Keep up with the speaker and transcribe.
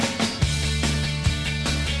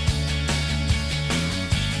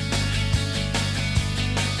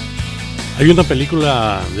Hay una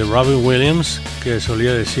película de Robin Williams que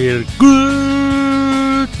solía decir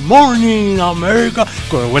Good Morning America.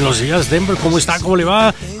 Buenos días Denver, ¿cómo está? ¿Cómo le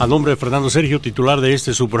va? A nombre de Fernando Sergio, titular de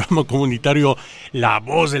este su programa comunitario La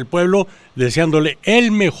Voz del Pueblo, deseándole el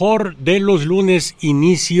mejor de los lunes,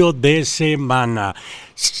 inicio de semana.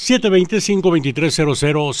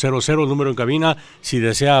 720-523-0000, número en cabina, si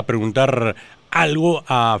desea preguntar algo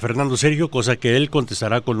a Fernando Sergio, cosa que él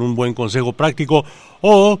contestará con un buen consejo práctico,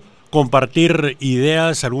 o compartir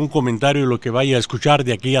ideas, algún comentario, lo que vaya a escuchar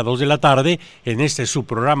de aquí a 2 de la tarde en este su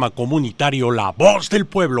programa comunitario La Voz del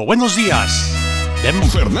Pueblo. Buenos días.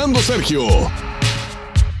 Fernando Sergio.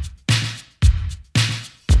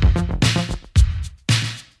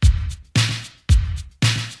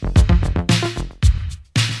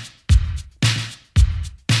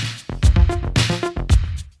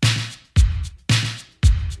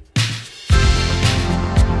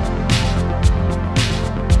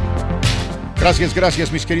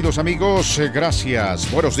 Gracias mis queridos amigos, gracias,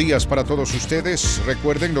 buenos días para todos ustedes.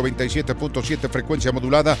 Recuerden 97.7 frecuencia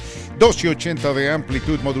modulada, 1280 de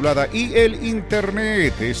amplitud modulada y el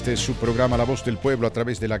internet. Este es su programa La Voz del Pueblo a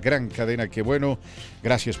través de la gran cadena. Que bueno,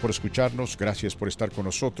 gracias por escucharnos, gracias por estar con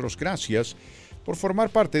nosotros, gracias por formar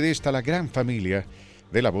parte de esta la gran familia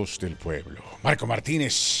de La Voz del Pueblo. Marco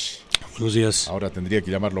Martínez. Buenos días. Ahora tendría que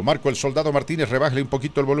llamarlo Marco el Soldado Martínez. Rebájale un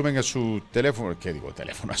poquito el volumen a su teléfono. ¿Qué digo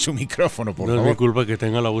teléfono? A su micrófono, por favor. No es mi culpa que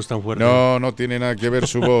tenga la voz tan fuerte. No tiene nada que ver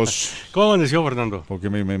su voz. ¿Cómo amaneció, Fernando? Porque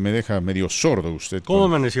me deja medio sordo usted. ¿Cómo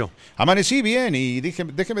amaneció? Amanecí bien y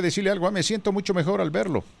déjeme decirle algo. Me siento mucho mejor al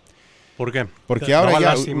verlo. ¿Por qué? Porque ahora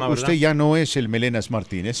ya usted ya no es el Melenas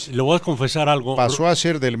Martínez. Le voy a confesar algo. Pasó a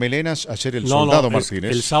ser del Melenas a ser el Soldado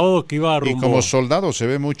Martínez. El sábado que iba rumbo... Y como soldado se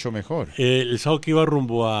ve mucho mejor. El sábado que iba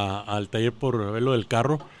rumbo al taller por ver lo del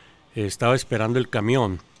carro, estaba esperando el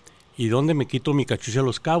camión. ¿Y dónde me quito mi cachucha a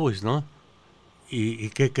los Cowboys, no? ¿Y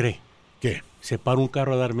qué cree? ¿Qué? Se para un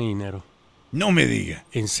carro a darme dinero. No me diga.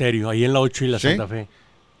 En serio, ahí en la 8 y la ¿Sí? Santa Fe.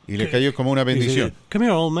 Y le cayó como una bendición. Dice, come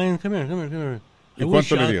here, old man, come here. ¿Y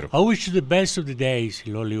cuánto le dieron? I wish you the best of the days. Y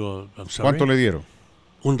luego le digo, I'm sorry. ¿Cuánto le dieron?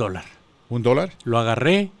 $1. ¿$1? Lo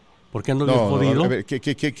agarré porque ando bien jodido. A ver,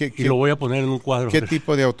 y lo voy a poner en un cuadro. ¿Qué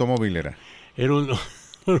tipo de automóvil era? Era un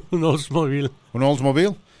Oldsmobile. ¿Un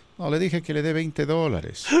Oldsmobile? No, le dije que le dé $20.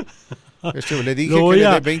 Le dije que le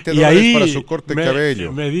dé $20 para su corte de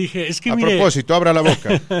cabello. Me dije, es que a mire... propósito, abra la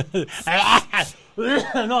boca.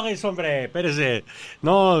 No hagas, hombre, espérese.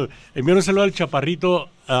 No, envío un saludo al Chaparrito,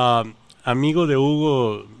 amigo de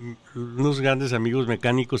Hugo, unos grandes amigos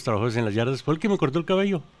mecánicos, trabajadores en las yardas. Fue el que me cortó el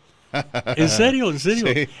cabello. En serio. Sí.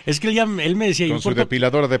 Es que él me decía... Con su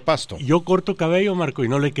depilador de pasto. Yo corto cabello, Marco, y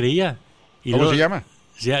no le creía. ¿Cómo se llama?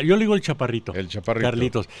 Yo le digo el Chaparrito. El Chaparrito.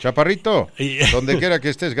 Carlitos. Chaparrito, donde quiera que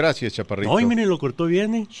estés, gracias, Chaparrito. No, y mire, lo cortó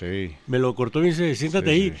bien, ¿eh? Sí. Me lo cortó bien,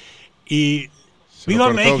 siéntate ahí. Sí. Y...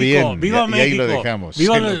 ¡Viva México! Bien. ¡Viva México! Y ahí lo dejamos.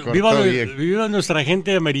 ¡Viva nuestra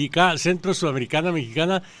gente centro-sudamericana,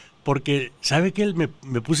 mexicana! Porque, ¿sabe qué? Me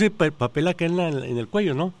puse papel acá en el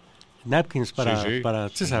cuello, ¿no? Napkins para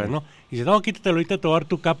usted sabe, ¿no? Y dice, no, quítatelo, ahorita te voy a dar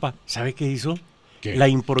tu capa. ¿Sabe qué hizo? ¿Qué? La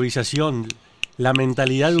improvisación, la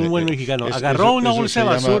mentalidad de un buen mexicano. Agarró una bolsa de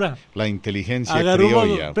basura. La inteligencia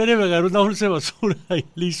criolla. Agarró una bolsa de basura y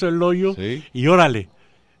le hizo el hoyo. ¿Sí? Y órale.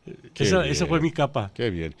 Esa fue mi capa.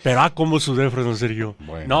 Qué bien. Pero cómo sudé, Fernando Sergio.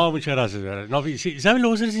 Bueno. No, muchas gracias. No, sí, ¿sabe? Lo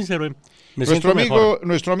voy a ser sincero.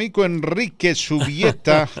 Nuestro amigo Enrique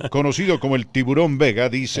Subieta, conocido como el Tiburón Vega,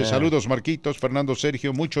 dice, saludos Marquitos, Fernando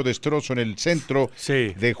Sergio, mucho destrozo en el centro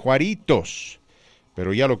de Juaritos.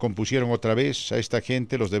 Pero ya lo compusieron otra vez, a esta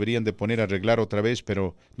gente los deberían de poner a arreglar otra vez,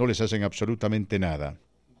 pero no les hacen absolutamente nada.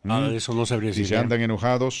 Eso no sabría decir. Y se andan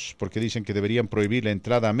enojados porque dicen que deberían prohibir la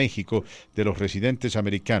entrada a México de los residentes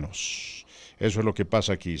americanos. Eso es lo que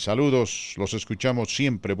pasa aquí. Saludos, los escuchamos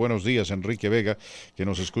siempre. Buenos días, Enrique Vega, que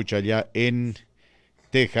nos escucha allá en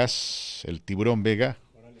Texas, el Tiburón Vega.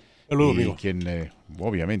 Saludos, amigo. Quien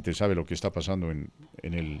obviamente sabe lo que está pasando en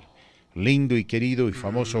el lindo y querido y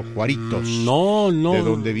famoso Juaritos. No. De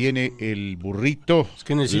donde viene el burrito,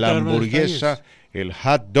 la hamburguesa, el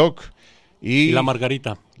hot dog y la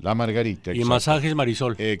margarita. La margarita. Y exacto. Masajes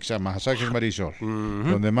Marisol. Exacto, masajes Marisol.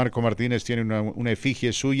 Donde Marco Martínez tiene una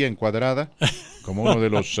efigie suya encuadrada como uno de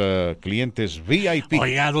los clientes VIP.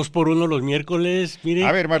 Oiga, 2x1 los miércoles, mire.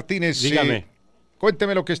 A ver, Martínez, dígame.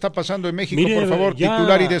 Cuénteme lo que está pasando en México, mire, por favor,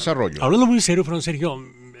 titular y desarrollo. Hablando muy serio, Fran Sergio,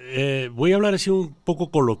 voy a hablar así un poco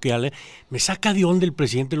coloquial. Me saca de onda el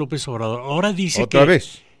presidente López Obrador. Ahora dice ¿Otra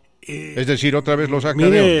vez? Es decir, otra vez lo saca de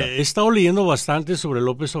onda. He estado leyendo bastante sobre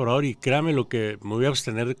López Obrador y créame lo que me voy a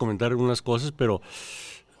abstener de comentar algunas cosas, pero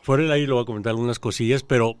fuera del aire lo voy a comentar algunas cosillas,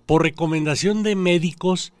 pero por recomendación de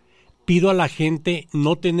médicos pido a la gente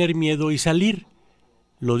no tener miedo y salir.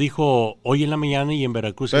 Lo dijo hoy en la mañana y en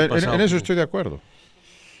Veracruz el pasado. En eso estoy de acuerdo.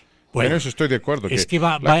 Bueno, en eso estoy de acuerdo. Es que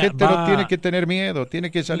la gente no tiene que tener miedo,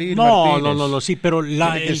 tiene que salir. No, sí, pero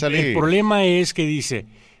el problema es que dice,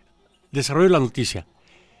 desarrollo la noticia,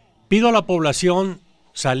 pido a la población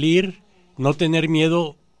salir, no tener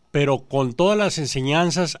miedo, pero con todas las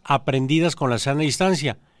enseñanzas aprendidas con la sana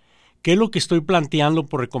distancia. ¿Qué es lo que estoy planteando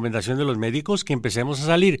por recomendación de los médicos? Que empecemos a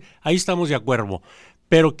salir. Ahí estamos de acuerdo.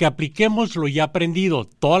 Pero que apliquemos lo ya aprendido,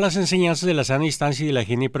 todas las enseñanzas de la sana distancia y de la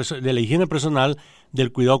higiene personal,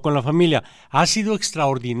 del cuidado con la familia. Ha sido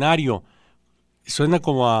extraordinario. Suena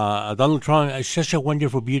como a Donald Trump, such a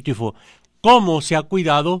wonderful, beautiful. ¿Cómo se ha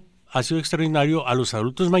cuidado? Ha sido extraordinario. A los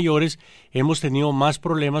adultos mayores hemos tenido más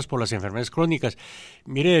problemas por las enfermedades crónicas.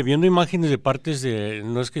 Mire, viendo imágenes de partes de,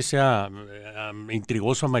 no es que sea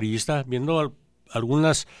intrigoso, amarillista, viendo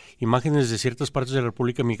algunas imágenes de ciertas partes de la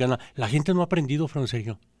República Mexicana, la gente no ha aprendido, Fernando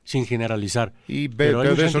Sergio, sin generalizar.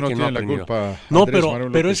 Pero de eso no tiene la culpa. No,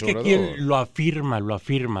 pero es que aquí él lo afirma,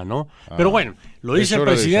 ¿no? Pero bueno, lo dice el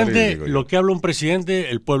presidente, lo que habla un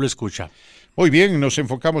presidente, el pueblo escucha. Muy bien, nos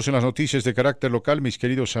enfocamos en las noticias de carácter local, mis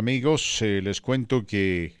queridos amigos. Les cuento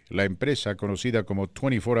que la empresa conocida como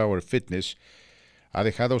 24 Hour Fitness ha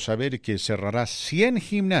dejado saber que cerrará 100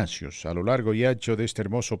 gimnasios a lo largo y ancho de este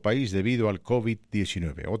hermoso país debido al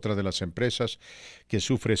COVID-19. Otra de las empresas que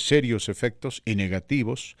sufre serios efectos y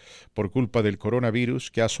negativos por culpa del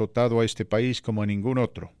coronavirus que ha azotado a este país como a ningún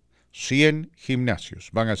otro. 100 gimnasios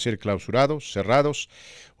van a ser clausurados, cerrados.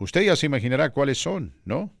 Usted ya se imaginará cuáles son,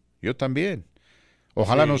 ¿no? Yo también.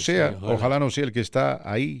 Ojalá no sea el que está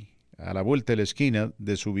ahí a la vuelta de la esquina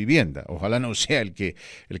de su vivienda. Ojalá no sea el que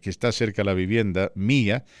está cerca de la vivienda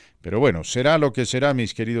mía. Pero bueno, será lo que será,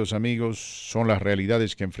 mis queridos amigos. Son las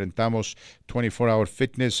realidades que enfrentamos. 24 Hour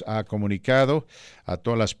Fitness ha comunicado a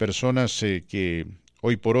todas las personas que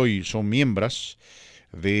hoy por hoy son miembros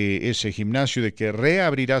de ese gimnasio de que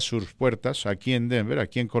reabrirá sus puertas aquí en Denver,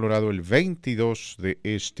 aquí en Colorado, el 22 de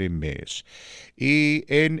este mes. Y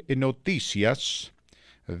en noticias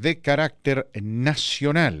de carácter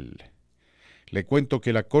nacional, le cuento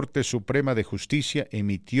que la Corte Suprema de Justicia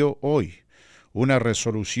emitió hoy una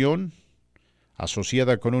resolución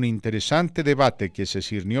asociada con un interesante debate que se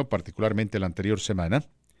ciñó particularmente la anterior semana,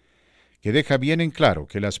 que deja bien en claro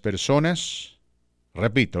que las personas,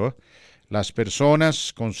 repito, las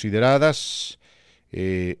personas consideradas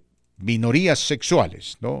minorías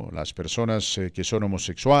sexuales, ¿no? Las personas que son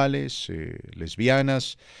homosexuales,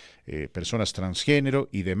 lesbianas, personas transgénero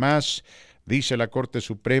y demás, dice la Corte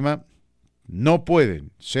Suprema, no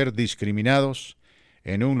pueden ser discriminados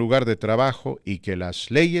en un lugar de trabajo y que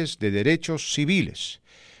las leyes de derechos civiles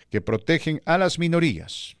que protegen a las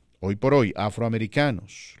minorías, hoy por hoy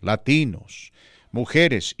afroamericanos, latinos,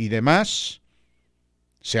 mujeres y demás,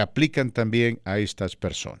 se aplican también a estas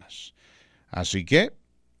personas. Así que,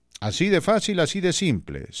 así de fácil, así de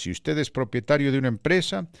simple. Si usted es propietario de una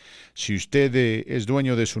empresa, si usted es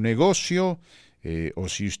dueño de su negocio, o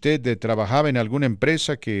si usted trabajaba en alguna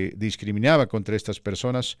empresa que discriminaba contra estas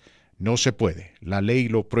personas, no se puede. La ley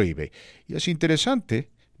lo prohíbe. Y es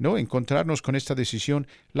interesante, ¿no?, encontrarnos con esta decisión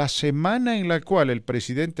la semana en la cual el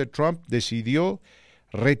presidente Trump decidió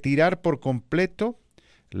retirar por completo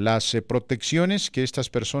las protecciones que estas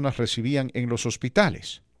personas recibían en los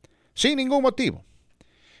hospitales, sin ningún motivo.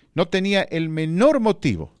 No tenía el menor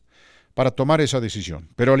motivo para tomar esa decisión.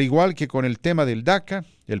 Pero al igual que con el tema del DACA,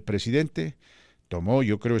 el presidente tomó,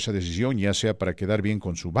 yo creo, esa decisión, ya sea para quedar bien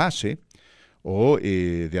con su base o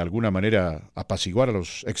de alguna manera apaciguar a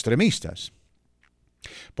los extremistas.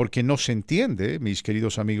 Porque no se entiende, mis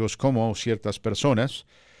queridos amigos, cómo ciertas personas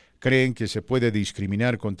creen que se puede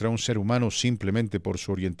discriminar contra un ser humano simplemente por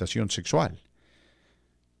su orientación sexual.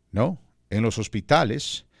 No, en los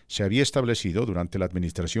hospitales se había establecido durante la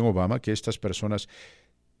administración Obama que estas personas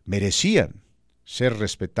merecían ser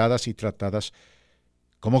respetadas y tratadas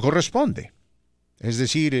como corresponde. Es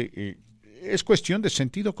decir, es cuestión de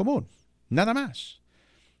sentido común, nada más.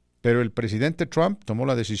 Pero el presidente Trump tomó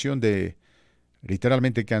la decisión de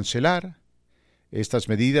literalmente cancelar estas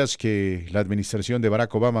medidas que la administración de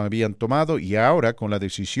Barack Obama habían tomado, y ahora con la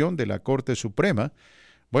decisión de la Corte Suprema,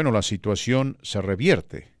 bueno, la situación se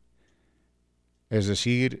revierte. Es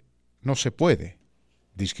decir, no se puede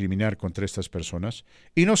discriminar contra estas personas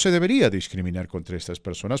y no se debería discriminar contra estas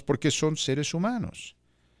personas porque son seres humanos,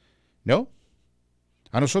 ¿no?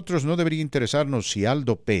 A nosotros no debería interesarnos si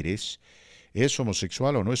Aldo Pérez es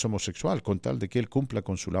homosexual o no es homosexual, con tal de que él cumpla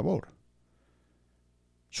con su labor.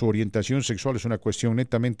 Su orientación sexual es una cuestión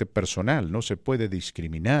netamente personal, no se puede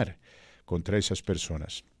discriminar contra esas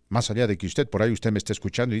personas. Más allá de que por ahí usted me está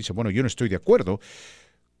escuchando y dice, bueno, yo no estoy de acuerdo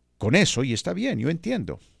con eso y está bien, yo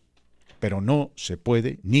entiendo. Pero no se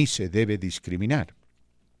puede ni se debe discriminar.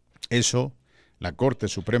 Eso la Corte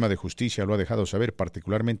Suprema de Justicia lo ha dejado saber,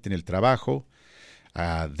 particularmente en el trabajo,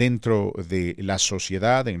 dentro de la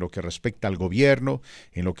sociedad, en lo que respecta al gobierno,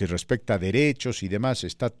 en lo que respecta a derechos y demás,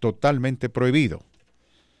 está totalmente prohibido.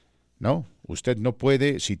 ¿No? Usted no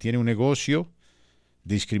puede, si tiene un negocio,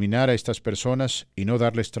 discriminar a estas personas y no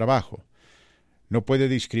darles trabajo. No puede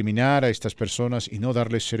discriminar a estas personas y no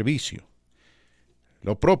darles servicio.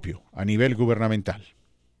 Lo propio a nivel gubernamental.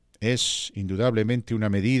 Es indudablemente una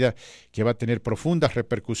medida que va a tener profundas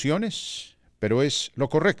repercusiones, pero es lo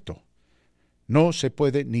correcto. No se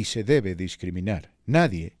puede ni se debe discriminar.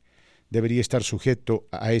 Nadie debería estar sujeto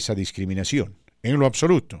a esa discriminación, en lo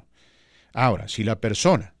absoluto. Ahora, si la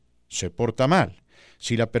persona se porta mal,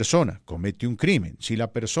 si la persona comete un crimen, si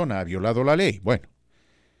la persona ha violado la ley, bueno,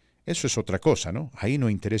 eso es otra cosa, ¿no? Ahí no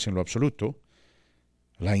interesa en lo absoluto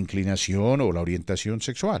la inclinación o la orientación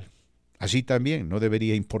sexual. Así también no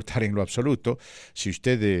debería importar en lo absoluto si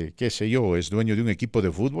usted, qué sé yo, es dueño de un equipo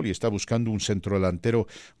de fútbol y está buscando un centrodelantero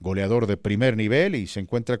goleador de primer nivel y se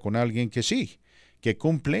encuentra con alguien que sí, que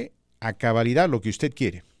cumple a cabalidad lo que usted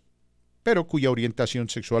quiere, pero cuya orientación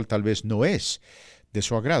sexual tal vez no es de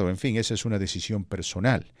su agrado. En fin, esa es una decisión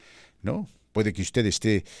personal, ¿no? Puede que usted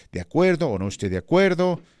esté de acuerdo o no esté de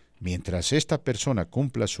acuerdo, mientras esta persona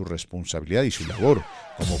cumpla su responsabilidad y su labor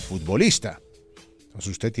como futbolista.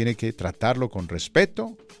 Entonces usted tiene que tratarlo con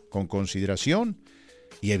respeto, con consideración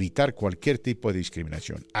y evitar cualquier tipo de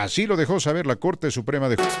discriminación. Así lo dejó saber la Corte Suprema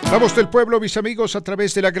de Justicia. La Voz del Pueblo, mis amigos, a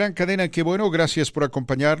través de la gran cadena. Qué bueno, gracias por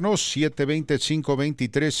acompañarnos.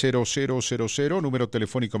 720-523-0000, número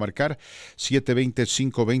telefónico a marcar,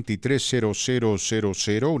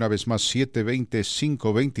 720-523-0000. Una vez más,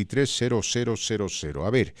 720-523-0000.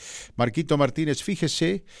 A ver, Marquito Martínez,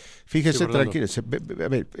 fíjese, sí, tranquilo. A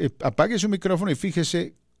ver, apague su micrófono y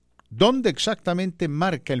fíjese. ¿Dónde exactamente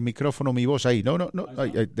marca el micrófono mi voz? Ahí, no,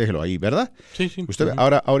 déjelo ahí, ¿verdad? Sí. Usted,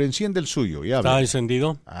 ahora enciende el suyo. Y ¿Está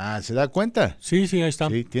encendido? ¿Se da cuenta? Sí, ahí está.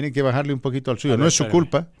 Sí, tiene que bajarle un poquito al suyo. No es su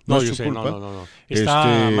culpa. No, yo sé, no.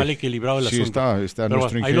 Está mal equilibrado el asunto. Sí, está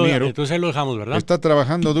nuestro ingeniero. Entonces ahí lo dejamos, ¿verdad? Está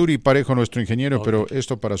trabajando duro y parejo nuestro ingeniero, pero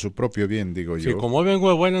esto para su propio bien, digo yo. Sí, como hoy vengo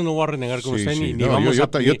de buenas, no voy a renegar con usted. Ni vamos yo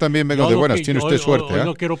también vengo de buenas. Tiene usted suerte. Hoy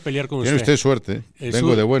no quiero pelear con usted. Tiene usted suerte.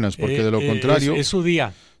 Vengo de buenas, porque de lo contrario... Es su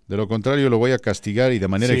día. De lo contrario, lo voy a castigar y de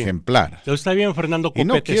manera ejemplar. Está bien, Fernando Copetes. Y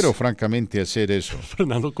no quiero, francamente, hacer eso.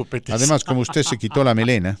 Fernando Copetes. Además, como usted se quitó la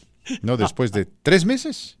melena, ¿no? Después de 3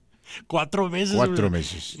 meses. 4 meses. 4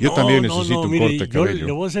 meses. Yo también necesito un corte de cabello. Yo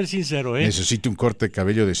le voy a ser sincero, Necesito un corte de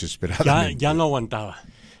cabello desesperadamente. Ya no aguantaba.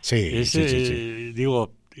 Sí.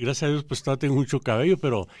 Digo, gracias a Dios, pues todavía tengo mucho cabello,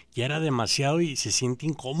 pero ya era demasiado y se siente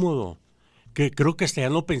incómodo. Que creo que hasta ya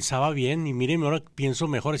no pensaba bien y míreme, ahora pienso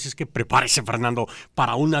mejor, así es que prepárese, Fernando,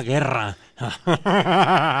 para una guerra.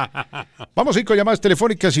 Vamos a ir con llamadas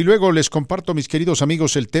telefónicas y luego les comparto, mis queridos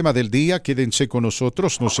amigos, el tema del día. Quédense con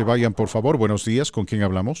nosotros, no se vayan, por favor. Buenos días, ¿con quién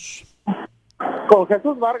hablamos? Con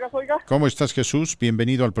Jesús Vargas, oiga. ¿Cómo estás, Jesús?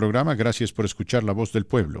 Bienvenido al programa, gracias por escuchar La Voz del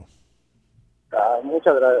Pueblo.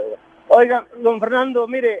 Muchas gracias. Oiga, don Fernando,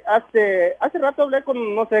 mire, hace rato hablé con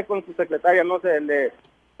su secretaria,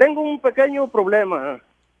 tengo un pequeño problema.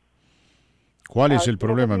 ¿Cuál es el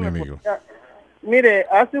problema, mi amigo? Mire,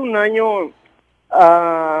 hace un año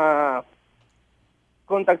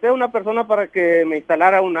contacté a una persona para que me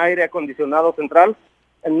instalara un aire acondicionado central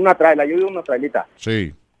en una traila. Yo vivo en una trailita.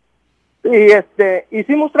 Sí. Y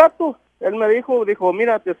hicimos trato. Él me dijo,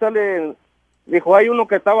 mira, te sale, hay uno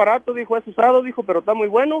que está barato, es usado, pero está muy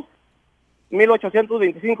bueno.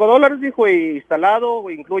 $1,825, y instalado,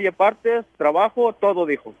 incluye partes, trabajo, todo,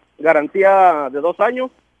 garantía de 2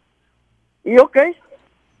 años, y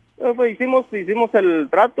pues hicimos el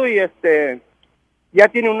trato, y ya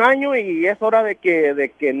tiene 1 año, y es hora de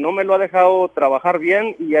que no me lo ha dejado trabajar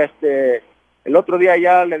bien, y el otro día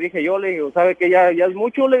ya le dije, ¿sabe que ya es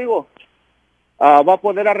mucho? Le digo, ¿va a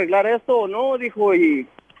poder arreglar esto o no? Y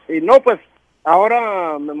no, pues,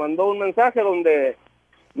 ahora me mandó un mensaje donde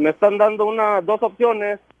me están dando 2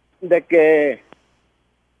 opciones de que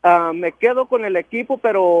me quedo con el equipo,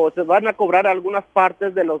 pero se van a cobrar algunas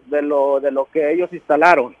partes de lo que ellos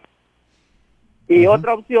instalaron. Y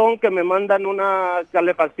otra opción, que me mandan una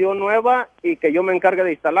calefacción nueva y que yo me encargue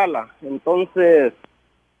de instalarla. Entonces,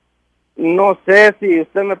 no sé si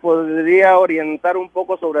usted me podría orientar un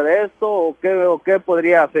poco sobre esto o qué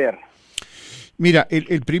podría hacer. Mira,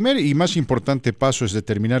 el primer y más importante paso es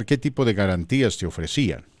determinar qué tipo de garantías te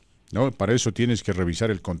ofrecían, ¿no? Para eso tienes que revisar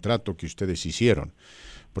el contrato que ustedes hicieron,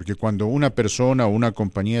 Porque cuando una persona o una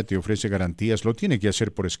compañía te ofrece garantías, lo tiene que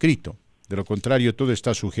hacer por escrito. De lo contrario, todo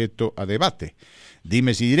está sujeto a debate.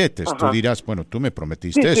 Dimes y diretes. Tú Ajá. dirás, bueno, tú me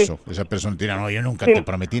prometiste Sí, sí, eso. Esa persona dirá, no, yo nunca sí. te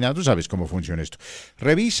prometí nada. Tú sabes cómo funciona esto.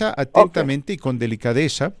 Revisa Ok. atentamente y con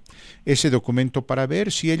delicadeza ese documento para ver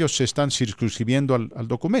si ellos se están circunscribiendo al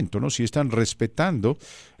documento, ¿no? Si están respetando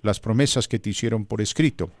las promesas que te hicieron por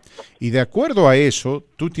escrito. Y de acuerdo a eso,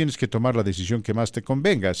 tú tienes que tomar la decisión que más te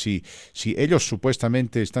convenga. Si ellos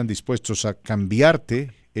supuestamente están dispuestos a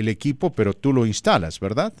cambiarte el equipo, pero tú lo instalas,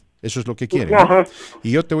 ¿verdad? Eso es lo que quieren, ¿no? Ajá.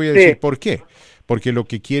 Y yo te voy a decir Sí. por qué. Porque lo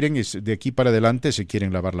que quieren es, de aquí para adelante, se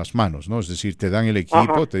quieren lavar las manos, ¿no? Es decir, te dan el equipo,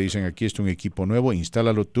 Ajá. te dicen, aquí está un equipo nuevo,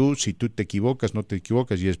 instálalo tú. Si tú te equivocas, no te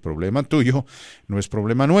equivocas y es problema tuyo, no es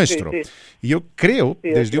problema Sí, nuestro. sí, Y yo creo, sí,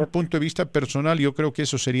 es desde un cierto. punto de vista personal, yo creo que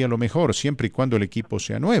eso sería lo mejor, siempre y cuando el equipo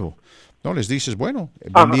sea nuevo. ¿No? Les dices, bueno,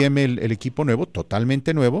 Ajá. envíeme el equipo nuevo,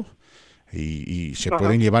 totalmente nuevo, y se Ajá.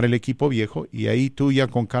 pueden llevar el equipo viejo, y ahí tú ya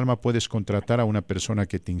con calma puedes contratar a una persona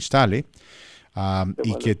que te instale, y Bueno,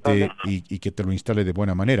 que dale. y que te lo instale de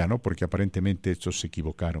buena manera, ¿no? Porque aparentemente estos se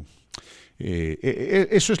equivocaron.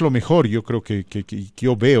 Eso es lo mejor, yo creo que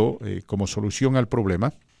yo veo como solución al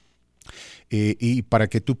problema, y para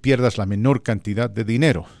que tú pierdas la menor cantidad de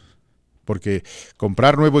dinero. Porque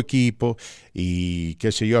comprar nuevo equipo y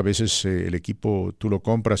qué sé yo, a veces el equipo tú lo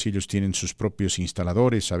compras y ellos tienen sus propios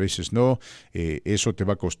instaladores, a veces no, eso te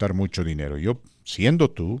va a costar mucho dinero. Yo,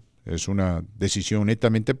 siendo tú, es una decisión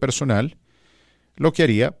netamente personal, lo que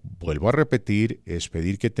haría, vuelvo a repetir, es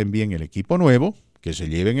pedir que te envíen el equipo nuevo, que se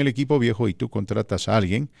lleven el equipo viejo y tú contratas a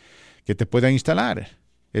alguien que te pueda instalar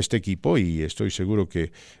este equipo, y estoy seguro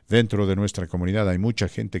que dentro de nuestra comunidad hay mucha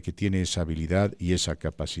gente que tiene esa habilidad y esa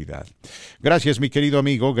capacidad. Gracias, mi querido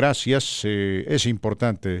amigo, gracias. Es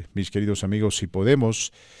importante, mis queridos amigos, si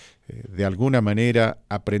podemos de alguna manera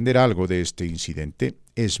aprender algo de este incidente,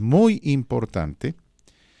 es muy importante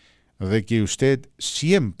de que usted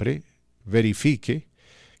siempre verifique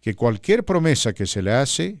que cualquier promesa que se le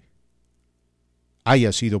hace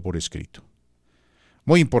haya sido por escrito.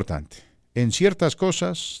 Muy importante. En ciertas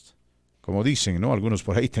cosas, como dicen, ¿no? Algunos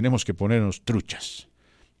por ahí, tenemos que ponernos truchas.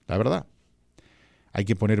 La verdad. Hay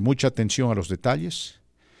que poner mucha atención a los detalles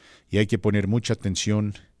y hay que poner mucha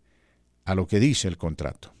atención a lo que dice el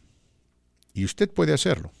contrato. Y usted puede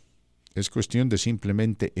hacerlo. Es cuestión de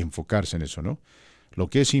simplemente enfocarse en eso, ¿no? Lo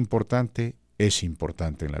que es importante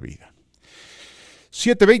en la vida.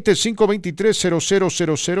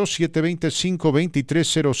 720-523-0000,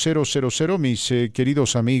 720-523-0000, mis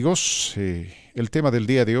queridos amigos. El tema del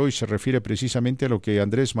día de hoy se refiere precisamente a lo que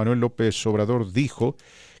Andrés Manuel López Obrador dijo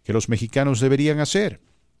que los mexicanos deberían hacer.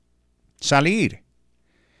 Salir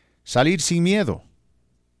sin miedo.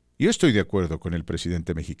 Yo estoy de acuerdo con el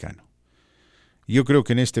presidente mexicano. Yo creo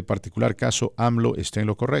que en este particular caso AMLO está en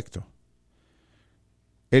lo correcto.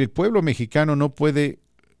 El pueblo mexicano no puede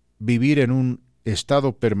vivir en un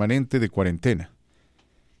estado permanente de cuarentena.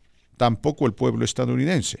 Tampoco el pueblo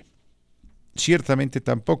estadounidense. Ciertamente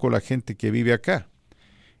tampoco la gente que vive acá,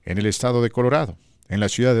 en el estado de Colorado, en la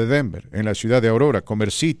ciudad de Denver, en la ciudad de Aurora,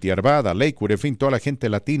 Commerce City, Arvada, Lakewood, en fin, toda la gente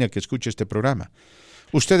latina que escucha este programa.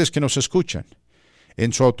 Ustedes que nos escuchan,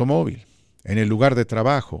 en su automóvil, en el lugar de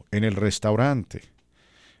trabajo, en el restaurante,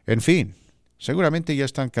 en fin, seguramente ya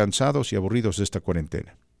están cansados y aburridos de esta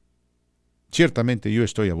cuarentena. Ciertamente yo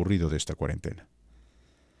estoy aburrido de esta cuarentena.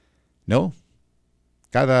 ¿No?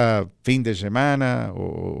 Cada fin de semana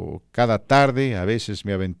o cada tarde a veces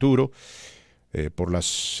me aventuro por las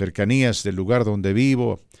cercanías del lugar donde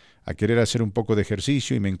vivo a querer hacer un poco de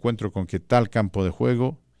ejercicio y me encuentro con que tal campo de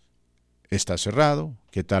juego está cerrado,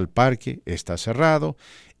 que tal parque está cerrado,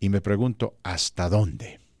 y me pregunto ¿hasta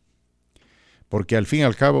dónde? Porque al fin y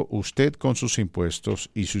al cabo usted con sus impuestos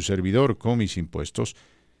y su servidor con mis impuestos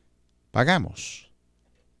pagamos.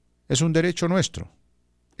 Es un derecho nuestro.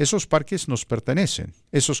 Esos parques nos pertenecen,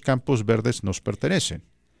 esos campos verdes nos pertenecen.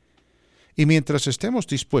 Y mientras estemos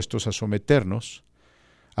dispuestos a someternos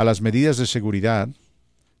a las medidas de seguridad,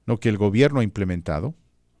 ¿no?, que el gobierno ha implementado,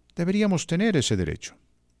 deberíamos tener ese derecho.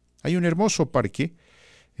 Hay un hermoso parque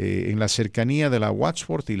en la cercanía de la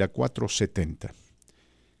Wadsworth y la 470.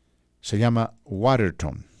 Se llama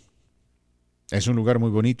Waterton. Es un lugar muy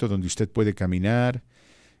bonito donde usted puede caminar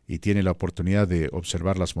y tiene la oportunidad de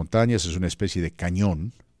observar las montañas. Es una especie de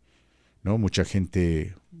cañón, ¿no? Mucha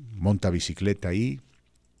gente monta bicicleta ahí,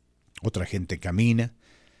 otra gente camina.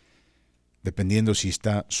 Dependiendo si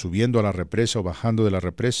está subiendo a la represa o bajando de la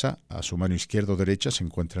represa, a su mano izquierda o derecha se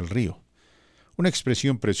encuentra el río. Una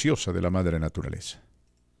expresión preciosa de la madre naturaleza.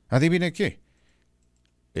 ¿Adivine qué?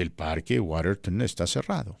 El parque Waterton está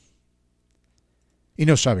cerrado. Y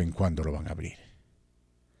no saben cuándo lo van a abrir.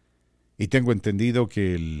 Y tengo entendido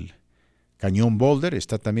que el cañón Boulder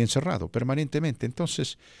está también cerrado permanentemente.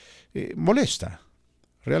 Entonces, molesta.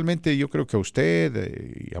 Realmente yo creo que a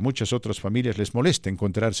usted y a muchas otras familias les molesta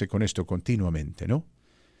encontrarse con esto continuamente, ¿no?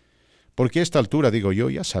 Porque a esta altura, digo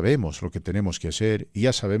yo, ya sabemos lo que tenemos que hacer y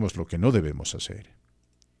ya sabemos lo que no debemos hacer.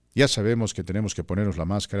 Ya sabemos que tenemos que ponernos la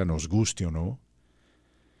máscara, nos guste o no.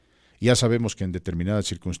 Ya sabemos que en determinadas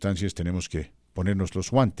circunstancias tenemos que ponernos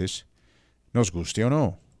los guantes, nos guste o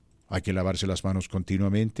no. Hay que lavarse las manos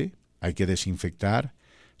continuamente, hay que desinfectar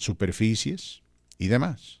superficies y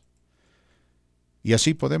demás. Y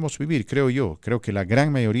así podemos vivir, creo yo. Creo que la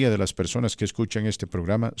gran mayoría de las personas que escuchan este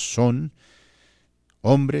programa son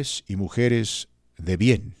hombres y mujeres de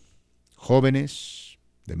bien, jóvenes,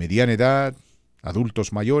 de mediana edad,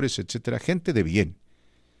 adultos mayores, etcétera, gente de bien.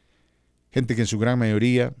 Gente que en su gran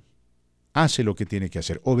mayoría hace lo que tiene que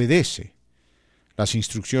hacer, obedece las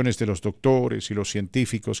instrucciones de los doctores y los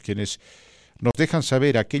científicos, quienes nos dejan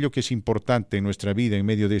saber aquello que es importante en nuestra vida en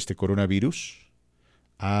medio de este coronavirus,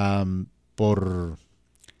 por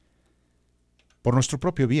nuestro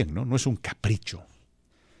propio bien, ¿no? No es un capricho.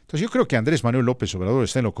 Entonces yo creo que Andrés Manuel López Obrador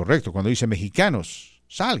está en lo correcto cuando dice: mexicanos,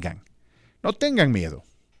 salgan, no tengan miedo,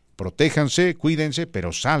 protéjanse, cuídense,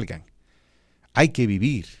 pero salgan. Hay que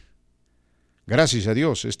vivir. Gracias a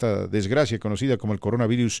Dios, esta desgracia conocida como el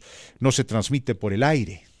coronavirus no se transmite por el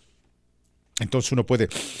aire. Entonces uno puede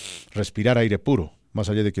respirar aire puro, más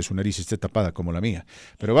allá de que su nariz esté tapada como la mía.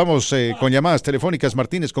 Pero vamos con llamadas telefónicas.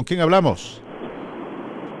 Martínez, ¿con quién hablamos?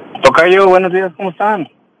 Tocayo, buenos días, ¿cómo están?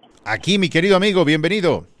 Aquí, mi querido amigo,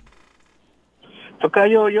 bienvenido.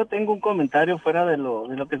 Tocayo, yo tengo un comentario fuera de lo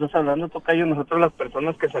que estás hablando, Tocayo. Nosotros las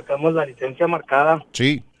personas que sacamos la licencia marcada,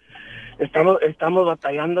 Sí. estamos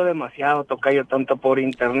batallando demasiado, Tocayo, tanto por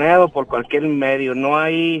internet o por cualquier medio. No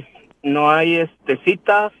hay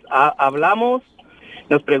citas, hablamos,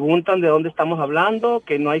 nos preguntan de dónde estamos hablando,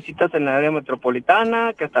 que no hay citas en la área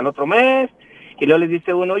metropolitana, que hasta el otro mes. Y luego les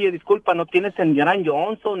dice uno: oye, disculpa, ¿no tienes en Gran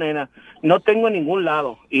Johnson, nena? No tengo en ningún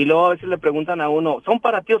lado. Y luego a veces le preguntan a uno: ¿son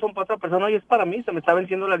para ti o son para otra persona? Oye, es para mí, se me está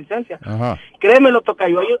venciendo la licencia. Ajá. Créemelo,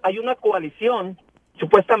 Tocayo, hay una coalición,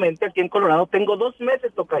 supuestamente aquí en Colorado. Tengo 2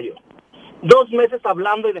 meses, Tocayo. 2 meses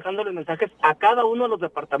hablando y dejándole mensajes a cada uno de los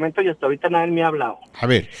departamentos y hasta ahorita nadie me ha hablado. A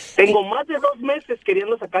ver. Tengo más de 2 meses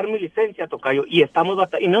queriendo sacar mi licencia, Tocayo, y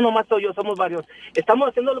y no nomás soy yo, somos varios. Estamos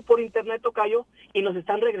haciéndolo por internet, Tocayo, y nos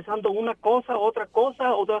están regresando una cosa, otra.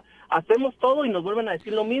 Hacemos todo y nos vuelven a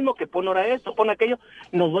decir lo mismo, que pon ahora esto, pon aquello.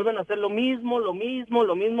 Nos vuelven a hacer lo mismo.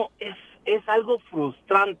 Es algo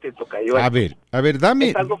frustrante, Tocayo. A ver, dame,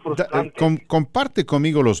 es algo frustrante. Comparte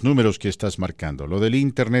conmigo los números que estás marcando. Lo del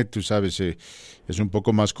internet, tú sabes, es un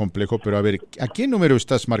poco más complejo, pero a ver, ¿a qué número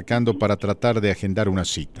estás marcando para tratar de agendar una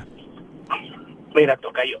cita? Mira,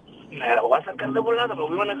 Tocayo, la voy a sacar de volada, lo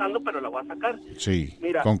voy manejando, pero la voy a sacar. Sí,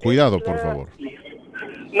 mira, con cuidado, por favor. Sí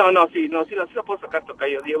la puedo sacar,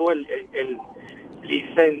 Tocayo. Llevo el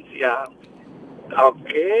licencia. Ok,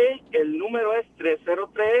 el número es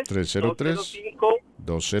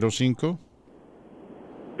 303-205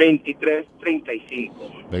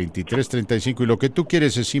 2335. Y lo que tú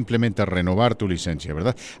quieres es simplemente renovar tu licencia,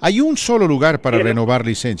 ¿verdad? Hay un solo lugar para renovar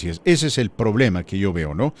licencias. Ese es el problema que yo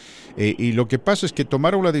veo, ¿no? Y lo que pasa es que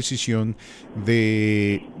tomaron la decisión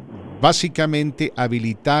de básicamente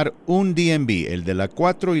habilitar un DMV, el de la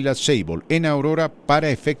 4 y la Sable, en Aurora para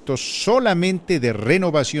efectos solamente de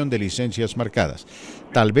renovación de licencias marcadas.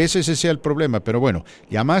 Tal vez ese sea el problema, pero bueno,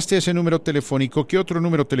 llamaste a ese número telefónico. ¿Qué otro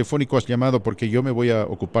número telefónico has llamado? Porque yo me voy a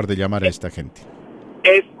ocupar de llamar a esta gente.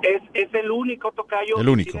 Es el único, Tocayo. El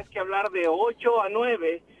único. Tienes que hablar de 8 a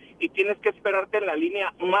 9 y tienes que esperarte en la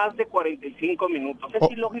línea más de 45 minutos. Es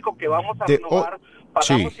ilógico que vamos a renovar,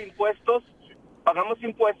 pagamos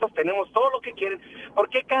impuestos, tenemos todo lo que quieren. ¿Por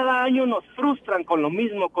qué cada año nos frustran con lo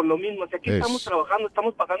mismo? Si aquí estamos trabajando,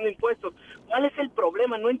 estamos pagando impuestos. ¿Cuál es el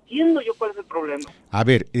problema? No entiendo yo cuál es el problema. A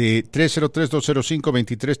ver,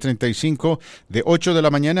 303-205-2335, ¿de 8 de la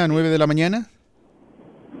mañana a 9 de la mañana?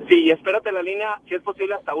 Sí, espérate en la línea, si es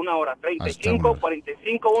posible, hasta 1 hora. 35,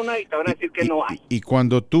 45, 1 y te van a decir que no hay. Y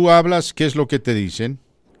cuando tú hablas, ¿qué es lo que te dicen?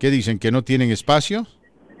 ¿Qué dicen? ¿Que no tienen espacio?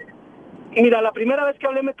 Mira, la primera vez que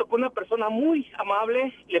hablé me tocó una persona muy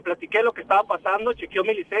amable, le platiqué lo que estaba pasando, chequeó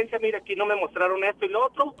mi licencia, mira, aquí no me mostraron esto y lo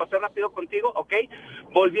otro, pasé rápido contigo, ok,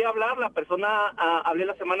 volví a hablar, hablé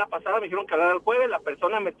la semana pasada, me dijeron que hablara el jueves, la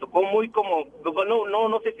persona me tocó muy como,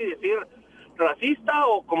 no sé si decir racista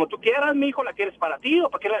o como tú quieras, mi hijo, ¿la quieres para ti o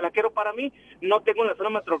para qué la quiero para mí? No tengo en la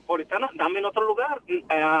zona metropolitana, dame en otro lugar.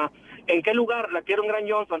 ¿En qué lugar? La quiero en Gran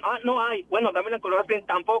Johnson. No hay. Bueno, dame en Colorado Springs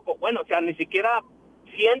tampoco. Bueno, o sea, ni siquiera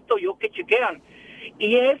siento yo que chequean.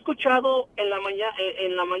 Y he escuchado en la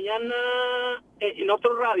mañana en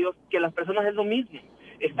otros radios que las personas es lo mismo.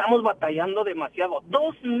 Estamos batallando demasiado.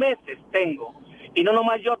 2 meses tengo, y no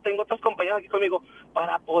nomás yo, tengo otros compañeros aquí conmigo,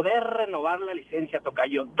 para poder renovar la licencia,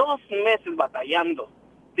 tocayo. 2 meses batallando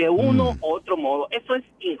de uno u otro modo. Eso es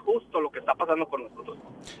injusto lo que está pasando con nosotros.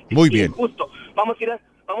 Muy bien. Injusto. Vamos a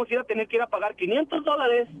ir a tener que ir a pagar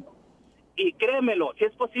 $500, y créemelo, si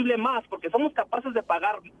es posible más, porque somos capaces de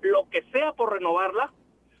pagar lo que sea por renovarla,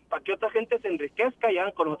 para que otra gente se enriquezca y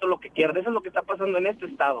hagan con nosotros lo que quieran. Eso es lo que está pasando en este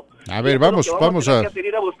estado. A ver, vamos a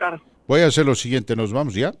ir a buscar. Voy a hacer lo siguiente, nos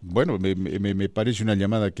vamos ya. Bueno, me parece una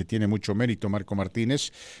llamada que tiene mucho mérito, Marco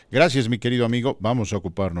Martínez. Gracias, mi querido amigo. Vamos a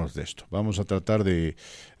ocuparnos de esto. Vamos a tratar de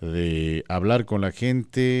hablar con la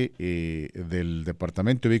gente del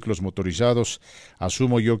Departamento de Vehículos Motorizados.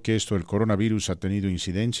 Asumo yo que esto del coronavirus ha tenido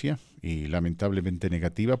incidencia y lamentablemente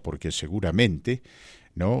negativa, porque seguramente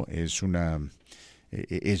no es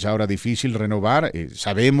ahora difícil renovar.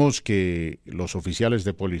 Sabemos que los oficiales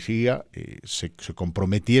de policía se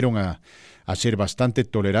comprometieron a ser bastante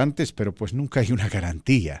tolerantes, pero pues nunca hay una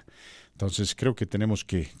garantía. Entonces creo que tenemos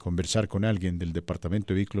que conversar con alguien del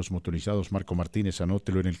Departamento de Vehículos Motorizados. Marco Martínez,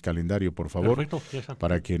 anótelo en el calendario, por favor. Perfecto,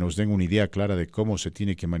 para que nos den una idea clara de cómo se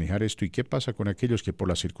tiene que manejar esto y qué pasa con aquellos que por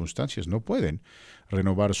las circunstancias no pueden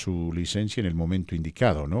renovar su licencia en el momento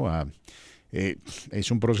indicado, ¿no?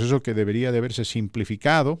 Es un proceso que debería de haberse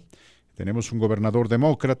simplificado. Tenemos un gobernador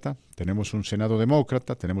demócrata, tenemos un senado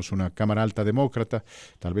demócrata, tenemos una cámara alta demócrata.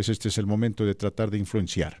 Tal vez este es el momento de tratar de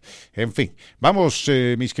influenciar. En fin, vamos,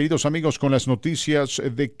 mis queridos amigos, con las noticias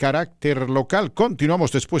de carácter local.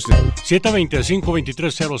 Continuamos después de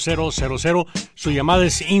 725-230000. Su llamada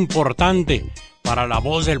es importante para la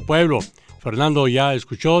voz del pueblo. Fernando ya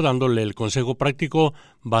escuchó, dándole el consejo práctico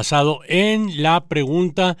basado en la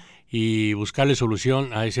pregunta y buscarle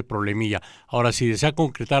solución a ese problemilla. Ahora, si desea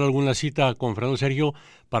concretar alguna cita con Fernando Sergio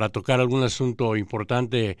para tocar algún asunto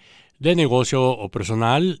importante de negocio o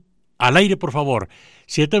personal, al aire, por favor,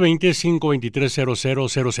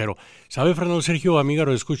 720-523-0000. ¿Sabe, Fernando Sergio, amiga,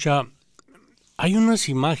 lo escucha? Hay unas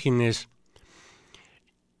imágenes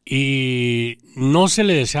y no se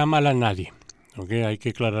le desea mal a nadie. ¿Okay? Hay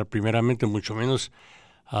que aclarar primeramente, mucho menos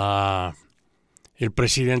a el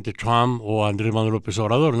presidente Trump o Andrés Manuel López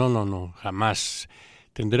Obrador. No, jamás.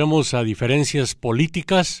 Tendremos a diferencias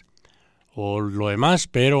políticas o lo demás,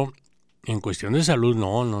 pero en cuestión de salud,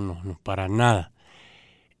 no, para nada.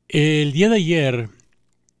 El día de ayer,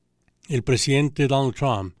 el presidente Donald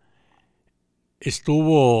Trump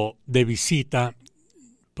estuvo de visita,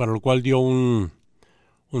 para lo cual dio un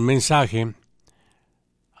mensaje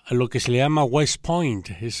a lo que se le llama West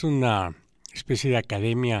Point. Es una especie de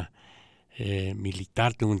academia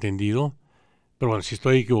militar, tengo entendido, pero bueno, si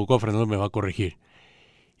estoy equivocado, Fernando me va a corregir.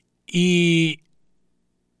 Y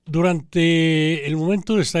durante el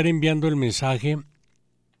momento de estar enviando el mensaje,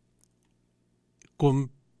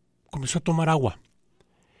 comenzó a tomar agua,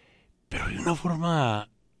 pero de una forma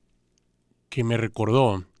que me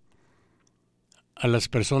recordó a las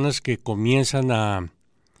personas que comienzan a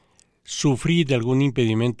sufrir de algún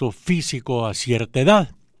impedimento físico a cierta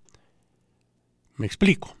edad. Me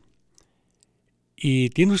explico. Y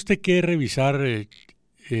tiene usted que revisar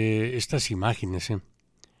estas imágenes.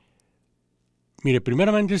 Mire,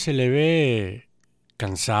 primeramente se le ve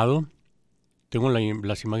cansado. Tengo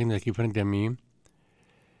las imágenes aquí frente a mí.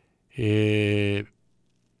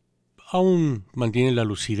 Aún mantiene la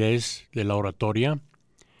lucidez de la oratoria,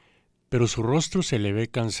 pero su rostro se le ve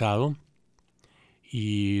cansado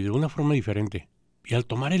y de una forma diferente. Y al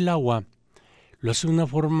tomar el agua, lo hace de una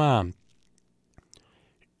forma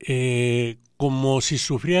como si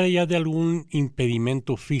sufriera ya de algún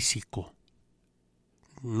impedimento físico.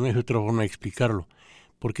 No hay otra forma de explicarlo.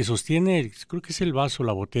 Porque sostiene, creo que es el vaso,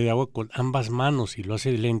 la botella de agua con ambas manos y lo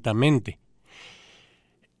hace lentamente.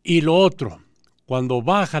 Y lo otro, cuando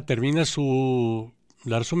baja, termina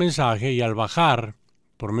dar su mensaje y al bajar,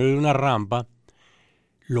 por medio de una rampa,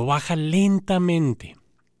 lo baja lentamente,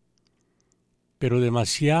 pero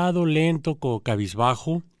demasiado lento, como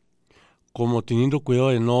cabizbajo, como teniendo cuidado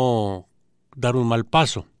de no dar un mal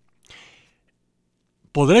paso.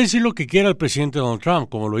 Podrá decir lo que quiera el presidente Donald Trump,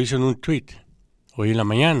 como lo hizo en un tweet hoy en la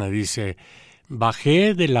mañana. Dice,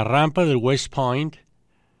 bajé de la rampa del West Point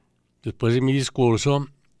después de mi discurso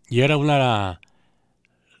y era una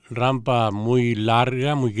rampa muy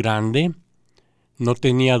larga, muy grande, no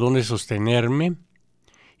tenía dónde sostenerme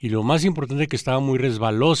y lo más importante es que estaba muy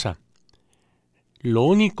resbalosa. Lo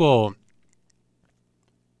último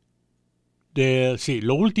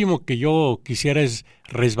que yo quisiera es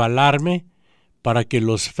resbalarme para que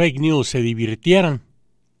los fake news se divirtieran.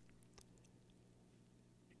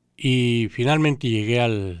 y finalmente llegué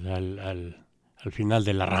al final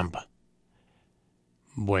de la rampa.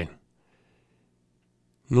 Bueno,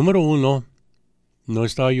 número 1, no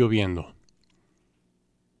estaba lloviendo.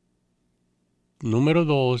 Número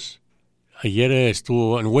 2, ayer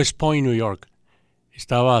estuvo en West Point, New York.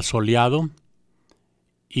 Estaba soleado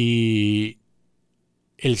y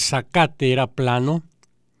el zacate era plano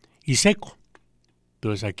y seco.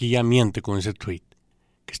 Entonces aquí ya miente con ese tweet,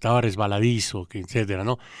 que estaba resbaladizo, que etcétera,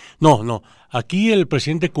 ¿no? No. Aquí el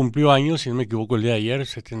presidente cumplió años, si no me equivoco, el día de ayer,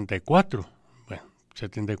 74. Bueno,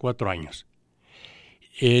 74 años.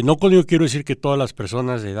 No con ello quiero decir que todas las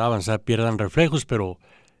personas de edad avanzada pierdan reflejos, pero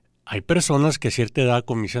hay personas que a cierta edad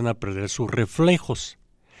comienzan a perder sus reflejos,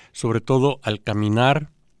 sobre todo al caminar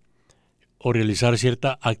o realizar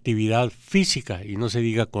cierta actividad física, y no se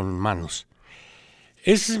diga con manos.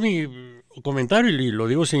 Ese es mi comentario y lo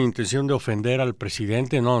digo sin intención de ofender al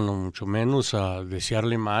presidente, no, mucho menos a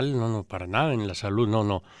desearle mal, no, para nada, en la salud,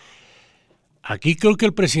 no. Aquí creo que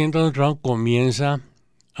el presidente Donald Trump comienza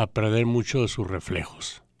a perder mucho de sus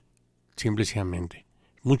reflejos, simple y sencillamente.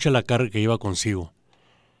 Mucha la carga que lleva consigo.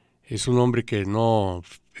 Es un hombre que no,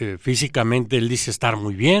 físicamente él dice estar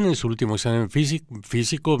muy bien en su último examen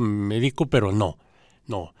físico, médico, pero no.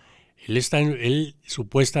 Él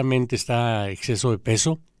supuestamente está en exceso de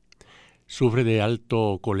peso, sufre de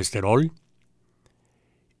alto colesterol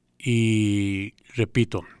y,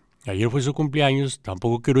 repito, ayer fue su cumpleaños,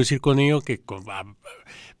 tampoco quiero decir con ello que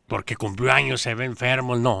porque cumplió años se ve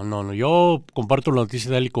enfermo, no, yo comparto la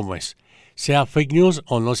noticia tal y como es. Sea fake news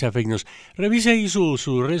o no sea fake news. Revise ahí sus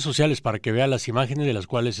redes sociales para que vea las imágenes de las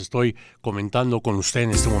cuales estoy comentando con usted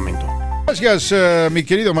en este momento. Gracias, mi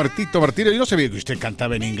querido Martito Martínez. Yo no sabía que usted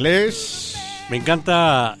cantaba en inglés. Me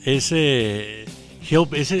encanta ese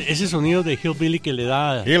sonido de Hillbilly que le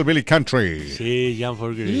da... Hillbilly Country. Sí, Jan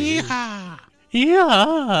Fogerty.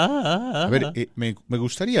 ¡Hija! A ver, me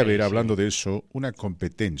gustaría ver, hablando de eso, una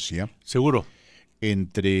competencia. Seguro.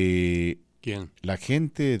 Entre... ¿Quién? La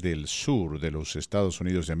gente del sur de los Estados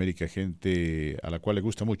Unidos de América, gente a la cual le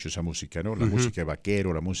gusta mucho esa música, ¿no? La música de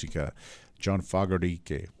vaquero, la música John Fogerty,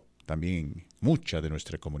 que también mucha de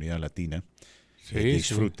nuestra comunidad latina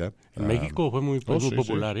disfruta. Sí. En México fue muy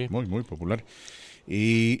popular, sí, muy popular.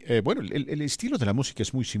 Y bueno, el estilo de la música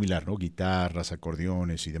es muy similar, ¿no? Guitarras,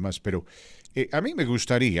 acordeones y demás, pero a mí me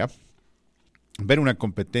gustaría ver una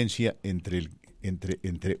competencia entre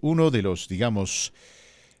uno de los, digamos...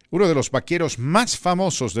 Uno de los vaqueros más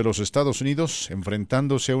famosos de los Estados Unidos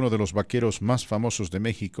enfrentándose a uno de los vaqueros más famosos de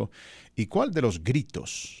México. ¿Y cuál de los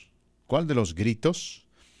gritos?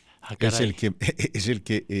 Es el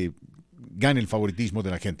que gana el favoritismo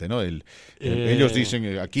de la gente, ¿no? Ellos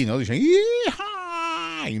dicen aquí, ¿no? Dicen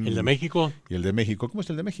 ¡Hija! ¿El de México? ¿Y el de México? ¿Cómo es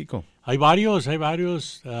el de México? Hay varios. El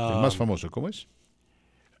más famoso, ¿cómo es?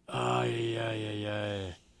 Ay.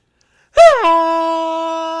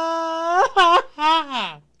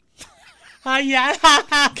 ¡Ay,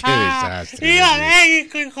 ¡Qué desastre! ¡Viva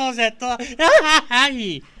México, hijos de todo!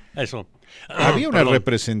 ¡Ay! Eso. Había una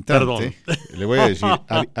representante, Perdón. le voy a decir,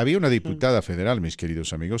 había una diputada federal, mis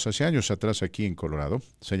queridos amigos, hace años atrás aquí en Colorado,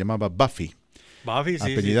 se llamaba Buffy. Buffy,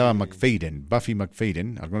 sí. Apellidaba McFadden, Buffy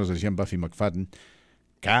McFadden, algunos decían Buffy McFadden.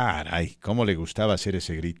 Caray, cómo le gustaba hacer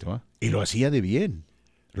ese grito, ¿eh? Y lo hacía de bien,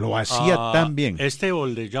 lo hacía tan bien. ¿Este o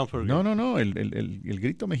el de John Fogerty? No, el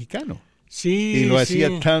grito mexicano. Sí, y lo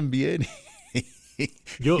hacía tan bien.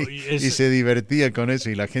 Y se divertía con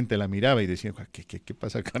eso y la gente la miraba y decía, ¿qué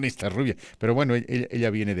pasa con esta rubia? Pero bueno,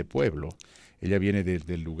 ella viene de pueblo, ella viene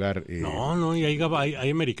del lugar... y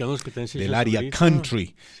hay americanos que también... Del área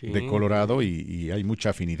country de Colorado y hay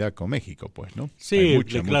mucha afinidad con México, pues, ¿no? Sí,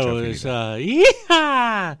 claro, esa...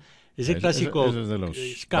 ¡Hija! Ese clásico... Eso es de los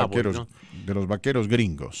vaqueros, ¿no? De los vaqueros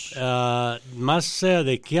gringos. Más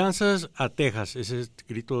de Kansas a Texas, ese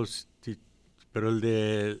grito... Pero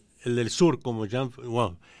el del sur, como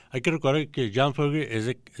hay que recordar que John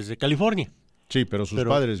Fogerty es de California. Sí, pero sus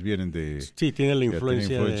padres vienen de... Sí, tiene la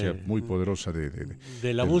influencia muy poderosa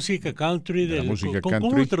de la música country. De la música country.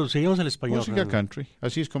 ¿Cómo traduciríamos al español? Música country,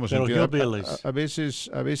 así es como se entiende. A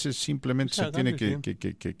veces simplemente se tiene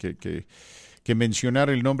que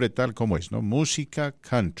mencionar el nombre tal como es, ¿no? Música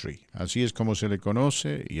country, así es como se le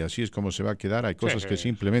conoce y así es como se va a quedar. Hay cosas que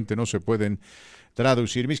simplemente no se pueden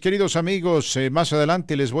traducir. Mis queridos amigos, más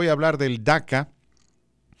adelante les voy a hablar del DACA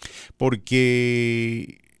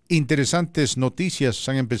porque interesantes noticias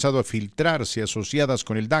han empezado a filtrarse asociadas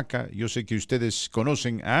con el DACA. Yo sé que ustedes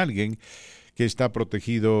conocen a alguien que está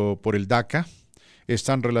protegido por el DACA.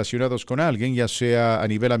 Están relacionados con alguien, ya sea a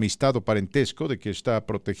nivel amistad o parentesco, de que está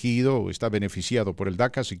protegido o está beneficiado por el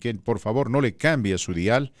DACA. Así que, por favor, no le cambie a su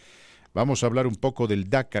dial. Vamos a hablar un poco del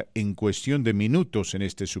DACA en cuestión de minutos en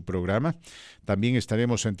este su programa. También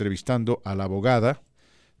estaremos entrevistando a la abogada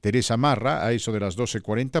Teresa Marra a eso de las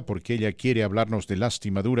 12:40 porque ella quiere hablarnos de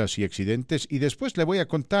lastimaduras y accidentes. Y después le voy a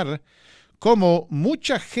contar cómo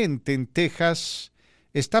mucha gente en Texas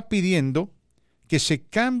está pidiendo que se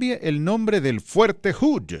cambie el nombre del fuerte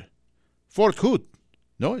Hood. Fort Hood,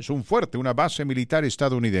 ¿no? Es un fuerte, una base militar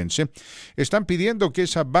estadounidense. Están pidiendo que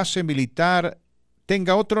esa base militar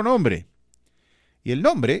tenga otro nombre. Y el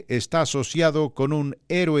nombre está asociado con un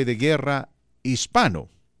héroe de guerra hispano.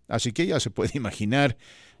 Así que ya se puede imaginar,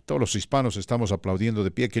 todos los hispanos estamos aplaudiendo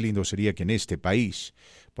de pie. Qué lindo sería que en este país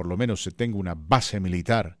por lo menos se tenga una base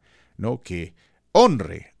militar, ¿no? Que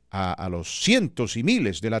honre a los cientos y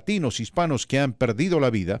miles de latinos hispanos que han perdido la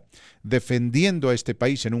vida defendiendo a este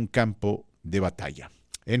país en un campo de batalla.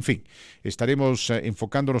 En fin, estaremos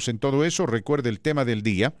enfocándonos en todo eso. Recuerde, el tema del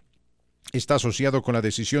día está asociado con la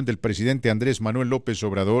decisión del presidente Andrés Manuel López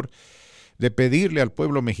Obrador de pedirle al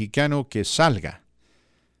pueblo mexicano que salga,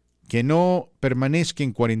 que no permanezca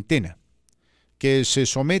en cuarentena, que se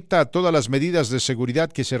someta a todas las medidas de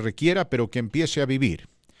seguridad que se requiera, pero que empiece a vivir.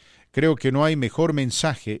 Creo que no hay mejor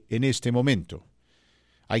mensaje en este momento.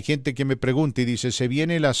 Hay gente que me pregunta y dice, ¿se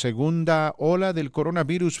viene la segunda ola del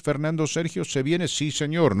coronavirus, Fernando Sergio? ¿Se viene? Sí,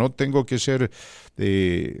 señor. No tengo que ser,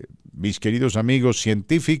 mis queridos amigos,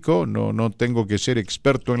 científico, no tengo que ser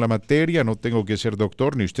experto en la materia, no tengo que ser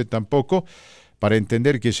doctor, ni usted tampoco, para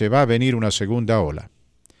entender que se va a venir una segunda ola.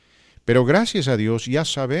 Pero gracias a Dios ya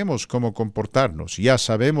sabemos cómo comportarnos, ya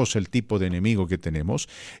sabemos el tipo de enemigo que tenemos,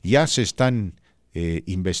 ya se están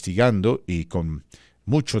investigando y con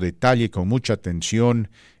mucho detalle, con mucha atención,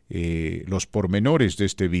 los pormenores de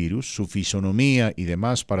este virus, su fisonomía y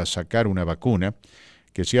demás para sacar una vacuna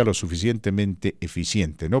que sea lo suficientemente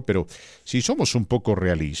eficiente, ¿no? Pero si somos un poco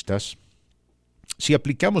realistas, si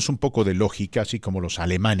aplicamos un poco de lógica, así como los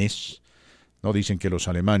alemanes, ¿no? Dicen que los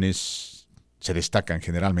alemanes se destacan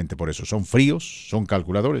generalmente por eso, son fríos, son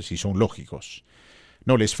calculadores y son lógicos.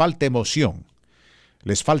 No, les falta emoción,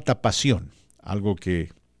 les falta pasión, algo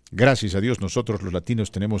que, gracias a Dios, nosotros los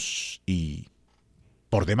latinos tenemos y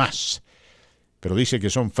por demás. Pero dice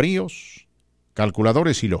que son fríos,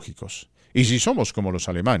 calculadores y lógicos. Y si somos como los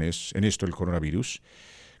alemanes en esto del coronavirus,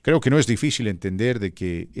 creo que no es difícil entender de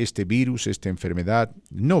que este virus, esta enfermedad,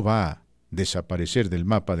 no va a desaparecer del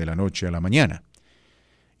mapa de la noche a la mañana.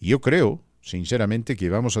 Y yo creo, sinceramente, que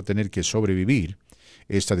vamos a tener que sobrevivir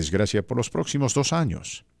esta desgracia por los próximos 2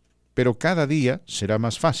 años. Pero cada día será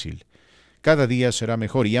más fácil. Cada día será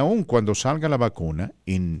mejor, y aun cuando salga la vacuna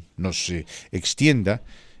y nos extienda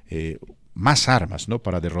más armas, ¿no?,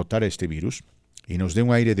 para derrotar a este virus y nos dé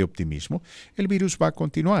un aire de optimismo, el virus va a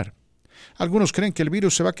continuar. Algunos creen que el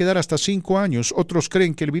virus se va a quedar hasta 5 años, otros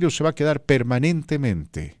creen que el virus se va a quedar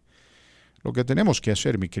permanentemente. Lo que tenemos que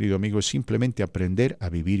hacer, mi querido amigo, es simplemente aprender a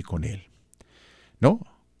vivir con él, ¿no?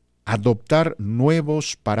 Adoptar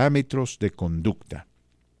nuevos parámetros de conducta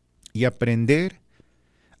y aprender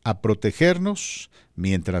a protegernos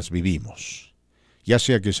mientras vivimos, ya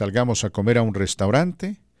sea que salgamos a comer a un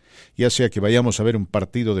restaurante, ya sea que vayamos a ver un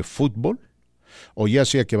partido de fútbol, o ya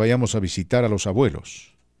sea que vayamos a visitar a los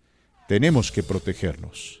abuelos. Tenemos que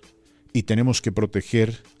protegernos, y tenemos que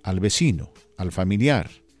proteger al vecino, al familiar,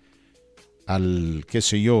 al, qué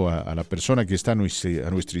sé yo, a la persona que está a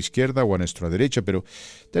nuestra izquierda o a nuestra derecha, pero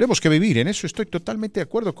tenemos que vivir. En eso estoy totalmente de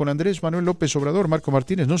acuerdo con Andrés Manuel López Obrador. Marco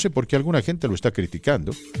Martínez, no sé por qué alguna gente lo está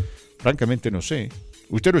criticando. Francamente no sé.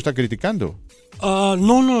 ¿Usted lo está criticando?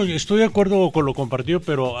 No, estoy de acuerdo con lo compartido,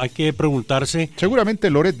 pero hay que preguntarse. Seguramente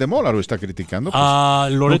Loret de Mola lo está criticando.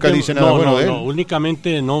 Pues, Loret nunca dice nada bueno de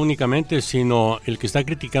él. No únicamente, sino el que está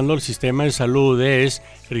criticando el sistema de salud es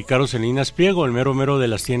Ricardo Salinas Pliego, el mero de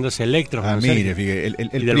las tiendas Electra. Mire,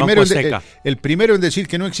 fíjate, el primero en decir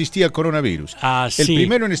que no existía coronavirus. El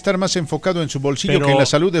primero en estar más enfocado en su bolsillo que en la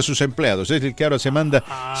salud de sus empleados. Es el que ahora se manda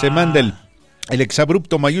el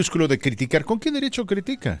exabrupto mayúsculo de criticar. ¿Con qué derecho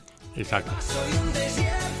critica? Exacto.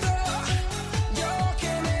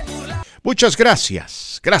 Muchas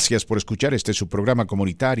gracias. Gracias por escuchar su programa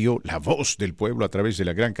comunitario, La Voz del Pueblo, a través de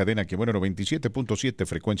la gran cadena que bueno, 97.7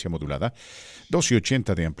 frecuencia modulada,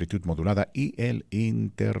 1280 de amplitud modulada y el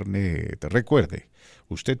internet. Recuerde,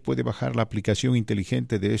 usted puede bajar la aplicación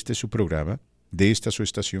inteligente de su programa, de esta su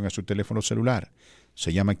estación, a su teléfono celular.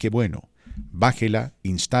 Se llama Qué Bueno. Bájela,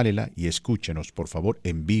 instálela y escúchenos, por favor,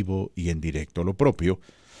 en vivo y en directo. Lo propio,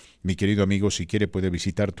 mi querido amigo, si quiere puede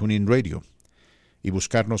visitar TuneIn Radio y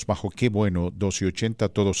buscarnos bajo Qué Bueno 1280,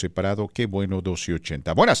 todo separado, Qué Bueno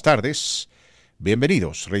 1280. Buenas tardes,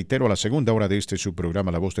 bienvenidos, reitero, a la segunda hora de su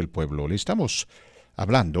programa La Voz del Pueblo. Le estamos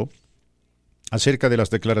hablando acerca de las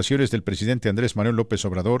declaraciones del presidente Andrés Manuel López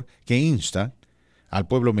Obrador, que insta al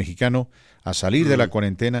pueblo mexicano a salir de la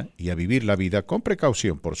cuarentena y a vivir la vida con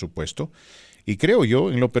precaución, por supuesto. Y creo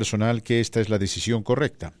yo, en lo personal, que esta es la decisión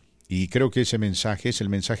correcta. Y creo que ese mensaje es el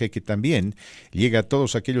mensaje que también llega a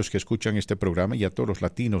todos aquellos que escuchan este programa y a todos los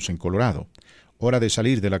latinos en Colorado. Hora de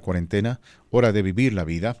salir de la cuarentena, hora de vivir la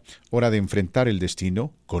vida, hora de enfrentar el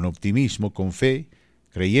destino con optimismo, con fe,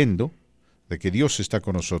 creyendo de que Dios está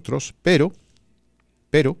con nosotros, pero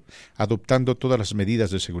adoptando todas las medidas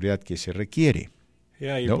de seguridad que se requiere. Y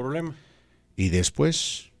ahí ¿no? el problema. Y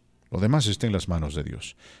después, lo demás está en las manos de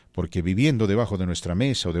Dios. Porque viviendo debajo de nuestra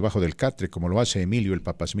mesa o debajo del catre, como lo hace Emilio el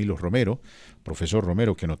Papasmilo Romero, profesor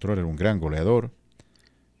Romero, que en otro era un gran goleador.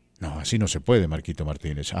 No, así no se puede, Marquito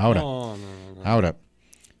Martínez. Ahora,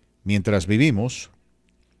 mientras vivimos,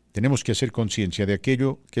 tenemos que hacer conciencia de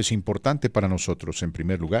aquello que es importante para nosotros en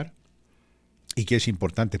primer lugar y que es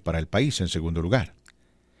importante para el país en segundo lugar.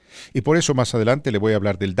 Y por eso más adelante le voy a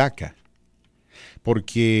hablar del DACA.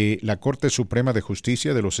 Porque la Corte Suprema de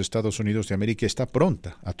Justicia de los Estados Unidos de América está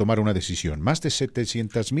pronta a tomar una decisión. Más de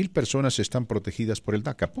 700,000 personas están protegidas por el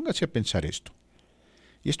DACA. Póngase a pensar esto.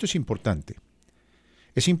 Y esto es importante.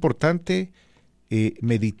 Es importante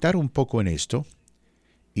meditar un poco en esto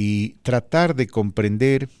y tratar de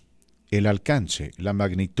comprender el alcance, la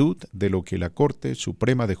magnitud de lo que la Corte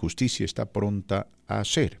Suprema de Justicia está pronta a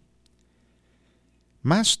hacer.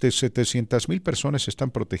 Más de 700,000 personas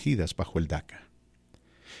están protegidas bajo el DACA.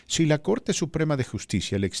 Si la Corte Suprema de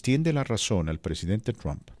Justicia le extiende la razón al presidente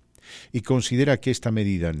Trump y considera que esta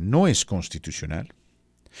medida no es constitucional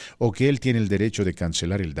o que él tiene el derecho de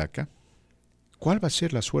cancelar el DACA, ¿cuál va a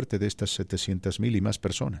ser la suerte de estas 700,000 y más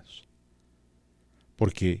personas?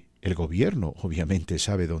 Porque el gobierno obviamente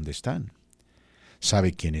sabe dónde están,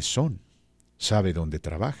 sabe quiénes son, sabe dónde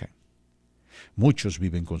trabajan. Muchos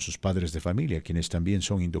viven con sus padres de familia, quienes también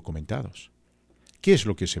son indocumentados. ¿Qué es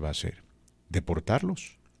lo que se va a hacer?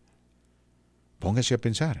 ¿Deportarlos? Póngase a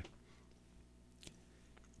pensar.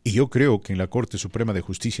 Y yo creo que en la Corte Suprema de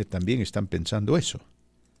Justicia también están pensando eso.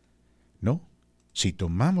 ¿No? Si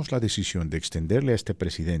tomamos la decisión de extenderle a este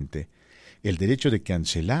presidente el derecho de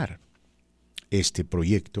cancelar este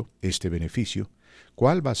proyecto, este beneficio,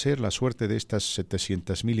 ¿cuál va a ser la suerte de estas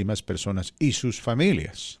 700,000 y más personas y sus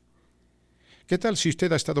familias? ¿Qué tal si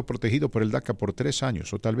usted ha estado protegido por el DACA por 3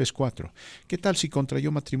 años o tal vez 4? ¿Qué tal si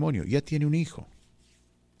contrayó matrimonio, ya tiene un hijo?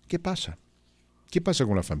 ¿Qué pasa? ¿Qué pasa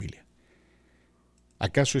con la familia?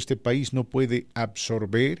 ¿Acaso este país no puede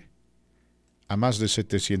absorber a más de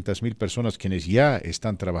 700,000 personas quienes ya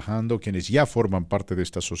están trabajando, quienes ya forman parte de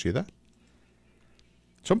esta sociedad?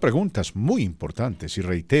 Son preguntas muy importantes y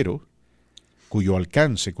reitero, cuyo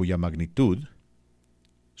alcance, cuya magnitud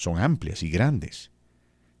son amplias y grandes.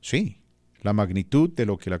 Sí, la magnitud de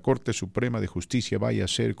lo que la Corte Suprema de Justicia vaya a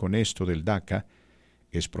hacer con esto del DACA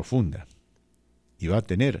es profunda y va a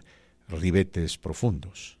tener ribetes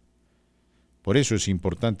profundos. Por eso es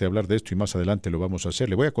importante hablar de esto y más adelante lo vamos a hacer.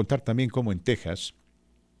 Le voy a contar también cómo en Texas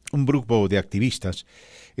un grupo de activistas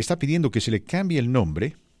está pidiendo que se le cambie el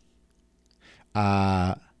nombre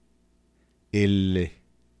a el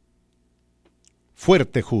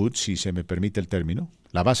Fuerte Hood, si se me permite el término,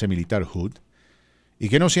 la base militar Hood, y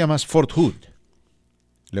que no sea más Fort Hood.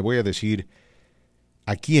 Le voy a decir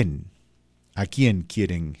a quién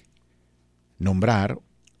quieren nombrar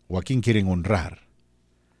o a quién quieren honrar.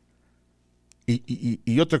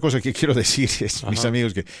 Y otra cosa que quiero decir es, mis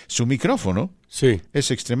amigos, que su micrófono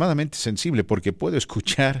es extremadamente sensible porque puedo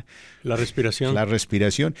escuchar la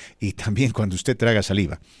respiración y también cuando usted traga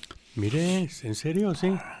saliva. Mire, ¿en serio?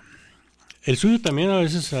 Sí. El suyo también a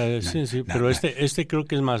veces sí, pero este creo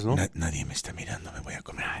que es más, ¿no? Nadie me está mirando, me voy a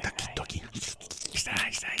comer un taquito aquí.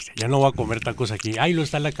 Ya no voy a comer tacos aquí. Ay, lo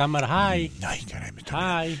está en la cámara. Ay,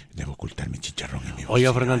 caray, debo ocultar mi chicharrón en mi bolsillo.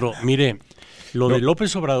 Oiga, Fernando, mire, de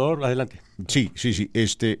López Obrador, adelante. Sí.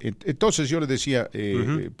 Entonces yo le decía,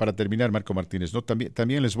 para terminar, Marco Martínez, ¿no?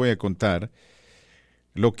 También les voy a contar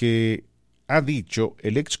lo que ha dicho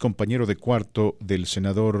el ex compañero de cuarto del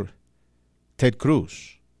senador Ted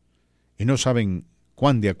Cruz. Y no saben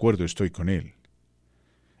cuán de acuerdo estoy con él.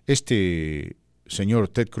 Este señor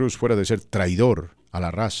Ted Cruz, fuera de ser traidor a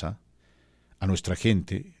la raza, a nuestra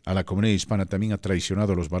gente, a la comunidad hispana, también ha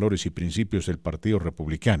traicionado los valores y principios del Partido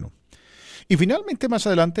Republicano. Y finalmente, más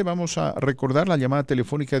adelante, vamos a recordar la llamada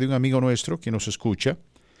telefónica de un amigo nuestro que nos escucha,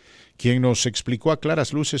 quien nos explicó a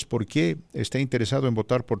claras luces por qué está interesado en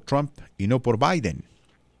votar por Trump y no por Biden.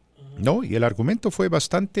 ¿No? Y el argumento fue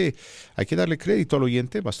bastante, hay que darle crédito al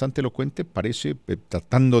oyente, bastante elocuente, parece,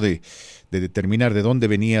 tratando de determinar de dónde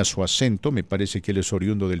venía su acento. Me parece que él es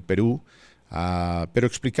oriundo del Perú, pero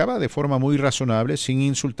explicaba de forma muy razonable, sin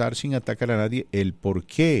insultar, sin atacar a nadie, el por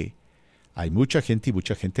qué hay mucha gente y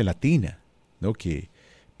mucha gente latina, ¿no?, que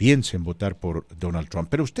piensa en votar por Donald Trump.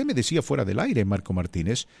 Pero usted me decía fuera del aire, Marco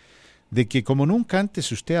Martínez, de que como nunca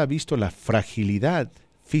antes usted ha visto la fragilidad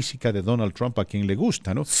física de Donald Trump, a quien le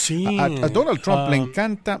gusta, ¿no? Sí. A Donald Trump le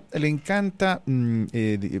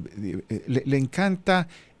encanta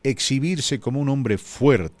exhibirse como un hombre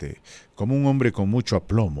fuerte, como un hombre con mucho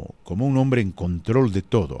aplomo, como un hombre en control de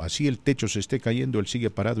todo. Así el techo se esté cayendo, él sigue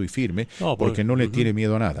parado y firme, porque no le tiene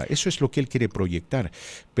miedo a nada. Eso es lo que él quiere proyectar.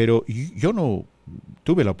 Pero yo no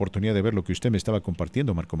tuve la oportunidad de ver lo que usted me estaba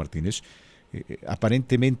compartiendo, Marco Martínez.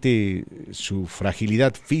 Aparentemente su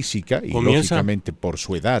fragilidad física, y lógicamente por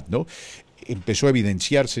su edad, ¿no?, empezó a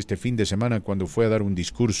evidenciarse este fin de semana cuando fue a dar un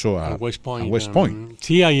discurso a West Point.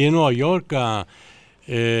 Sí, ahí en Nueva York.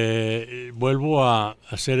 Vuelvo a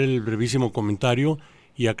hacer el brevísimo comentario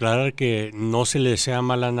y aclarar que no se le desea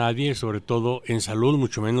mal a nadie, sobre todo en salud,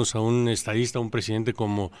 mucho menos a un estadista, un presidente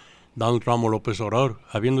como Donald Trump o López Obrador.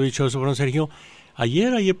 Habiendo dicho eso, Fernando, Sergio,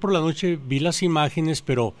 ayer por la noche vi las imágenes,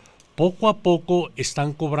 pero poco a poco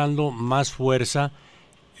están cobrando más fuerza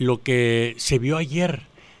lo que se vio ayer.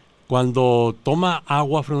 Cuando toma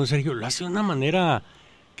agua, Fernando, Sergio, lo hace de una manera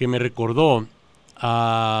que me recordó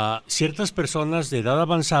a ciertas personas de edad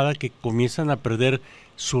avanzada que comienzan a perder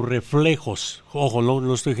sus reflejos. Ojo,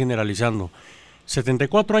 no estoy generalizando.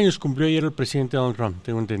 74 años cumplió ayer el presidente Donald Trump,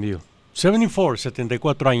 tengo entendido.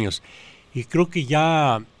 74 años. Y creo que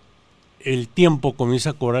ya el tiempo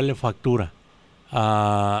comienza a cobrarle factura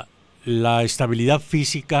a la estabilidad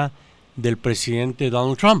física del presidente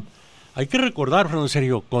Donald Trump. Hay que recordar, Fernando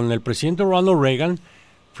Sergio, con el presidente Ronald Reagan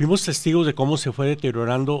fuimos testigos de cómo se fue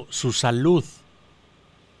deteriorando su salud.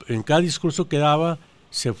 En cada discurso que daba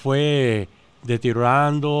se fue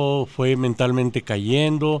deteriorando, fue mentalmente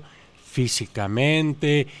cayendo,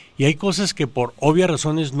 físicamente, y hay cosas que por obvias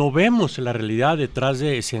razones no vemos en la realidad detrás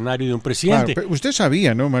del escenario de un presidente. Claro, usted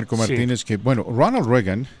sabía, ¿no, Marco Martínez? Sí. Que, bueno, Ronald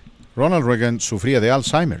Reagan sufría de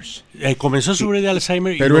Alzheimer's. Comenzó a sufrir de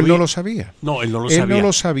Alzheimer. Pero él no lo sabía. No, él no lo sabía. Él no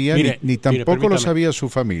lo sabía, ni tampoco lo sabía su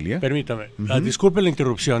familia. Permítame, disculpe la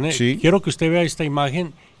interrupción. Sí. Quiero que usted vea esta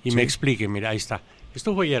imagen y me explique. Mira, ahí está.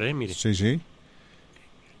 Esto fue ayer, mire. Sí.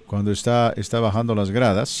 Cuando está bajando las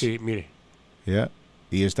gradas. Sí, mire. ¿Ya?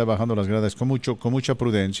 Y está bajando las gradas con mucha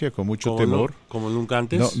prudencia, con mucho temor. Como nunca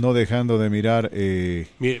antes. No dejando de mirar.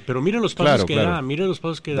 Mire, pero mire los pasos que da, mire los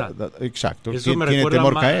pasos que da. Exacto. Eso tiene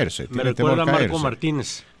temor caerse. Me recuerda a Marco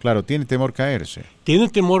Martínez. Claro, tiene temor caerse. Tiene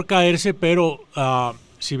temor caerse, pero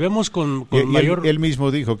si vemos con mayor... Él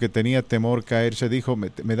mismo dijo que tenía temor caerse, dijo,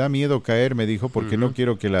 me da miedo caer, me dijo, porque no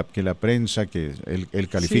quiero que la prensa, que él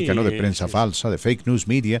califica, ¿no?, de prensa falsa, de fake news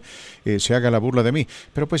media, se haga la burla de mí.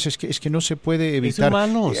 Pero pues es que no se puede evitar.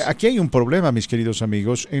 Aquí hay un problema, mis queridos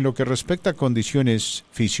amigos, en lo que respecta a condiciones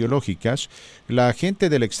fisiológicas. La gente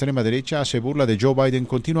de la extrema derecha hace burla de Joe Biden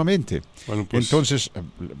continuamente. Bueno, pues, entonces,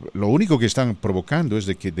 lo único que están provocando es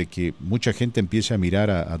de que mucha gente empiece a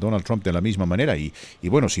mirar a Donald Trump de la misma manera. Y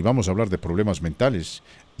bueno, si vamos a hablar de problemas mentales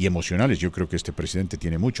y emocionales, yo creo que este presidente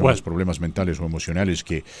tiene mucho más problemas mentales o emocionales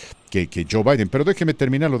que Joe Biden. Pero déjeme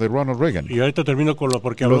terminar lo de Ronald Reagan. Y ahorita termino con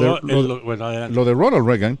porque lo de Ronald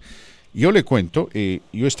Reagan. Yo le cuento,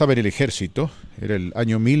 yo estaba en el ejército, era el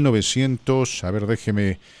año 1900, a ver,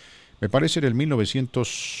 déjeme, me parece era el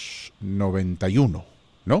 1991,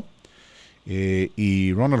 ¿no?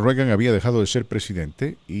 Y Ronald Reagan había dejado de ser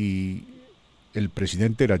presidente y el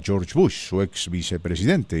presidente era George Bush, su ex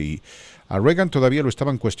vicepresidente, y a Reagan todavía lo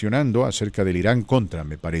estaban cuestionando acerca del Irán-Contra,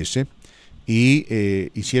 me parece, y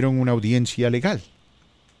hicieron una audiencia legal.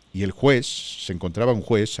 Y el juez, se encontraba un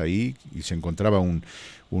juez ahí, y se encontraba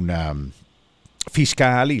una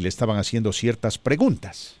fiscal, y le estaban haciendo ciertas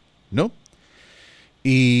preguntas, ¿no?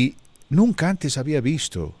 Y nunca antes había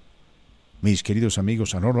visto, mis queridos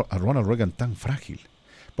amigos, a Ronald Reagan tan frágil,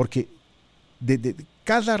 porque de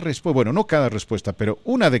cada respuesta, bueno, no cada respuesta, pero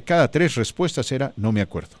una de cada 3 respuestas era, no me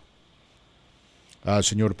acuerdo.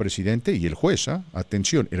 Señor presidente, y el juez,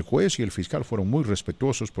 atención, el juez y el fiscal fueron muy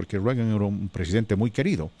respetuosos porque Reagan era un presidente muy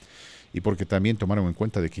querido y porque también tomaron en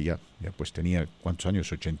cuenta de que ya pues tenía, ¿cuántos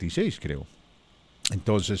años? 86, creo.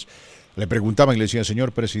 Entonces, le preguntaban y le decían,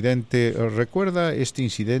 señor presidente, ¿recuerda este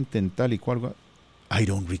incidente en tal y cual? I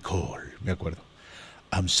don't recall, me acuerdo.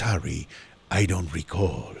 I'm sorry, I don't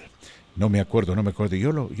recall. No me acuerdo.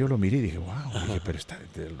 Yo lo miré y dije, wow, pero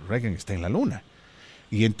Reagan está en la luna.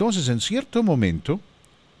 Y entonces, en cierto momento,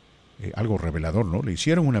 algo revelador, ¿no? Le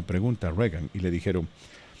hicieron una pregunta a Reagan y le dijeron,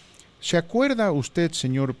 ¿se acuerda usted,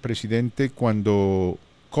 señor presidente, cuando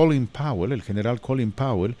Colin Powell, el general Colin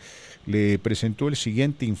Powell, le presentó el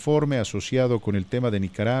siguiente informe asociado con el tema de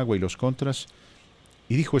Nicaragua y los contras,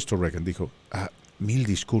 y dijo esto Reagan, dijo, 1000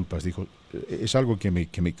 disculpas, dijo, es algo que me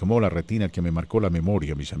quemó la retina, que me marcó la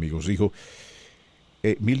memoria, mis amigos, dijo,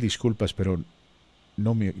 1000 disculpas, pero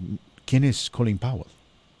 ¿quién es Colin Powell?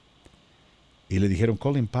 Y le dijeron,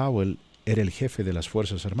 Colin Powell era el jefe de las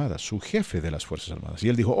Fuerzas Armadas, su jefe de las Fuerzas Armadas, y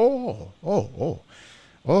él dijo,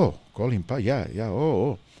 Colin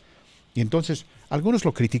Powell, y entonces algunos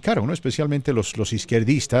lo criticaron, ¿no? Especialmente los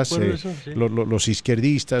izquierdistas, los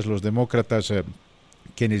izquierdistas, los demócratas,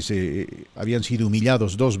 quienes habían sido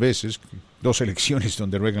humillados 2 veces, 2 elecciones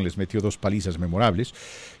donde Reagan les metió 2 palizas memorables,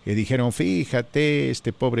 dijeron, fíjate,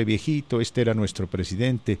 este pobre viejito, este era nuestro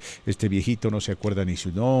presidente, este viejito no se acuerda ni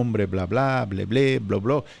su nombre, bla, bla, bla, bla, bla,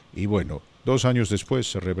 bla, y bueno, 2 años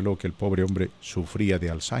después se reveló que el pobre hombre sufría de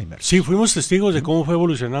Alzheimer. Sí, fuimos testigos de cómo fue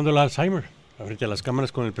evolucionando el Alzheimer. Ahorita las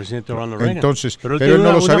cámaras con el presidente Ronald Reagan. Entonces, pero él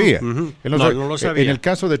no lo sabía. Uh-huh. Él no lo sabía. En el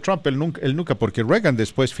caso de Trump, él nunca, porque Reagan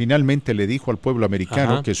después finalmente le dijo al pueblo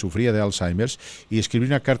americano que sufría de Alzheimer y escribió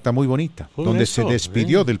una carta muy bonita, donde se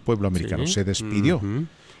despidió del pueblo americano, se despidió. Uh-huh.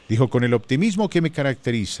 Dijo, con el optimismo que me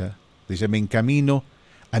caracteriza, dice, me encamino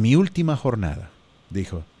a mi última jornada,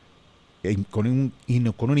 dijo, con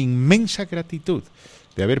una inmensa gratitud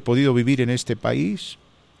de haber podido vivir en este país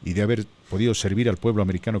y de haber podido servir al pueblo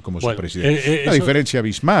americano como su presidente. Una diferencia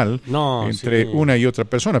abismal entre una y otra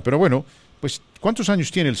persona, pero bueno, pues ¿cuántos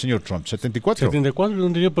años tiene el señor Trump? ¿74?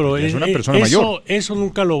 74, pero es una persona mayor. Eso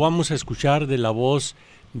nunca lo vamos a escuchar de la voz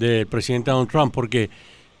del presidente Donald Trump, porque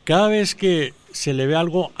cada vez que se le ve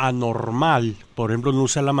algo anormal, por ejemplo, no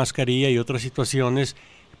usa la mascarilla y otras situaciones,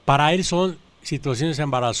 para él son situaciones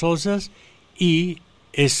embarazosas y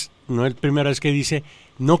no es la primera vez que dice,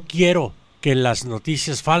 no quiero que las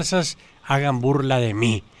noticias falsas hagan burla de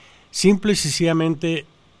mí. Simple y sencillamente,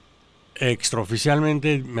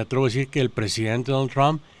 extraoficialmente, me atrevo a decir que el presidente Donald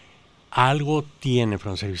Trump algo tiene,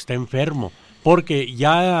 Francisco, está enfermo, porque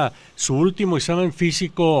ya su último examen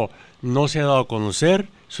físico no se ha dado a conocer,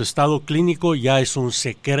 su estado clínico ya es un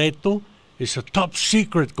secreto, es a top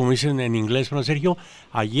secret, como dicen en inglés, Sergio.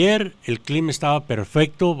 Ayer el clima estaba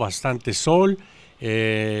perfecto, bastante sol,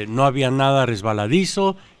 no había nada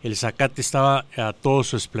resbaladizo, el zacate estaba a todo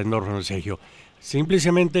su esplendor, Sergio.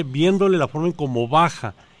 Simplemente viéndole la forma en cómo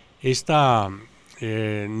baja esta,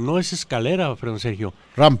 no es escalera, Sergio.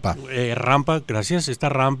 Rampa. Rampa, gracias, esta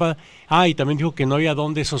rampa. Y también dijo que no había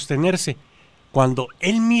dónde sostenerse. Cuando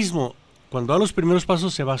él mismo, cuando da los primeros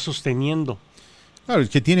pasos, se va sosteniendo. Claro, el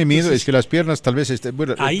que tiene miedo. Entonces, es que las piernas tal vez estén,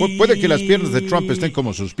 bueno, puede que las piernas de Trump estén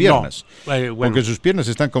como sus piernas, porque sus piernas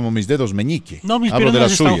están como mis dedos meñique. No, mis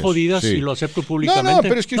piernas están jodidas y lo acepto públicamente. No,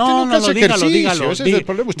 pero es que usted nunca hace ejercicio, ese es el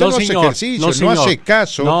problema, usted no hace ejercicio, no hace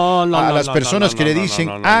caso a las personas que le dicen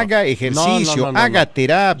haga ejercicio, haga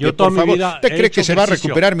terapia, por favor. ¿Usted cree que se va a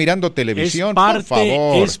recuperar mirando televisión? Por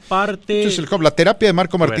favor. Es parte. Entonces, la terapia de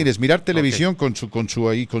Marco Martínez, mirar televisión con su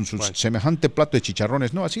semejante plato de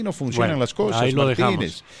chicharrones, no, así no funcionan las cosas. Así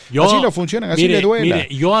no funcionan, así le duela. Mire,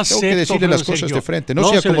 yo acepto, tengo que decirle las cosas de frente. No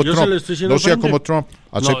sea como Trump,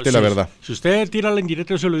 acepte la verdad. Si usted tira la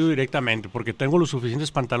indirecta, yo se lo digo directamente, porque tengo los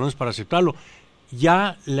suficientes pantalones para aceptarlo.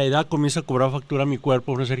 Ya la edad comienza a cobrar factura a mi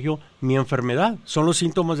cuerpo, Sergio, mi enfermedad. Son los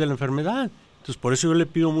síntomas de la enfermedad. Entonces, por eso yo le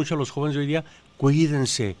pido mucho a los jóvenes de hoy día,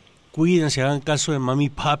 cuídense, hagan caso de mami y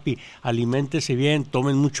papi, aliméntense bien,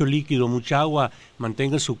 tomen mucho líquido, mucha agua,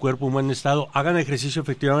 mantengan su cuerpo en buen estado, hagan ejercicio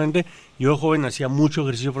efectivamente. Yo joven hacía mucho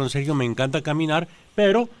ejercicio, Sergio, me encanta caminar,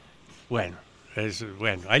 pero bueno,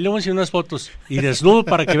 ahí le voy a enseñar unas fotos y desnudo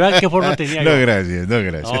para que vean qué forma tenía. No, gracias.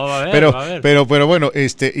 Pero bueno,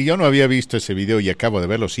 y yo no había visto ese video y acabo de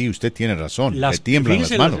verlo. Sí, usted tiene razón, le tiemblan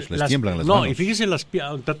las manos. No, y fíjese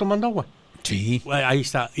está tomando agua. Sí. Ahí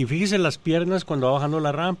está. Y fíjese las piernas cuando va bajando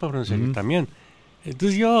la rampa, también.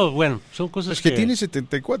 Entonces son cosas que tiene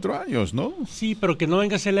 74 años, ¿no? Sí, pero que no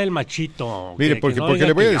venga a serle el machito. Mire, porque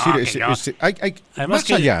le voy a decir,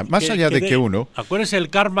 más allá de que uno... Acuérdese del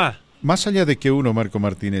karma. Más allá de que uno, Marco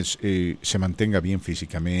Martínez, se mantenga bien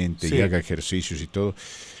físicamente y haga ejercicios y todo,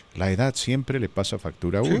 la edad siempre le pasa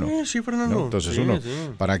factura a uno. Sí, Fernando. ¿No? Entonces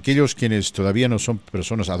para aquellos quienes todavía no son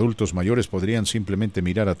personas adultos mayores, podrían simplemente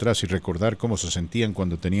mirar atrás y recordar cómo se sentían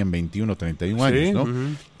cuando tenían 21 o 31 años, ¿no?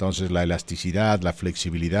 Uh-huh. Entonces la elasticidad, la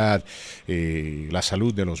flexibilidad, la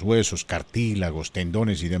salud de los huesos, cartílagos,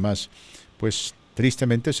 tendones y demás, pues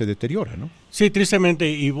tristemente se deteriora, ¿no? Sí, tristemente,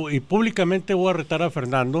 y públicamente voy a retar a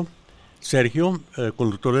Fernando, Sergio,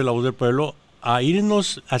 conductor de La Voz del Pueblo, a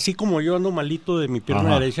irnos, así como yo ando malito de mi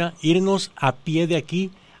pierna derecha, irnos a pie de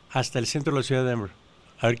aquí hasta el centro de la ciudad de Denver.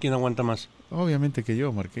 A ver quién aguanta más. Obviamente que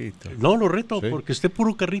yo, Marquito. No, lo reto, Sí. porque esté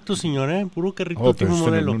puro carrito, señor, puro carrito Oh, pero último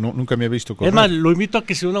usted modelo. nunca me ha visto correr. Es más, lo invito a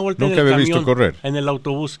que se dé una vuelta Nunca en el había camión, visto correr. en el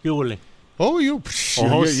autobús, ¿qué huele? Oh, yo Sí.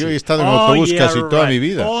 he estado en Oh, autobús yeah, casi toda mi right.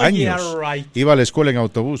 vida, Oh, años. yeah, right. Iba a la escuela en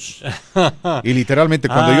autobús. Y literalmente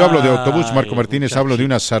cuando yo hablo de autobús, Marco Ay, Martínez, hablo de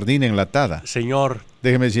una sardina enlatada. Señor.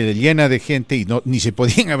 Déjeme decir, llena de gente y ni se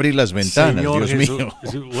podían abrir las ventanas, Señor Dios Jesús, mío.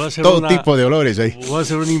 voy a hacer Todo tipo de olores ahí. Voy a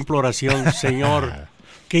hacer una imploración, señor.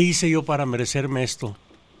 ¿Qué hice yo para merecerme esto?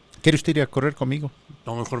 ¿Quiere usted ir a correr conmigo?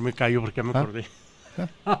 No, mejor me callo porque ya me acordé.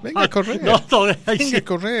 Venga a correr. No, ahí Venga sí. a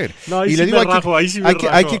correr. No, ahí Y sí le digo, me rajo, ahí sí me rajo.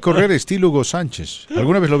 hay que correr estilo Hugo Sánchez.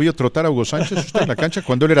 ¿Alguna vez lo vio trotar a Hugo Sánchez usted en la cancha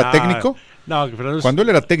cuando él era técnico? No, Fernando, Cuando él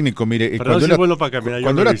era técnico, mire, Fernando sí es bueno para caminar, yo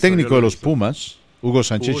cuando lo he era visto, técnico yo lo de he los visto. Pumas, Hugo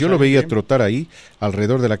Sánchez, yo lo veía trotar ahí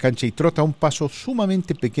alrededor de la cancha y trota un paso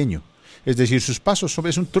sumamente pequeño. Es decir, sus pasos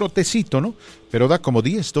es un trotecito, ¿no? Pero da como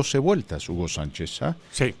 10, 12 vueltas, Hugo Sánchez. ¿Ah?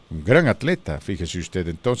 Sí. Un gran atleta, fíjese usted.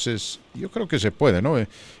 Entonces, yo creo que se puede, ¿no?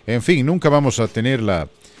 En fin, nunca vamos a tener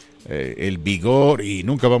el vigor y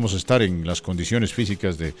nunca vamos a estar en las condiciones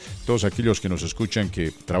físicas de todos aquellos que nos escuchan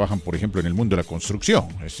que trabajan, por ejemplo, en el mundo de la construcción.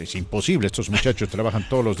 Es imposible. Estos muchachos trabajan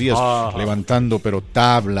todos los días levantando, pero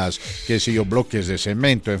tablas, qué sé yo, bloques de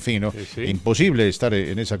cemento, en fin, ¿no? Sí. Imposible estar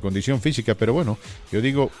en esa condición física, pero bueno, yo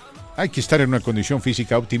digo, hay que estar en una condición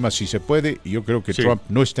física óptima si se puede, y yo creo que Sí. Trump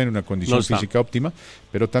no está en una condición No está. física óptima,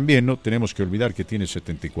 pero también no tenemos que olvidar que tiene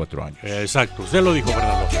 74 años. Exacto, usted lo dijo,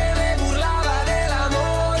 Fernando.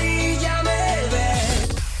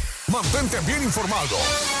 Mantente bien informado.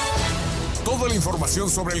 Toda la información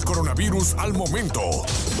sobre el coronavirus al momento.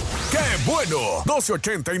 ¡Qué bueno!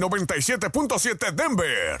 1280 y 97.7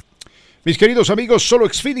 Denver. Mis queridos amigos, solo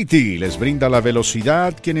Xfinity les brinda la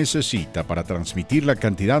velocidad que necesita para transmitir la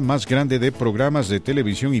cantidad más grande de programas de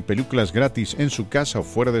televisión y películas gratis en su casa o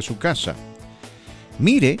fuera de su casa.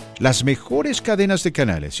 Mire las mejores cadenas de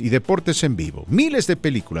canales y deportes en vivo, miles de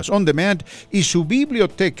películas on demand y su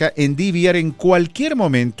biblioteca en DVR en cualquier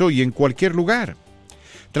momento y en cualquier lugar.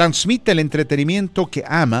 Transmite el entretenimiento que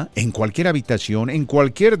ama en cualquier habitación, en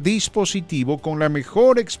cualquier dispositivo con la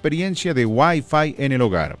mejor experiencia de Wi-Fi en el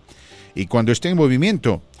hogar. Y cuando esté en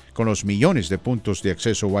movimiento, con los millones de puntos de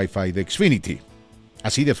acceso Wi-Fi de Xfinity.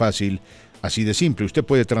 Así de fácil, así de simple. Usted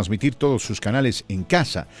puede transmitir todos sus canales en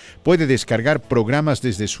casa. Puede descargar programas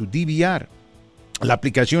desde su DVR. La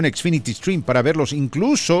aplicación Xfinity Stream para verlos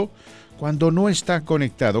incluso cuando no está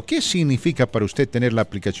conectado. ¿Qué significa para usted tener la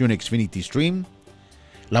aplicación Xfinity Stream?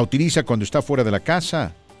 ¿La utiliza cuando está fuera de la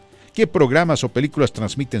casa? ¿Qué programas o películas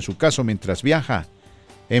transmite en su casa mientras viaja?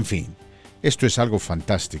 En fin. Esto es algo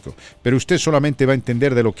fantástico, pero usted solamente va a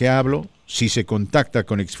entender de lo que hablo si se contacta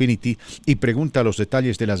con Xfinity y pregunta los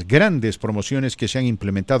detalles de las grandes promociones que se han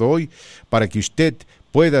implementado hoy para que usted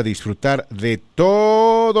pueda disfrutar de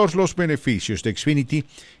todos los beneficios de Xfinity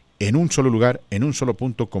en un solo lugar, en un solo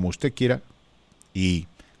punto, como usted quiera y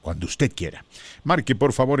cuando usted quiera. Marque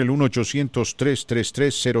por favor el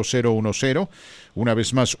 1-800-333-0010, una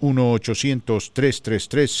vez más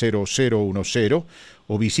 1-800-333-0010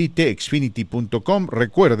 o visite xfinity.com.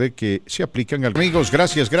 Recuerde que se aplican al... Amigos,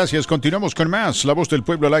 gracias. Continuamos con más. La Voz del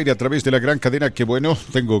Pueblo al aire a través de la gran cadena. Que bueno,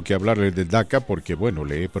 tengo que hablarle del DACA porque bueno,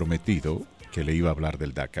 le he prometido que le iba a hablar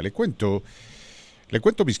del DACA. Le cuento,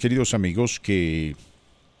 mis queridos amigos, que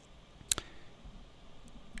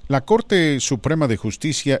la Corte Suprema de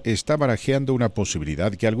Justicia está barajeando una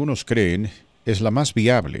posibilidad que algunos creen es la más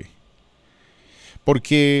viable,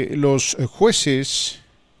 porque los jueces,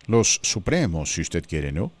 los supremos, si usted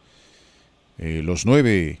quiere, ¿no? Los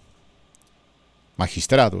 9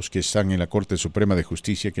 magistrados que están en la Corte Suprema de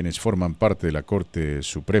Justicia, quienes forman parte de la Corte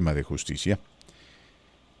Suprema de Justicia,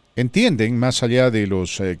 entienden, más allá de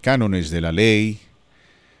los cánones de la ley,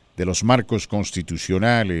 de los marcos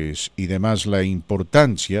constitucionales y demás, la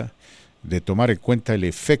importancia de tomar en cuenta el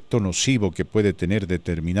efecto nocivo que puede tener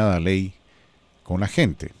determinada ley con la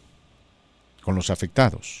gente, con los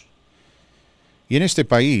afectados. Y en este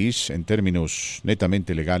país, en términos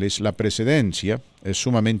netamente legales, la precedencia es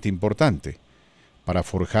sumamente importante para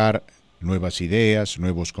forjar nuevas ideas,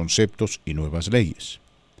 nuevos conceptos y nuevas leyes.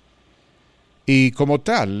 Y como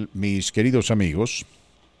tal, mis queridos amigos,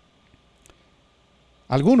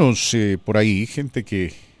 algunos por ahí, gente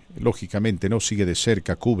que lógicamente no sigue de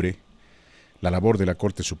cerca, cubre la labor de la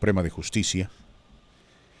Corte Suprema de Justicia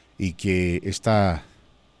y que está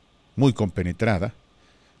muy compenetrada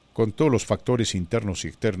con todos los factores internos y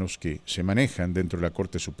externos que se manejan dentro de la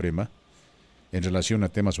Corte Suprema en relación a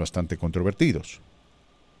temas bastante controvertidos.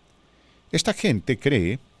 Esta gente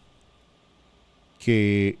cree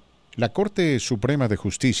que la Corte Suprema de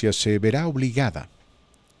Justicia se verá obligada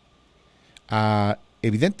a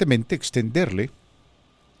evidentemente extenderle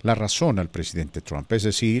la razón al presidente Trump, es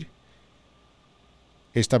decir,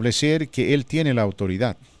 establecer que él tiene la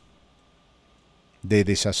autoridad de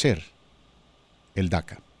deshacer el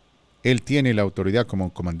DACA. Él tiene la autoridad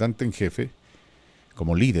como comandante en jefe,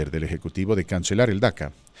 como líder del Ejecutivo, de cancelar el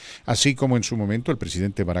DACA, así como en su momento el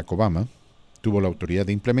presidente Barack Obama tuvo la autoridad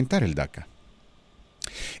de implementar el DACA.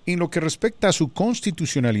 En lo que respecta a su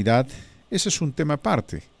constitucionalidad, ese es un tema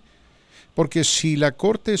aparte, porque si la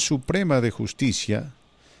Corte Suprema de Justicia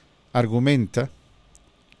argumenta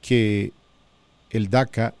que el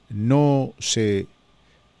DACA no se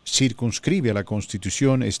circunscribe a la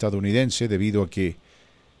Constitución estadounidense debido a que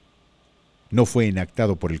no fue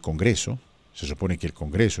enactado por el Congreso, se supone que el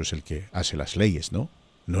Congreso es el que hace las leyes, ¿no?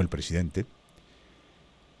 No el presidente.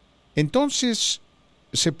 Entonces,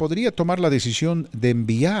 se podría tomar la decisión de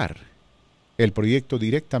enviar el proyecto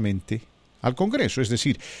directamente al Congreso. Es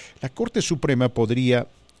decir, la Corte Suprema podría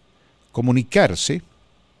comunicarse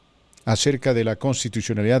acerca de la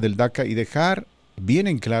constitucionalidad del DACA y dejar bien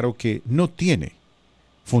en claro que no tiene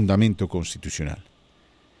fundamento constitucional.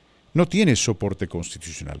 No tiene soporte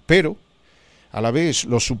constitucional, pero a la vez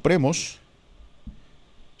los supremos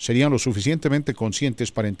serían lo suficientemente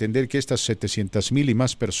conscientes para entender que estas 700,000 y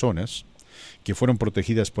más personas que fueron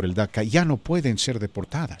protegidas por el DACA ya no pueden ser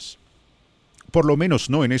deportadas, por lo menos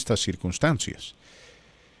no en estas circunstancias.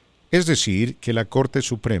 Es decir, que la Corte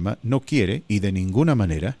Suprema no quiere, y de ninguna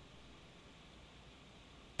manera,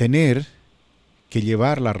 tener que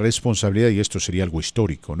llevar la responsabilidad, y esto sería algo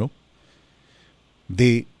histórico, ¿no?,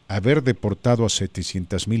 de haber deportado a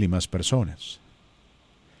 700,000 y más personas.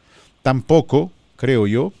 Tampoco, creo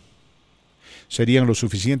yo, serían lo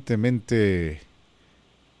suficientemente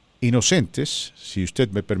inocentes, si usted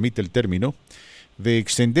me permite el término, de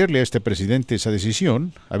extenderle a este presidente esa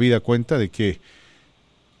decisión, habida cuenta de que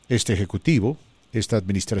este ejecutivo, esta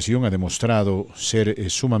administración ha demostrado ser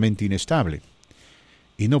sumamente inestable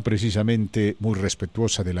y no precisamente muy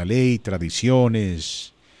respetuosa de la ley,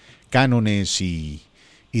 tradiciones, cánones y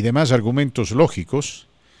demás argumentos lógicos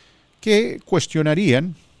que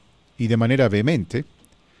cuestionarían, y de manera vehemente,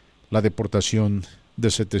 la deportación de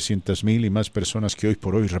 700,000 y más personas que hoy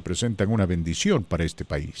por hoy representan una bendición para este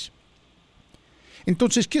país.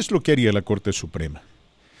 Entonces, ¿qué es lo que haría la Corte Suprema?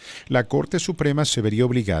 La Corte Suprema se vería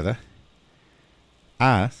obligada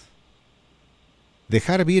a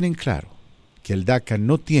dejar bien en claro que el DACA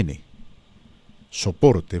no tiene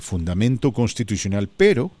soporte, fundamento constitucional,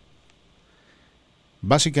 pero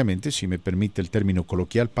básicamente, si me permite el término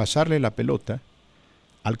coloquial, pasarle la pelota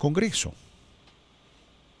al Congreso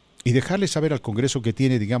y dejarle saber al Congreso que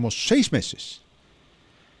tiene, digamos, 6 meses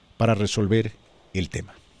para resolver el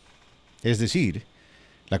tema. Es decir,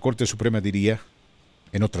 la Corte Suprema diría,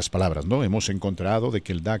 en otras palabras, ¿no?, hemos encontrado de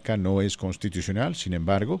que el DACA no es constitucional, sin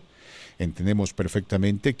embargo, entendemos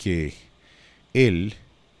perfectamente que el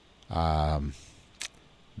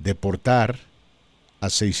deportar a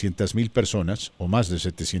 600,000 personas o más de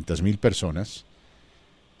 700,000 personas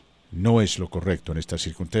no es lo correcto en estas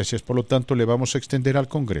circunstancias, por lo tanto le vamos a extender al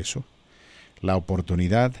Congreso la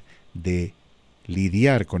oportunidad de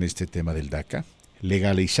lidiar con este tema del DACA,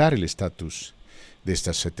 legalizar el estatus de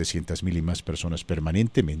estas 700,000 y más personas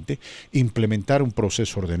permanentemente, implementar un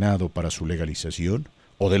proceso ordenado para su legalización,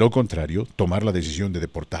 o de lo contrario, tomar la decisión de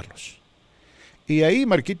deportarlos. Y ahí,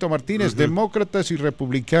 Marquito Martínez, demócratas y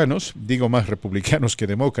republicanos, digo más republicanos que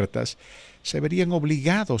demócratas, se verían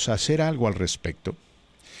obligados a hacer algo al respecto.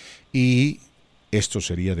 Y esto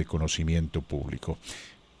sería de conocimiento público.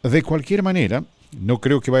 De cualquier manera, no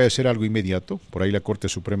creo que vaya a ser algo inmediato. Por ahí la Corte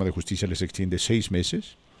Suprema de Justicia les extiende 6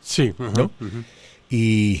 meses. Sí. ¿No?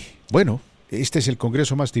 Y bueno, este es el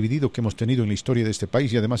Congreso más dividido que hemos tenido en la historia de este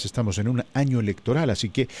país y además estamos en un año electoral, así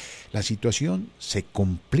que la situación se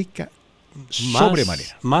complica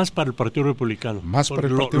sobremanera. Más para el Partido Republicano. Más para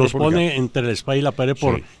el Partido Los Republicano. pone entre la espada y la pared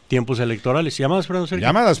por tiempos electorales. ¿Llamadas, Fernando, Sergio?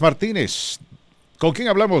 Llamadas, Martínez. ¿Con quién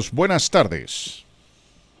hablamos? Buenas tardes.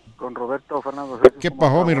 Con Roberto, Fernando. ¿Qué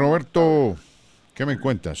pasó, mi Roberto? ¿Qué me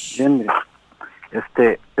cuentas? Bien, mira.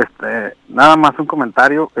 Nada más un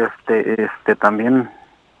comentario. También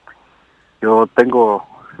yo tengo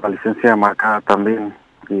la licencia marcada también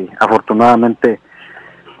y afortunadamente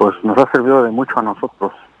pues nos ha servido de mucho a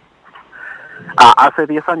nosotros. Hace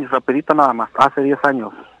 10 años, rapidito nada más, hace 10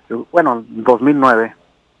 años, en 2009,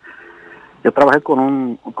 yo trabajé con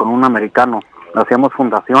un americano, hacíamos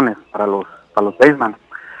fundaciones para los basemen,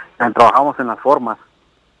 trabajábamos en las formas,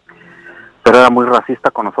 pero era muy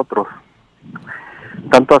racista con nosotros,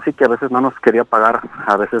 tanto así que a veces no nos quería pagar,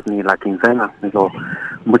 a veces ni la quincena,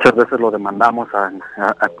 muchas veces lo demandamos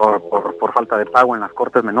por falta de pago en las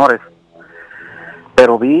cortes menores.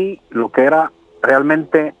 pero vi lo que era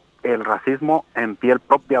realmente el racismo en piel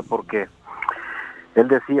propia, porque él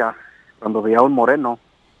decía, cuando veía a un moreno,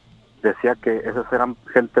 decía que esos eran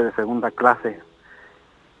gente de segunda clase,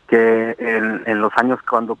 que en los años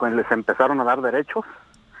cuando les empezaron a dar derechos,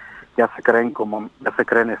 ya se creen se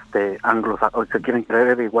quieren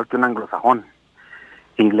creer igual que un anglosajón.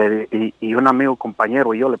 Y un amigo,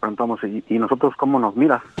 compañero y yo le preguntamos, ¿y nosotros cómo nos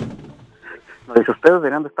miras? Nos dice, ustedes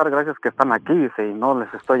deberían de estar gracias que están aquí, dice, y no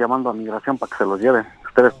les estoy llamando a migración para que se los lleven.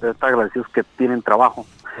 Ustedes deben estar agradecidos que tienen trabajo.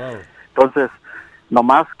 Wow. Entonces,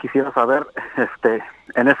 nomás quisiera saber,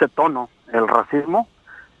 en ese tono, el racismo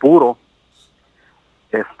puro,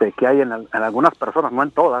 que hay en algunas personas, no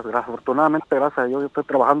en todas, afortunadamente, gracias a Dios, yo estoy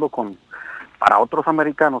trabajando para otros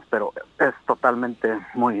americanos, pero es totalmente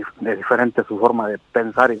muy diferente su forma de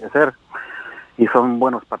pensar y de ser, y son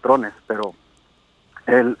buenos patrones, pero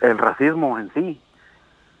el racismo en sí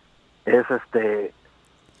es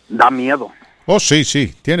da miedo. Oh,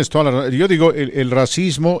 sí, tienes toda la razón. Yo digo, el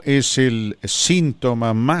racismo es el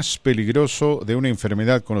síntoma más peligroso de una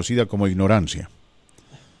enfermedad conocida como ignorancia.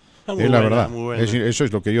 Es la verdad, eso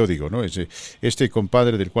es lo que yo digo, ¿no? Este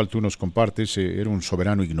compadre del cual tú nos compartes era un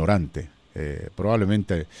soberano ignorante,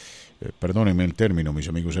 probablemente, perdónenme el término, mis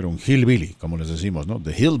amigos, era un hillbilly, como les decimos, ¿no?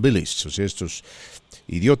 The hillbillies, o sea, estos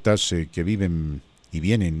idiotas que viven y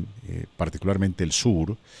vienen, particularmente el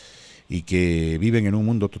sur, y que viven en un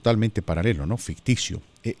mundo totalmente paralelo, ¿no? Ficticio.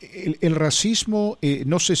 El racismo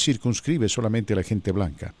no se circunscribe solamente a la gente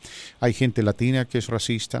blanca. Hay gente latina que es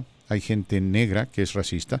racista, hay gente negra que es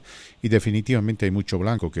racista y definitivamente hay mucho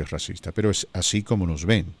blanco que es racista, pero es así como nos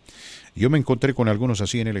ven. Yo me encontré con algunos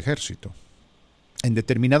así en el ejército. En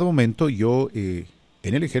determinado momento yo, en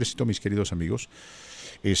el ejército, mis queridos amigos,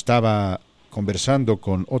 estaba conversando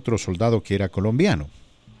con otro soldado que era colombiano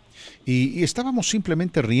y estábamos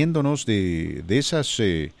simplemente riéndonos de esas...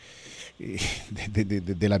 de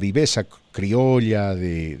la viveza criolla,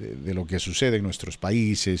 de lo que sucede en nuestros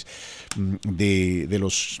países,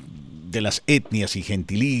 de las etnias y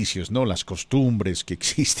gentilicios, ¿no? Las costumbres que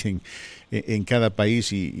existen en cada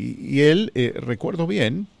país. Y él, recuerdo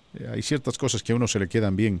bien, hay ciertas cosas que a uno se le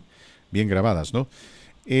quedan bien grabadas, ¿no?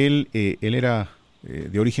 Él era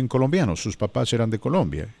de origen colombiano, sus papás eran de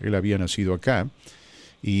Colombia, él había nacido acá,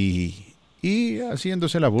 y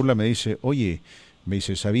haciéndose la burla me dice, oye, me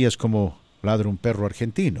dice, ¿sabías cómo ladra un perro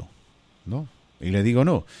argentino? ¿No? Y le digo,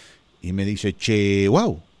 no. Y me dice, che,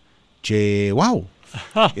 wow.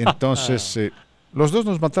 Entonces, los dos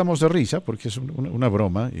nos matamos de risa, porque es una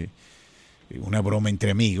broma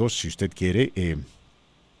entre amigos, si usted quiere,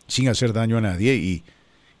 sin hacer daño a nadie. Y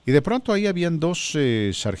de pronto ahí habían dos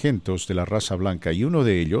sargentos de la raza blanca, y uno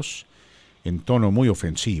de ellos, en tono muy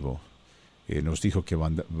ofensivo, nos dijo que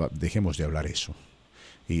dejemos de hablar eso.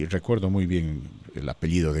 Y recuerdo muy bien el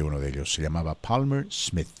apellido de uno de ellos, se llamaba Palmer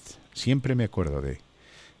Smith. Siempre me acuerdo de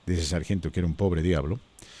ese sargento que era un pobre diablo,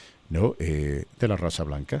 ¿no? De la raza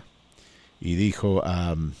blanca. Y dijo,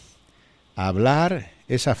 hablar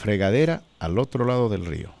esa fregadera al otro lado del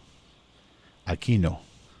río. Aquí no.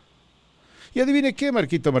 Y adivine qué,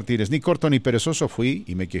 Marquito Martínez, ni corto ni perezoso fui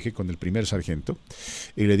y me quejé con el primer sargento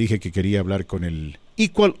y le dije que quería hablar con el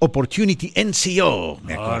Equal Opportunity NCO,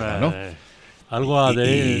 me acuerdo, ¿no?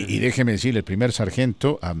 Y déjeme decirle, el primer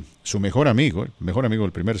sargento, su mejor amigo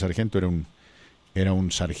del primer sargento era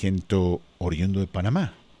un sargento oriundo de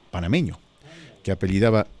Panamá, panameño, que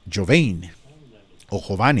apellidaba Jovain o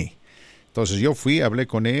Jovane. Entonces yo hablé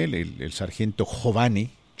con él, el sargento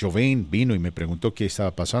Jovain vino y me preguntó qué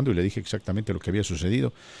estaba pasando y le dije exactamente lo que había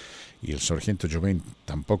sucedido. Y el sargento Jovain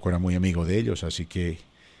tampoco era muy amigo de ellos, así que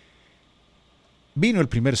vino el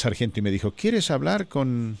primer sargento y me dijo, ¿quieres hablar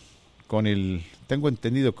con el, tengo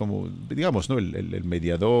entendido como, digamos, ¿no? el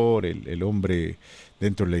mediador, el hombre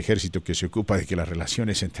dentro del ejército que se ocupa de que las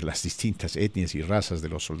relaciones entre las distintas etnias y razas de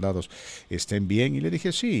los soldados estén bien? Y le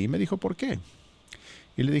dije, sí. Y me dijo, ¿por qué?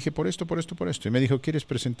 Y le dije, por esto. Y me dijo, ¿quieres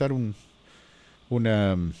presentar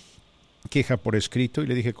una queja por escrito? Y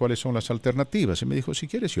le dije, ¿cuáles son las alternativas? Y me dijo, si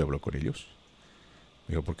quieres yo hablo con ellos.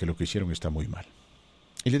 Me dijo, porque lo que hicieron está muy mal.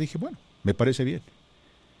 Y le dije, bueno, me parece bien.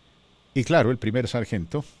 Y claro, el primer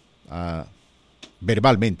sargento,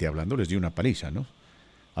 verbalmente hablando, les dio una paliza, ¿no?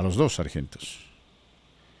 A los dos sargentos.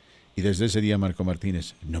 Y desde ese día, Marco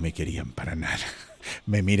Martínez, no me querían para nada.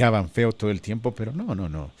 Me miraban feo todo el tiempo, pero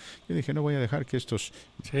no. Yo dije, no voy a dejar que estos,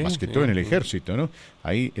 más que todo en el ejército, ¿no?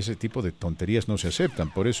 Ahí ese tipo de tonterías no se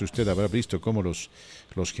aceptan. Por eso usted habrá visto cómo los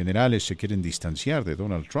generales se quieren distanciar de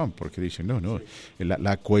Donald Trump, porque dicen, no.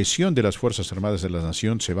 La cohesión de las Fuerzas Armadas de la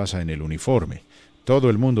Nación se basa en el uniforme. Todo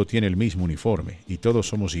el mundo tiene el mismo uniforme y todos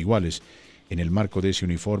somos iguales en el marco de ese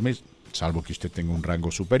uniforme, salvo que usted tenga un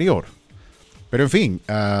rango superior. Pero en fin,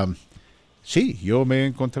 sí, yo me he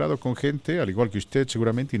encontrado con gente, al igual que usted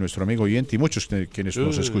seguramente, y nuestro amigo oyente, y muchos quienes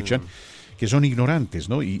nos escuchan, que son ignorantes,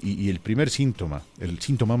 ¿no? Y el primer síntoma, el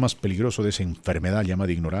síntoma más peligroso de esa enfermedad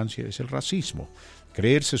llamada ignorancia es el racismo.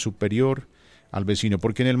 Creerse superior al vecino,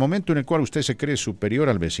 porque en el momento en el cual usted se cree superior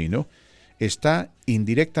al vecino, está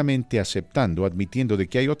indirectamente aceptando, admitiendo de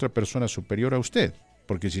que hay otra persona superior a usted.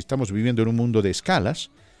 Porque si estamos viviendo en un mundo de escalas,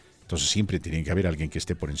 entonces siempre tiene que haber alguien que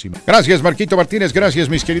esté por encima. Gracias, Marquito Martínez. Gracias,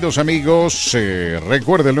 mis queridos amigos.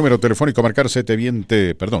 Recuerda el número telefónico, marcar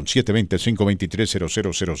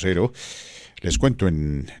 720-523-0000. Les cuento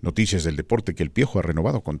en Noticias del Deporte que el Piojo ha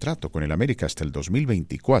renovado contrato con el América hasta el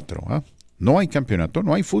 2024. ¿Ah? No hay campeonato,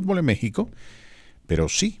 no hay fútbol en México, pero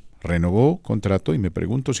sí renovó contrato y me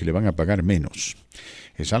pregunto si le van a pagar menos.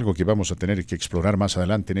 Es algo que vamos a tener que explorar más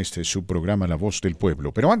adelante en este subprograma La Voz del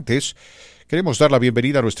Pueblo. Pero antes, queremos dar la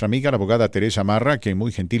bienvenida a nuestra amiga, la abogada Teresa Marra, que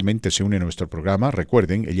muy gentilmente se une a nuestro programa.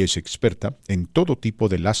 Recuerden, ella es experta en todo tipo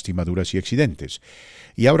de lastimaduras y accidentes.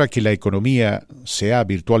 Y ahora que la economía se ha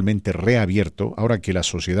virtualmente reabierto, ahora que la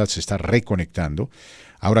sociedad se está reconectando,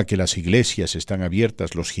 ahora que las iglesias están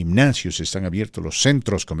abiertas, los gimnasios están abiertos, los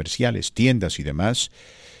centros comerciales, tiendas y demás,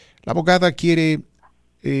 la abogada quiere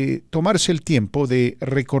tomarse el tiempo de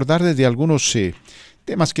recordar de algunos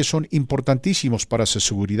temas que son importantísimos para su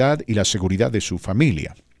seguridad y la seguridad de su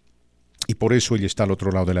familia. Y por eso ella está al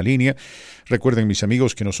otro lado de la línea. Recuerden, mis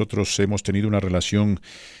amigos, que nosotros hemos tenido una relación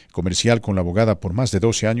comercial con la abogada por más de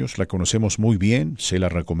 12 años. La conocemos muy bien, se la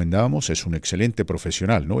recomendamos, es un excelente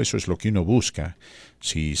profesional, ¿no? Eso es lo que uno busca.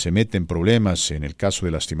 Si se mete en problemas, en el caso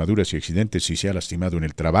de lastimaduras y accidentes, si se ha lastimado en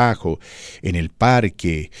el trabajo, en el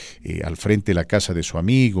parque, al frente de la casa de su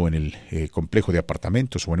amigo, en el complejo de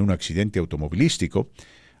apartamentos o en un accidente automovilístico,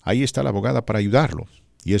 ahí está la abogada para ayudarlo.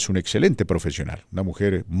 Y es un excelente profesional, una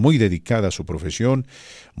mujer muy dedicada a su profesión,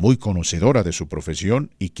 muy conocedora de su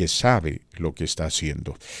profesión y que sabe lo que está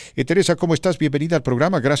haciendo. Teresa, ¿cómo estás? Bienvenida al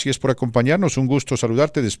programa, gracias por acompañarnos, un gusto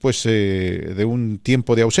saludarte después de un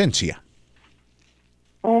tiempo de ausencia.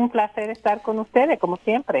 Un placer estar con ustedes, como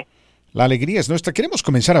siempre. La alegría es nuestra. Queremos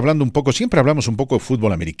comenzar hablando un poco, siempre hablamos un poco de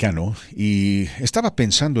fútbol americano, y estaba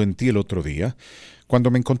pensando en ti el otro día,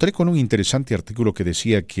 cuando me encontré con un interesante artículo que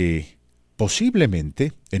decía que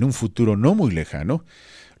posiblemente, en un futuro no muy lejano,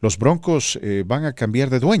 los Broncos van a cambiar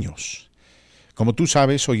de dueños. Como tú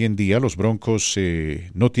sabes, hoy en día los Broncos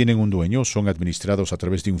no tienen un dueño, son administrados a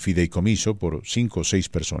través de un fideicomiso por 5 o 6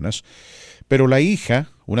 personas, pero la hija,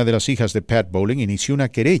 una de las hijas de Pat Bowlen, inició una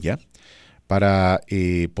querella para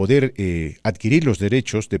poder adquirir los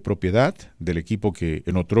derechos de propiedad del equipo que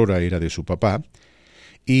en otrora era de su papá,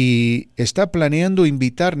 y está planeando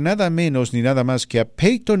invitar nada menos ni nada más que a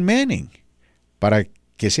Peyton Manning para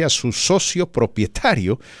que sea su socio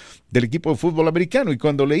propietario del equipo de fútbol americano. Y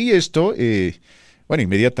cuando leí esto,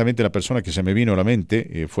 inmediatamente la persona que se me vino a la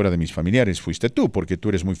mente, fuera de mis familiares, fuiste tú, porque tú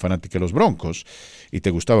eres muy fanática de los Broncos y te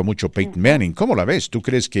gustaba mucho Peyton Manning. ¿Cómo la ves? ¿Tú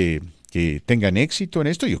crees que tengan éxito en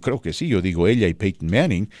esto? Yo creo que sí. Yo digo, ella y Peyton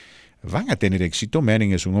Manning van a tener éxito.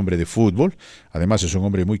 Manning es un hombre de fútbol, además es un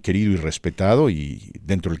hombre muy querido y respetado, y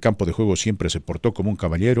dentro del campo de juego siempre se portó como un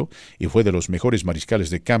caballero y fue de los mejores mariscales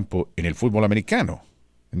de campo en el fútbol americano.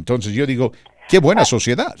 Entonces yo digo, qué buena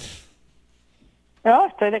sociedad. No,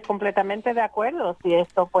 estoy completamente de acuerdo. Si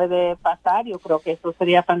esto puede pasar, yo creo que eso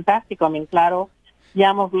sería fantástico. Claro, ya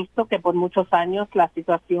hemos visto que por muchos años la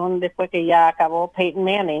situación después que ya acabó Peyton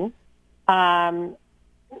Manning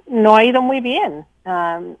no ha ido muy bien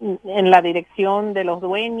en la dirección de los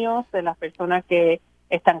dueños, de las personas que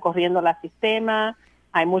están corriendo el sistema.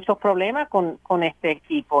 Hay muchos problemas con este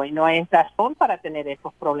equipo y no hay razón para tener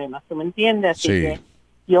esos problemas, ¿tú me entiendes? Así que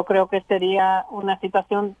yo creo que sería una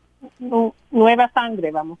situación nueva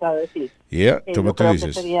sangre, vamos a decir. Como tú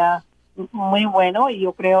dices. Que sería muy bueno, y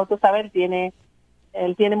yo creo, tú sabes,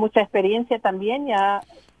 él tiene mucha experiencia también ya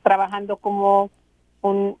trabajando como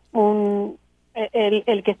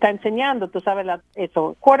el que está enseñando, tú sabes,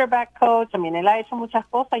 eso, quarterback coach. Él ha hecho muchas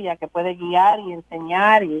cosas ya que puede guiar y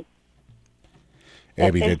enseñar, y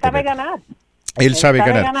él sabe ganar. Él sabe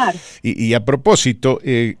ganar. Y a propósito,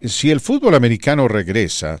 si el fútbol americano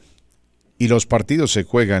regresa y los partidos se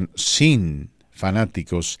juegan sin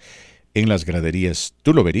fanáticos en las graderías,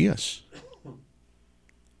 ¿tú lo verías?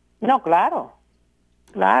 No, claro.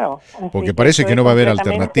 Porque parece que no va a haber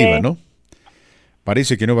alternativa, ¿no?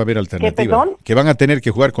 Parece que no va a haber alternativa. Que van a tener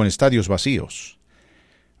que jugar con estadios vacíos.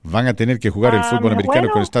 Van a tener que jugar el fútbol americano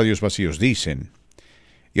con estadios vacíos, dicen.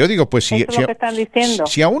 Yo digo, pues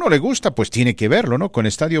si a uno le gusta, pues tiene que verlo, ¿no? Con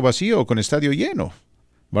estadio vacío o con estadio lleno,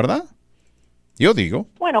 ¿verdad? Yo digo.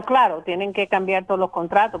 Bueno, claro, tienen que cambiar todos los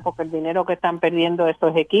contratos porque el dinero que están perdiendo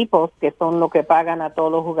estos equipos, que son lo que pagan a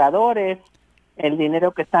todos los jugadores, el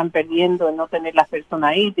dinero que están perdiendo en no tener las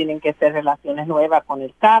personas ahí, tienen que hacer relaciones nuevas con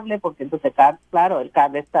el cable, porque entonces, claro, el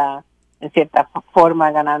cable está en cierta forma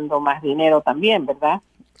ganando más dinero también, ¿verdad?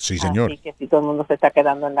 Sí, señor. Así que si todo el mundo se está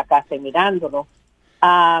quedando en la casa y mirándolo.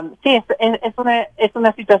 Sí, es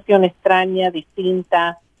una situación extraña,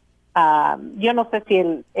 distinta. Yo no sé si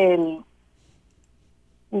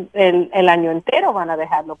el año entero van a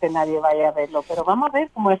dejarlo que nadie vaya a verlo, pero vamos a ver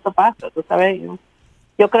cómo esto pasa, tú sabes.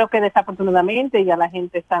 Yo creo que desafortunadamente ya la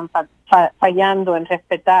gente está fallando en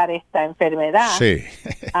respetar esta enfermedad. Sí,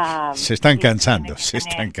 se están cansando. Se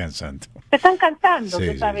están cansando,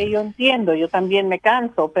 Sí, tú sabes, sí. yo entiendo, yo también me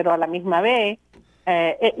canso, pero a la misma vez,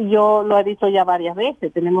 yo lo he dicho ya varias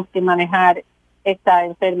veces, tenemos que manejar esta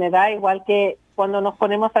enfermedad igual que cuando nos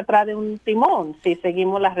ponemos atrás de un timón, si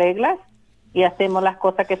seguimos las reglas y hacemos las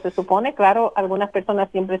cosas que se supone. Claro, algunas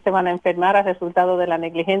personas siempre se van a enfermar a resultado de la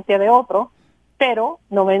negligencia de otros, pero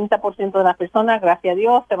 90% de las personas, gracias a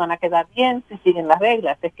Dios, se van a quedar bien si siguen las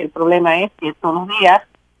reglas. Es que el problema es que todos los días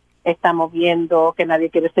estamos viendo que nadie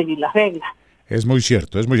quiere seguir las reglas. Es muy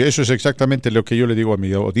cierto, eso es exactamente lo que yo le digo a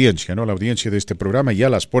mi audiencia, ¿no? La audiencia de este programa, ya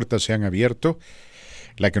las puertas se han abierto,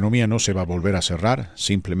 la economía no se va a volver a cerrar,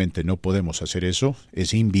 simplemente no podemos hacer eso,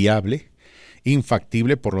 es inviable,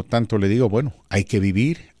 infactible, por lo tanto le digo, bueno, hay que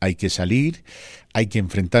vivir, hay que salir, hay que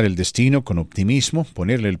enfrentar el destino con optimismo,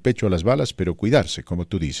 ponerle el pecho a las balas, pero cuidarse, como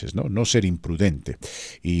tú dices, no ser imprudente.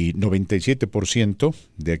 Y 97%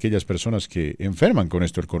 de aquellas personas que enferman con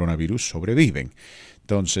esto el coronavirus sobreviven.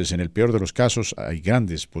 Entonces, en el peor de los casos, hay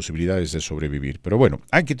grandes posibilidades de sobrevivir. Pero bueno,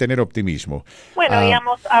 hay que tener optimismo. Bueno, y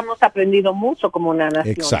hemos aprendido mucho como una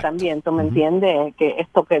nación. Exacto. También, ¿tú me entiendes? Que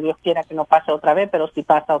esto que Dios quiera que no pase otra vez, pero si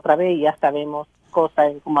pasa otra vez ya sabemos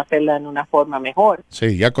cosas en cómo hacerla en una forma mejor.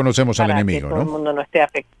 Sí, ya conocemos al para enemigo, que todo ¿no? el mundo no esté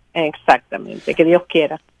afectado. Exactamente, que Dios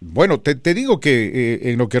quiera. Bueno, te digo que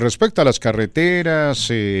en lo que respecta a las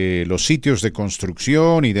carreteras, los sitios de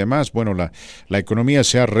construcción y demás, bueno, la economía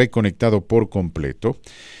se ha reconectado por completo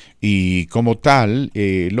y como tal,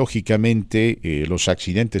 lógicamente, los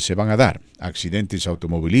accidentes se van a dar, accidentes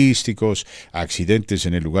automovilísticos, accidentes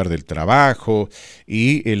en el lugar del trabajo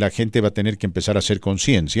y la gente va a tener que empezar a hacer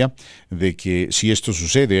conciencia de que si esto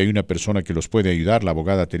sucede, hay una persona que los puede ayudar, la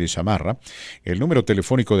abogada Teresa Marra. El número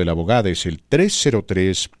telefónico de la abogada es el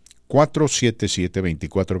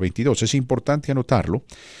 303-477-2422. Es importante anotarlo.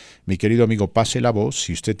 Mi querido amigo, pase la voz.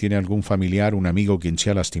 Si usted tiene algún familiar, un amigo quien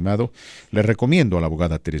se ha lastimado, le recomiendo a la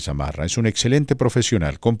abogada Teresa Marra. Es una excelente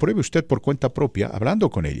profesional. Compruebe usted por cuenta propia,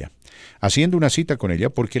 hablando con ella, haciendo una cita con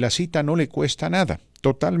ella, porque la cita no le cuesta nada.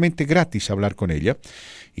 Totalmente gratis hablar con ella.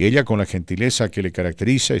 Y ella, con la gentileza que le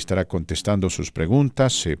caracteriza, estará contestando sus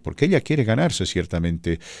preguntas, porque ella quiere ganarse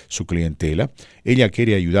ciertamente su clientela. Ella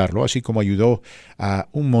quiere ayudarlo, así como ayudó a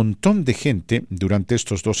un montón de gente durante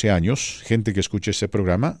estos 12 años, gente que escucha este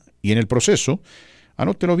programa, y en el proceso,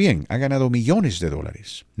 anótelo bien, ha ganado millones de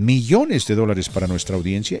dólares para nuestra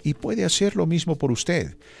audiencia y puede hacer lo mismo por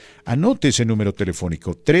usted. Anote ese número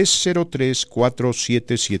telefónico,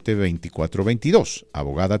 303-477-2422.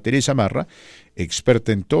 Abogada Teresa Marra,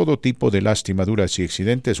 experta en todo tipo de lastimaduras y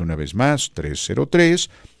accidentes. Una vez más,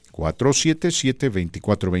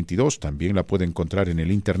 303-477-2422. También la puede encontrar en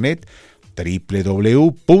el internet,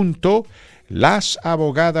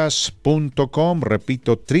 www.lasabogadas.com.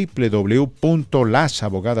 Repito,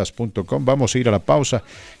 www.lasabogadas.com. Vamos a ir a la pausa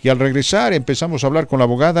y al regresar empezamos a hablar con la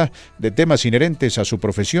abogada de temas inherentes a su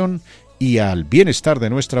profesión y al bienestar de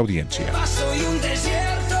nuestra audiencia.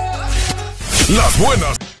 Las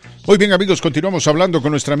buenas. Muy bien, amigos, continuamos hablando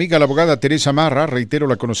con nuestra amiga la abogada Teresa Marra. Reitero,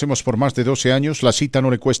 la conocemos por más de 12 años. La cita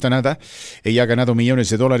no le cuesta nada. Ella ha ganado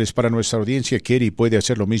millones de dólares para nuestra audiencia. Quiere y puede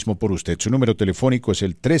hacer lo mismo por usted. Su número telefónico es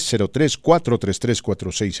el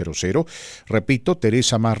 303-433-4600. Repito,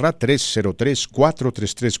 Teresa Marra,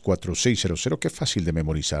 303-433-4600. Qué fácil de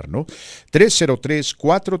memorizar, ¿no?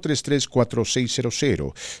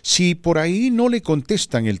 303-433-4600. Si por ahí no le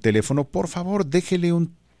contestan el teléfono, por favor, déjele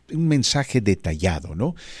un mensaje detallado,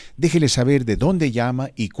 ¿no? Déjele saber de dónde llama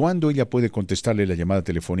y cuándo ella puede contestarle la llamada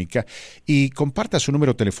telefónica y comparta su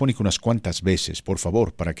número telefónico unas cuantas veces, por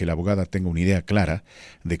favor, para que la abogada tenga una idea clara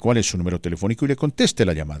de cuál es su número telefónico y le conteste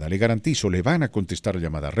la llamada. Le garantizo, le van a contestar la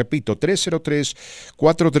llamada. Repito,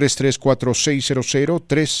 303-433-4600,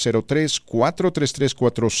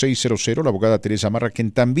 303-433-4600, la abogada Teresa Marra,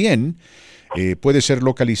 quien también puede ser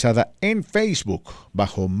localizada en Facebook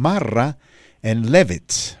bajo Marra en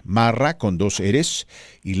Levitt, Marra con 2 R's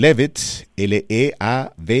y Levitt,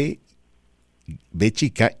 Leav, B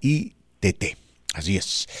chica I T T. Así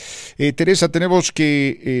es. Teresa, tenemos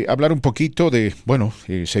que hablar un poquito de,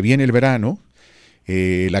 se viene el verano.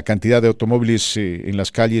 La cantidad de automóviles en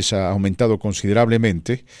las calles ha aumentado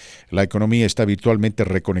considerablemente. La economía está virtualmente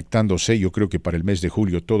reconectándose. Yo creo que para el mes de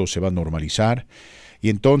julio todo se va a normalizar. Y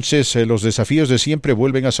entonces los desafíos de siempre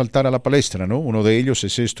vuelven a saltar a la palestra, ¿no? Uno de ellos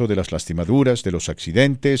es esto de las lastimaduras, de los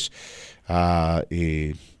accidentes.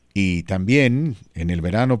 Y también en el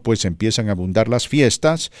verano pues empiezan a abundar las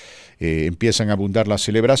fiestas, empiezan a abundar las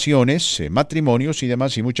celebraciones, matrimonios y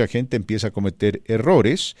demás, y mucha gente empieza a cometer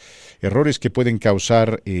errores que pueden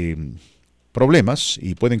causar problemas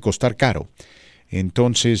y pueden costar caro.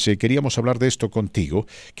 Entonces queríamos hablar de esto contigo.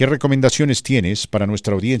 ¿Qué recomendaciones tienes para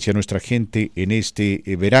nuestra audiencia, nuestra gente en este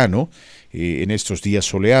verano, en estos días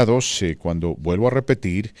soleados, cuando, vuelvo a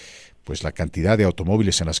repetir, pues la cantidad de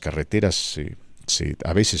automóviles en las carreteras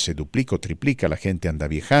a veces se duplica o triplica, la gente anda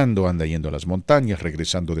viajando, anda yendo a las montañas,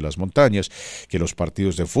 regresando de las montañas, que los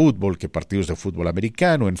partidos de fútbol, que partidos de fútbol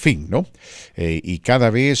americano, en fin, ¿no? Y cada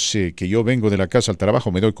vez que yo vengo de la casa al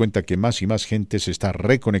trabajo me doy cuenta que más y más gente se está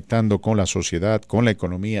reconectando con la sociedad, con la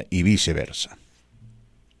economía y viceversa.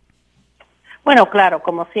 Bueno, claro,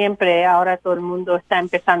 como siempre, ahora todo el mundo está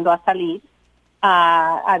empezando a salir,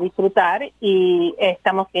 a disfrutar, y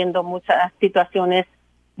estamos viendo muchas situaciones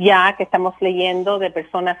ya que estamos leyendo de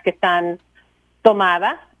personas que están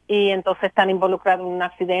tomadas y entonces están involucradas en un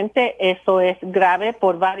accidente. Eso es grave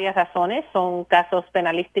por varias razones. Son casos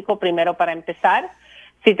penalísticos, primero, para empezar,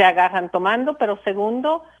 si te agarran tomando, pero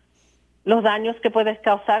segundo, los daños que puedes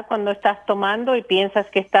causar cuando estás tomando y piensas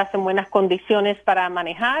que estás en buenas condiciones para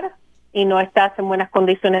manejar y no estás en buenas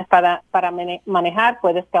condiciones para manejar.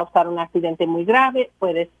 Puedes causar un accidente muy grave,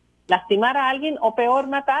 puedes lastimar a alguien o peor,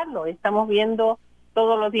 matarlo. Estamos viendo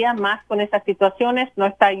todos los días más con estas situaciones. No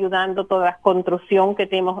está ayudando toda la construcción que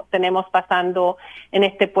tenemos pasando en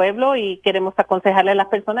este pueblo, y queremos aconsejarle a las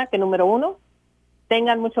personas que, número uno,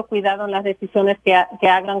 tengan mucho cuidado en las decisiones que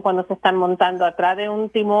hagan cuando se están montando atrás de un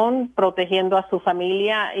timón, protegiendo a su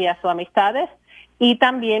familia y a sus amistades, y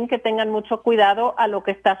también que tengan mucho cuidado a lo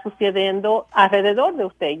que está sucediendo alrededor de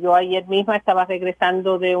usted. Yo ayer misma estaba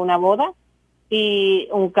regresando de una boda y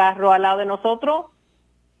un carro al lado de nosotros,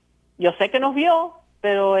 yo sé que nos vio,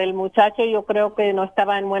 pero el muchacho yo creo que no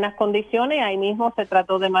estaba en buenas condiciones. Ahí mismo se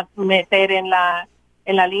trató de meter en la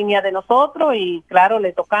línea de nosotros y claro,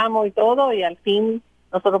 le tocamos y todo, y al fin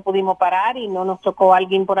nosotros pudimos parar y no nos chocó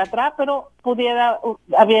alguien por atrás, pero pudiera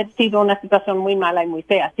haber sido una situación muy mala y muy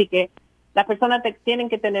fea. Así que las personas tienen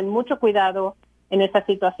que tener mucho cuidado en estas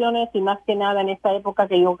situaciones, y más que nada en esta época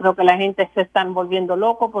que yo creo que la gente se están volviendo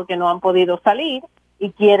loco porque no han podido salir y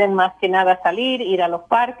quieren más que nada salir, ir a los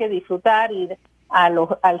parques, disfrutar, ir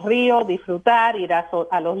al río, disfrutar, ir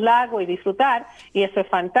a los lagos y disfrutar, y eso es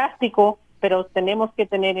fantástico, pero tenemos que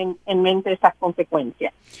tener en mente esas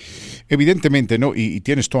consecuencias. Evidentemente, ¿no? Y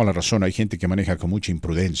tienes toda la razón. Hay gente que maneja con mucha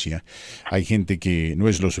imprudencia, hay gente que no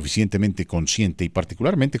es lo suficientemente consciente, y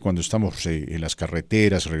particularmente cuando estamos en las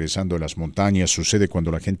carreteras, regresando de las montañas, sucede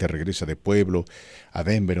cuando la gente regresa de pueblo a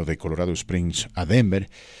Denver o de Colorado Springs a Denver.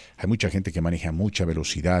 Hay mucha gente que maneja mucha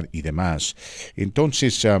velocidad y demás.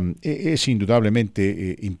 Entonces, es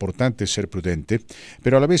indudablemente importante ser prudente,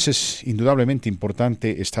 pero a la vez es indudablemente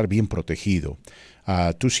importante estar bien protegido.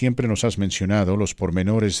 Tú siempre nos has mencionado los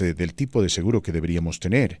pormenores del tipo de seguro que deberíamos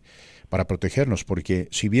tener para protegernos, porque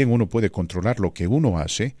si bien uno puede controlar lo que uno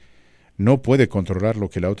hace, no puede controlar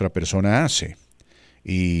lo que la otra persona hace.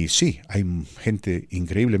 Y sí, hay gente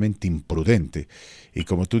increíblemente imprudente, y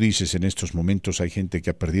como tú dices, en estos momentos hay gente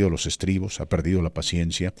que ha perdido los estribos, ha perdido la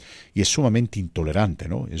paciencia, y es sumamente intolerante,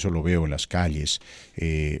 ¿no? Eso lo veo en las calles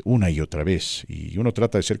una y otra vez, y uno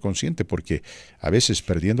trata de ser consciente porque a veces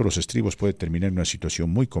perdiendo los estribos puede terminar en una situación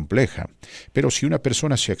muy compleja. Pero si una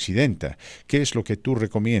persona se accidenta, ¿qué es lo que tú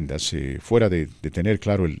recomiendas fuera de tener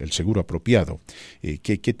claro el seguro apropiado?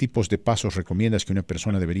 ¿Qué tipos de pasos recomiendas que una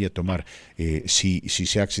persona debería tomar si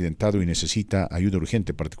se ha accidentado y necesita ayuda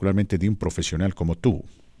urgente, particularmente de un profesional como tú?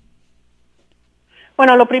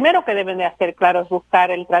 Bueno, lo primero que deben de hacer, claro, es buscar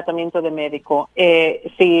el tratamiento de médico.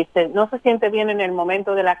 Si no se siente bien en el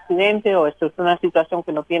momento del accidente, o esto es una situación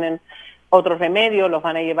que no tienen otro remedio, los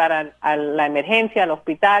van a llevar a la emergencia, al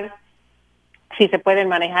hospital. Si se pueden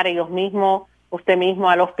manejar ellos mismos, usted mismo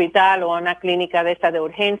al hospital o a una clínica de esta de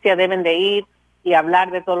urgencia, deben de ir y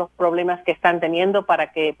hablar de todos los problemas que están teniendo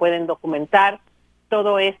para que puedan documentar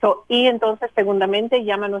todo esto. Y entonces, segundamente,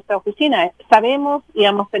 llama a nuestra oficina. Sabemos y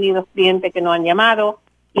hemos tenido clientes que nos han llamado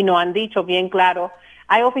y nos han dicho bien claro,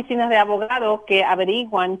 hay oficinas de abogados que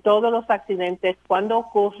averiguan todos los accidentes cuando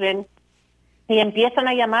ocurren y empiezan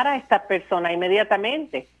a llamar a esta persona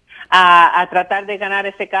inmediatamente. a tratar de ganar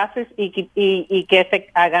ese caso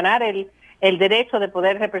a ganar el derecho de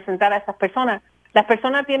poder representar a esas personas. Las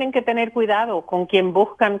personas tienen que tener cuidado con quien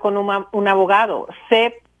buscan con un abogado.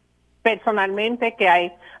 Sé personalmente que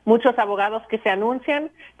hay muchos abogados que se anuncian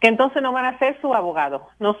que entonces no van a ser su abogado,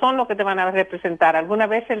 no son los que te van a representar. Algunas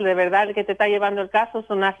veces de verdad el que te está llevando el caso es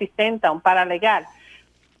un asistente, un paralegal.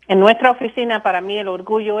 En nuestra oficina, para mí el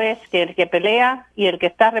orgullo es que el que pelea y el que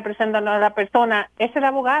está representando a la persona es el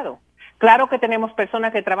abogado. Claro que tenemos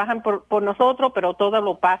personas que trabajan por nosotros, pero todos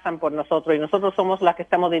lo pasan por nosotros y nosotros somos las que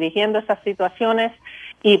estamos dirigiendo esas situaciones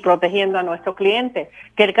y protegiendo a nuestro cliente.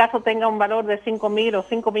 Que el caso tenga un valor de 5,000 o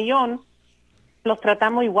 5 millones, los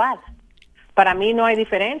tratamos igual. Para mí no hay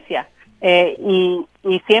diferencia. Y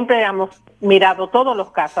siempre hemos mirado todos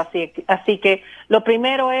los casos. Así que lo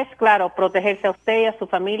primero es, claro, protegerse a usted y a su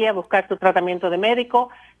familia, buscar su tratamiento de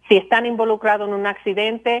médico. Si están involucrados en un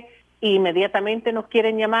accidente, inmediatamente nos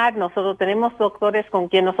quieren llamar. Nosotros tenemos doctores con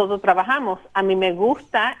quien nosotros trabajamos. A mí me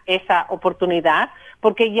gusta esa oportunidad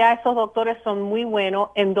porque ya esos doctores son muy buenos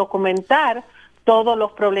en documentar todos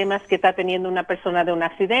los problemas que está teniendo una persona de un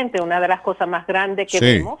accidente. Una de las cosas más grandes que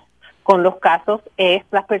vemos con los casos es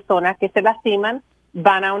las personas que se lastiman,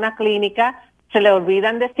 van a una clínica, se le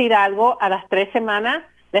olvidan decir algo, a las 3 semanas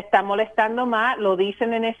le está molestando más, lo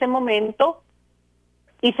dicen en ese momento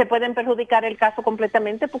y se pueden perjudicar el caso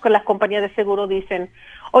completamente porque las compañías de seguro dicen,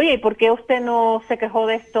 oye, ¿y por qué usted no se quejó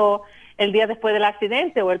de esto el día después del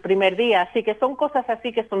accidente o el primer día? Así que son cosas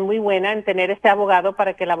así que son muy buenas en tener este abogado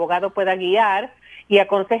para que el abogado pueda guiar y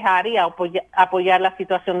aconsejar y apoyar la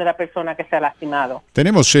situación de la persona que se ha lastimado.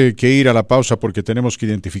 Tenemos que ir a la pausa porque tenemos que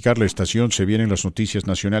identificar la estación, se vienen las noticias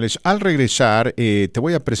nacionales. Al regresar te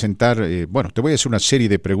voy a presentar, te voy a hacer una serie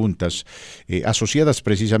de preguntas asociadas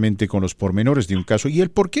precisamente con los pormenores de un caso y el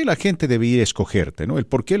por qué la gente debería escogerte, ¿no? El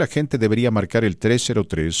por qué la gente debería marcar el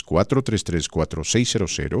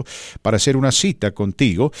 303-433-4600 para hacer una cita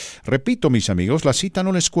contigo. Repito, mis amigos, la cita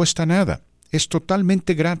no les cuesta nada, es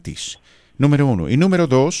totalmente gratis. Número 1. Y número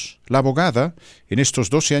 2, la abogada, en estos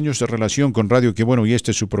 12 años de relación con Radio Qué Bueno y este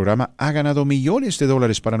es su programa, ha ganado millones de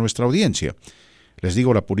dólares para nuestra audiencia. Les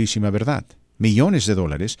digo la purísima verdad, millones de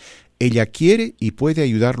dólares. Ella quiere y puede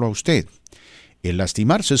ayudarlo a usted. El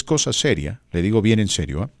lastimarse es cosa seria, le digo bien en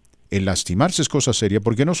serio, ¿eh? El lastimarse es cosa seria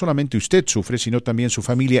porque no solamente usted sufre, sino también su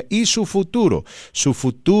familia y su futuro. Su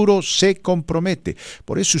futuro se compromete.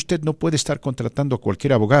 Por eso usted no puede estar contratando a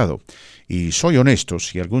cualquier abogado. Y soy honesto,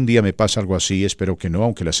 si algún día me pasa algo así, espero que no,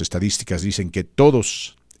 aunque las estadísticas dicen que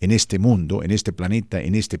todos en este mundo, en este planeta,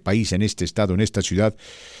 en este país, en este estado, en esta ciudad,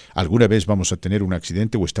 alguna vez vamos a tener un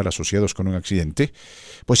accidente o estar asociados con un accidente.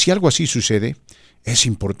 Pues si algo así sucede, es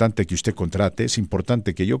importante que usted contrate, es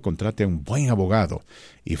importante que yo contrate a un buen abogado.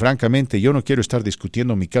 Y francamente yo no quiero estar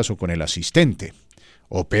discutiendo mi caso con el asistente.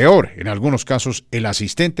 O peor, en algunos casos, el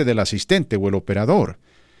asistente del asistente o el operador.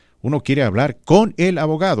 Uno quiere hablar con el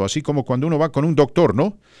abogado, así como cuando uno va con un doctor,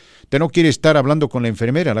 ¿no? Usted no quiere estar hablando con la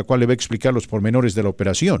enfermera, a la cual le va a explicar los pormenores de la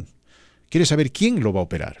operación. Quiere saber quién lo va a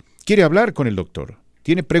operar. Quiere hablar con el doctor.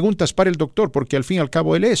 Tiene preguntas para el doctor porque al fin y al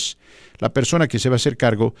cabo él es la persona que se va a hacer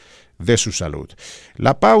cargo de su salud.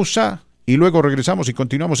 La pausa y luego regresamos y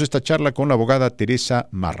continuamos esta charla con la abogada Teresa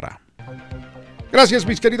Marra. Gracias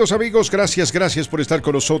mis queridos amigos, gracias por estar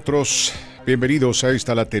con nosotros. Bienvenidos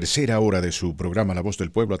a la tercera hora de su programa La Voz del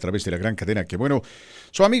Pueblo a través de la gran cadena Qué Bueno.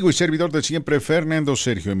 Su amigo y servidor de siempre, Fernando,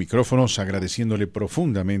 Sergio en micrófonos, agradeciéndole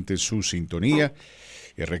profundamente su sintonía.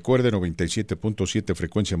 Y recuerde, 97.7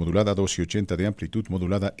 frecuencia modulada, 1280 de amplitud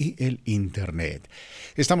modulada y el internet.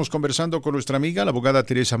 Estamos conversando con nuestra amiga, la abogada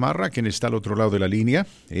Teresa Marra, quien está al otro lado de la línea.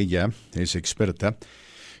 Ella es experta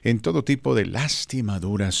en todo tipo de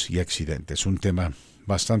lastimaduras y accidentes. Un tema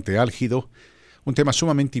bastante álgido, un tema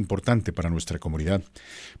sumamente importante para nuestra comunidad,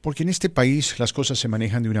 porque en este país las cosas se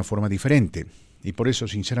manejan de una forma diferente. Y por eso,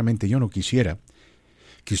 sinceramente, yo no quisiera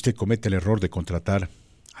que usted cometa el error de contratar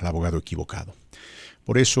al abogado equivocado.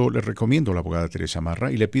 Por eso le recomiendo a la abogada Teresa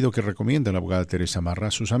Marra y le pido que recomiende a la abogada Teresa Marra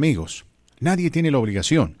a sus amigos. Nadie tiene la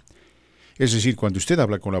obligación. Es decir, cuando usted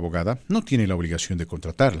habla con la abogada, no tiene la obligación de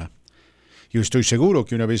contratarla. Yo estoy seguro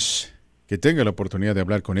que una vez que tenga la oportunidad de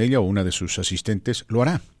hablar con ella o una de sus asistentes, lo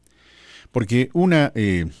hará. Porque uno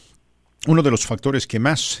de los factores que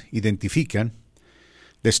más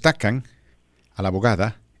destacan a la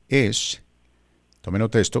abogada es, tome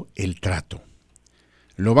nota de esto, el trato.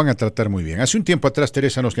 Lo van a tratar muy bien. Hace un tiempo atrás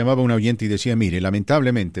Teresa nos llamaba una oyente y decía, mire,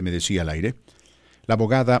 lamentablemente, me decía al aire, la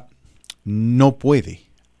abogada no puede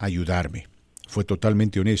ayudarme. Fue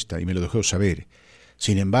totalmente honesta y me lo dejó saber.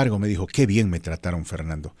 Sin embargo, me dijo, qué bien me trataron,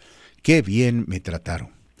 Fernando. Qué bien me trataron.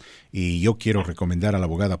 y yo quiero recomendar a la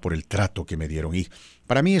abogada por el trato que me dieron. Y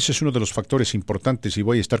para mí ese es uno de los factores importantes y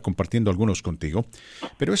voy a estar compartiendo algunos contigo,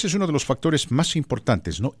 pero ese es uno de los factores más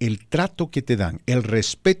importantes, ¿no? El trato que te dan, el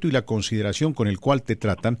respeto y la consideración con el cual te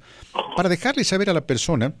tratan para dejarle saber a la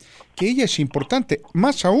persona que ella es importante.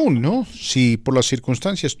 Más aún, ¿no? Si por las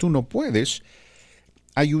circunstancias tú no puedes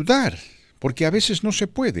ayudar, porque a veces no se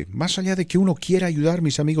puede. Más allá de que uno quiera ayudar,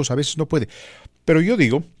 mis amigos, a veces no puede. Pero yo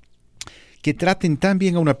digo que traten tan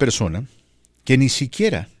bien a una persona que ni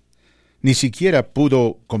siquiera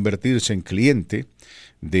pudo convertirse en cliente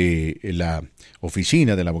de la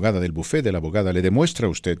oficina de la abogada, del bufete de la abogada. Le demuestra a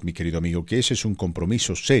usted, mi querido amigo, que ese es un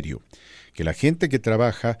compromiso serio, que la gente que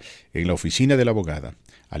trabaja en la oficina de la abogada,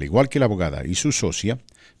 al igual que la abogada y su socia,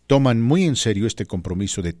 toman muy en serio este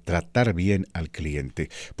compromiso de tratar bien al cliente.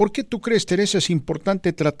 ¿Por qué tú crees, Teresa, es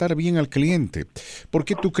importante tratar bien al cliente? ¿Por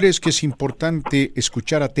qué tú crees que es importante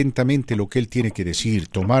escuchar atentamente lo que él tiene que decir,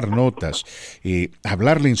 tomar notas,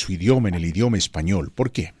 hablarle en su idioma, en el idioma español?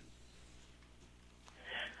 ¿Por qué?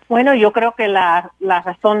 Bueno, yo creo que la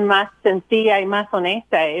razón más sencilla y más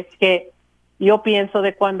honesta es que yo pienso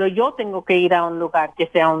de cuando yo tengo que ir a un lugar, que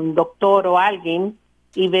sea un doctor o alguien,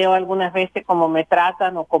 y veo algunas veces cómo me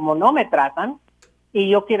tratan o cómo no me tratan, y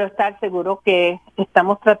yo quiero estar seguro que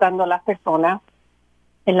estamos tratando a las personas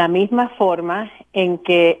en la misma forma en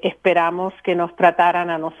que esperamos que nos trataran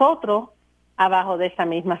a nosotros abajo de esa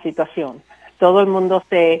misma situación. Todo el mundo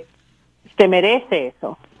se merece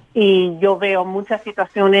eso, y yo veo muchas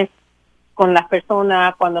situaciones con las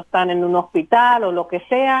personas cuando están en un hospital o lo que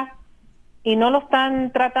sea, y no lo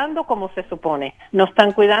están tratando como se supone, no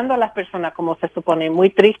están cuidando a las personas como se supone. Muy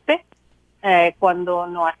triste. Cuando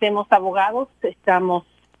nos hacemos abogados,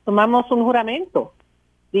 tomamos un juramento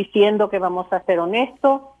diciendo que vamos a ser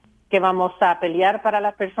honestos, que vamos a pelear para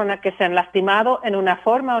las personas que se han lastimado en una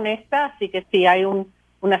forma honesta, así que si hay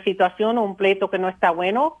una situación o un pleito que no está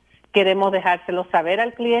bueno, queremos dejárselo saber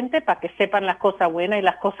al cliente para que sepan las cosas buenas y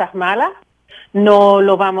las cosas malas. No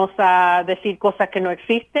lo vamos a decir cosas que no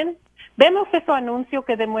existen. Vemos esos anuncios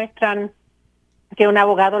que demuestran que un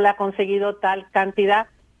abogado le ha conseguido tal cantidad.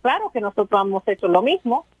 Claro que nosotros hemos hecho lo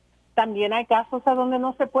mismo. También hay casos a donde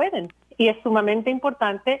no se pueden. Y es sumamente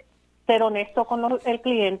importante ser honesto con el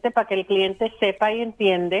cliente para que el cliente sepa y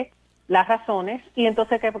entiende las razones y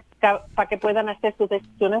entonces para que puedan hacer sus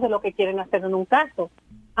decisiones de lo que quieren hacer en un caso.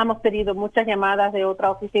 Hemos tenido muchas llamadas de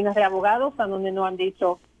otras oficinas de abogados a donde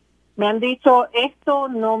me han dicho esto,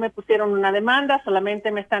 no me pusieron una demanda, solamente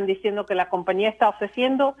me están diciendo que la compañía está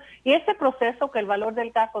ofreciendo, y ese proceso, que el valor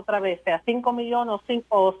del caso otra vez sea 5 millones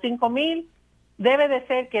o 5 mil, debe de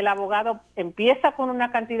ser que el abogado empieza con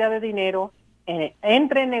una cantidad de dinero,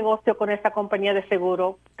 entre en negocio con esta compañía de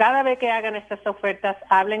seguro, cada vez que hagan estas ofertas,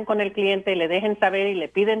 hablen con el cliente, le dejen saber y le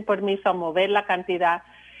piden permiso a mover la cantidad,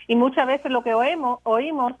 y muchas veces lo que oímos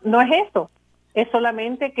no es eso. Es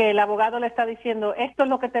solamente que el abogado le está diciendo, esto es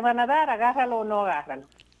lo que te van a dar, agárralo o no agárralo.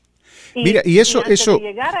 Mira, y eso antes de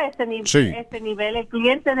llegar a este nivel, el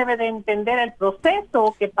cliente debe de entender el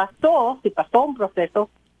proceso que pasó, si pasó un proceso,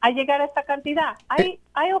 a llegar a esta cantidad.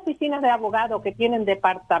 Hay oficinas de abogados que tienen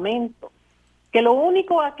departamentos, que lo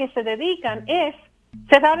único a que se dedican es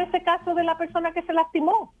cerrar ese caso de la persona que se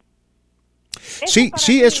lastimó.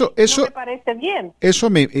 Sí, eso no me parece bien. Eso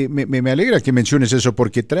me alegra que menciones eso,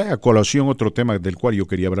 porque trae a colación otro tema del cual yo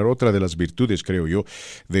quería hablar, otra de las virtudes, creo yo,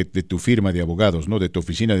 de tu firma de abogados, ¿no? De tu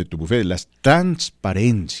oficina, de tu bufete, la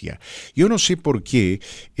transparencia. Yo no sé por qué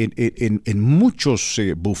en muchos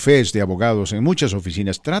bufetes de abogados, en muchas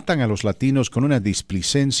oficinas, tratan a los latinos con una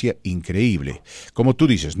displicencia increíble. Como tú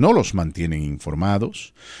dices, no los mantienen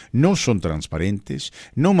informados, no son transparentes,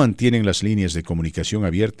 no mantienen las líneas de comunicación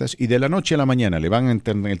abiertas, y de la noche a la mañana le van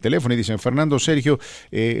en el teléfono y dicen, Fernando, Sergio,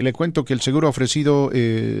 le cuento que el seguro ha ofrecido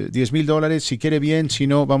 $10,000, si quiere bien, si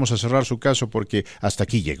no, vamos a cerrar su caso porque hasta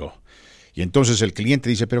aquí llegó. Y entonces el cliente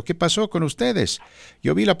dice, ¿pero qué pasó con ustedes?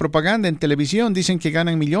 Yo vi la propaganda en televisión, dicen que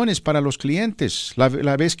ganan millones para los clientes.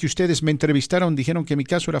 La vez que ustedes me entrevistaron dijeron que mi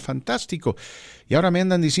caso era fantástico y ahora me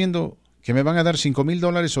andan diciendo que me van a dar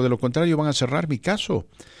 $5,000 o de lo contrario van a cerrar mi caso.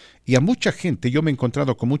 Y a mucha gente, yo me he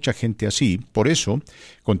encontrado con mucha gente así, por eso,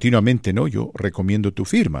 continuamente, ¿no? Yo recomiendo tu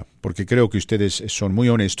firma, porque creo que ustedes son muy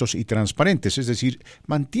honestos y transparentes, es decir,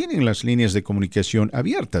 mantienen las líneas de comunicación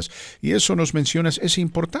abiertas. Y eso nos mencionas, es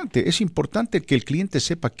importante que el cliente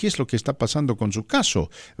sepa qué es lo que está pasando con su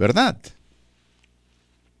caso, ¿verdad?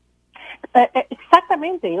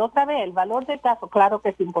 Exactamente, y otra vez, el valor del caso, claro que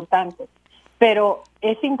es importante, pero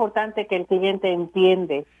es importante que el cliente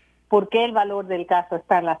entiende por qué el valor del caso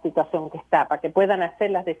está en la situación que está, para que puedan hacer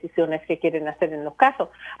las decisiones que quieren hacer en los casos.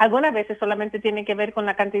 Algunas veces solamente tiene que ver con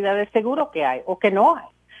la cantidad de seguro que hay o que no hay.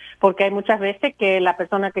 porque hay muchas veces que la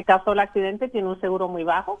persona que causó el accidente tiene un seguro muy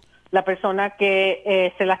bajo, la persona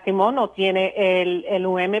que se lastimó no tiene el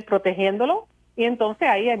UM protegiéndolo, y entonces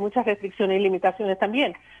ahí hay muchas restricciones y limitaciones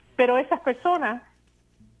también. Pero esas personas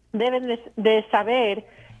deben de saber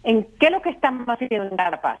en qué es lo que estamos haciendo en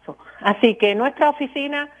cada paso. Así que en nuestra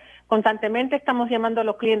oficina constantemente estamos llamando a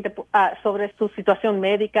los clientes sobre su situación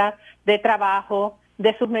médica, de trabajo,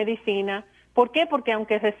 de sus medicinas. ¿Por qué? Porque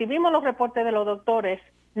aunque recibimos los reportes de los doctores,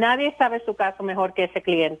 nadie sabe su caso mejor que ese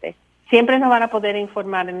cliente. Siempre nos van a poder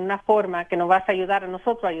informar en una forma que nos va a ayudar a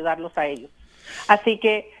nosotros a ayudarlos a ellos. Así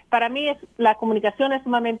que para mí la comunicación es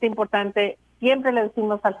sumamente importante. Siempre le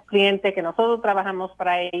decimos a los clientes que nosotros trabajamos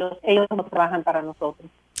para ellos no trabajan para nosotros.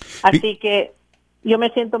 Así que yo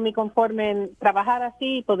me siento muy conforme en trabajar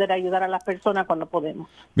así y poder ayudar a las personas cuando podemos.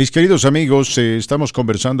 Mis queridos amigos, estamos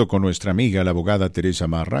conversando con nuestra amiga, la abogada Teresa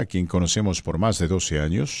Marra, a quien conocemos por más de 12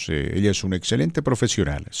 años. Ella es una excelente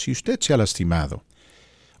profesional. Si usted se ha lastimado,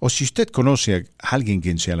 o si usted conoce a alguien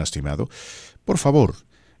quien se ha lastimado, por favor,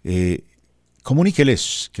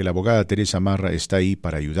 comuníqueles que la abogada Teresa Marra está ahí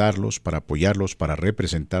para ayudarlos, para apoyarlos, para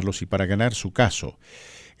representarlos y para ganar su caso.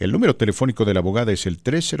 El número telefónico de la abogada es el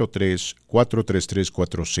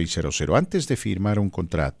 303-433-4600. Antes de firmar un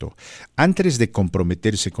contrato, antes de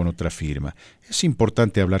comprometerse con otra firma, es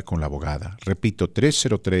importante hablar con la abogada. Repito,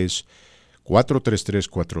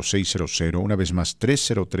 303-433-4600. Una vez más,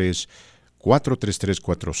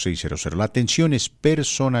 303-433-4600. La atención es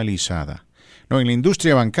personalizada. En la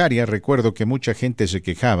industria bancaria recuerdo que mucha gente se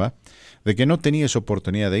quejaba de que no tenía esa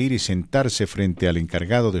oportunidad de ir y sentarse frente al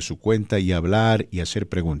encargado de su cuenta y hablar y hacer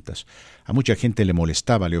preguntas. A mucha gente le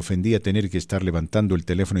molestaba, le ofendía tener que estar levantando el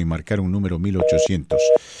teléfono y marcar un número 1800.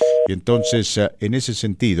 Y entonces, en ese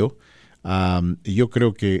sentido, yo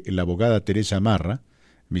creo que la abogada Teresa Marra,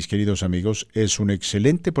 mis queridos amigos, es un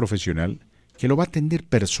excelente profesional que lo va a atender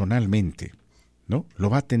personalmente, ¿no? Lo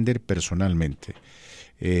va a atender personalmente.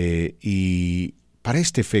 Y para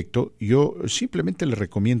este efecto, yo simplemente le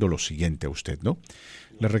recomiendo lo siguiente a usted, ¿no?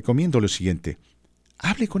 Le recomiendo lo siguiente.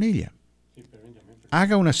 Hable con ella.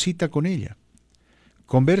 Haga una cita con ella.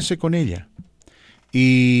 Converse con ella.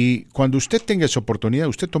 Y cuando usted tenga esa oportunidad,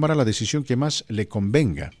 usted tomará la decisión que más le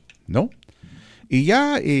convenga, ¿no? Y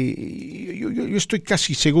ya yo estoy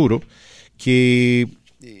casi seguro que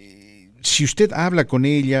si usted habla con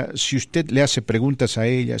ella, si usted le hace preguntas a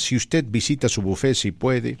ella, si usted visita su buffet si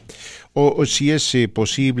puede, o si es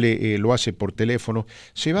posible lo hace por teléfono,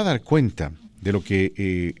 se va a dar cuenta de lo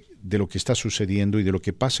que está sucediendo y de lo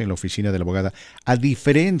que pasa en la oficina de la abogada, a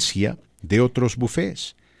diferencia de otros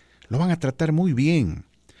buffets. Lo van a tratar muy bien,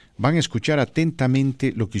 van a escuchar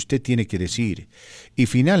atentamente lo que usted tiene que decir. Y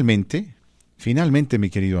finalmente,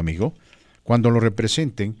 mi querido amigo, cuando lo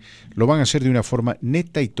representen, lo van a hacer de una forma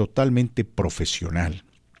neta y totalmente profesional.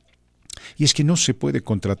 Y es que no se puede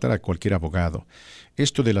contratar a cualquier abogado.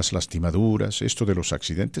 Esto de las lastimaduras, esto de los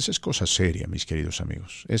accidentes, es cosa seria, mis queridos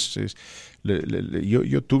amigos.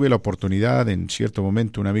 Yo tuve la oportunidad, en cierto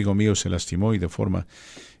momento, un amigo mío se lastimó y de forma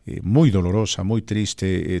muy dolorosa, muy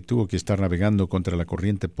triste, tuvo que estar navegando contra la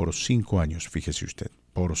corriente por 5 años, fíjese usted,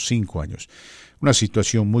 por 5 años. Una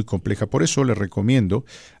situación muy compleja. Por eso le recomiendo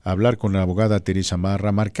hablar con la abogada Teresa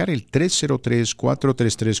Marra, marcar el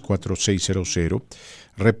 303-433-4600.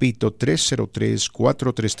 Repito,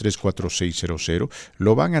 303-433-4600.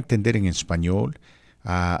 Lo van a atender en español,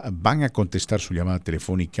 van a contestar su llamada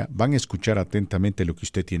telefónica, van a escuchar atentamente lo que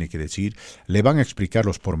usted tiene que decir, le van a explicar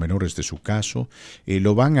los pormenores de su caso,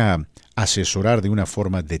 lo van a asesorar de una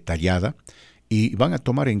forma detallada y van a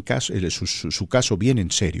tomar su caso bien en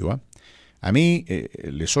serio. A mí,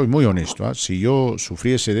 le soy muy honesto, si yo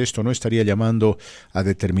sufriese de esto no estaría llamando a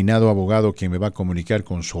determinado abogado que me va a comunicar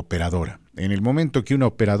con su operadora. En el momento que una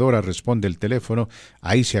operadora responde el teléfono,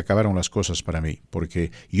 ahí se acabaron las cosas para mí, porque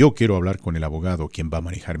yo quiero hablar con el abogado quien va a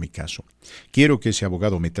manejar mi caso. Quiero que ese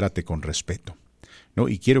abogado me trate con respeto, ¿no?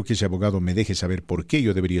 Y quiero que ese abogado me deje saber por qué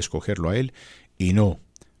yo debería escogerlo a él y no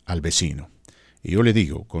al vecino. Y yo le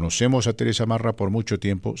digo, conocemos a Teresa Marra por mucho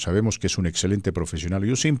tiempo, sabemos que es un excelente profesional.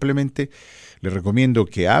 Yo simplemente le recomiendo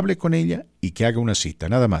que hable con ella y que haga una cita.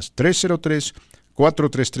 Nada más,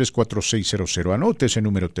 303-433-4600. Anote ese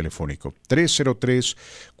número telefónico,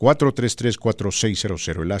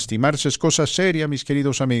 303-433-4600. El lastimarse es cosa seria, mis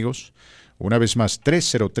queridos amigos. Una vez más,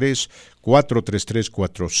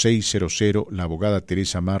 303-433-4600. La abogada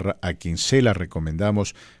Teresa Marra, a quien se la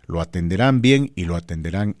recomendamos, lo atenderán bien y lo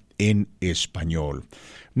atenderán en español.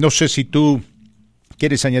 No sé si tú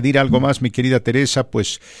quieres añadir algo más, mi querida Teresa,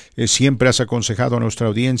 pues siempre has aconsejado a nuestra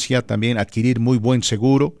audiencia también adquirir muy buen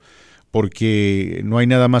seguro, porque no hay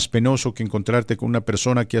nada más penoso que encontrarte con una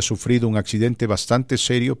persona que ha sufrido un accidente bastante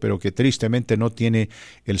serio, pero que tristemente no tiene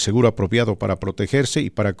el seguro apropiado para protegerse, y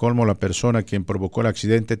para colmo la persona quien provocó el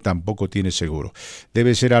accidente tampoco tiene seguro.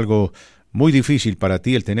 Debe ser algo muy difícil para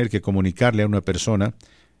ti el tener que comunicarle a una persona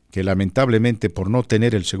que lamentablemente por no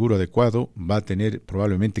tener el seguro adecuado va a tener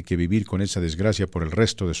probablemente que vivir con esa desgracia por el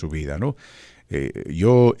resto de su vida, ¿no?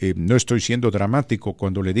 Yo no estoy siendo dramático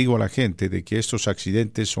cuando le digo a la gente de que estos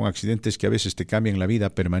accidentes son accidentes que a veces te cambian la vida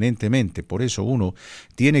permanentemente. Por eso uno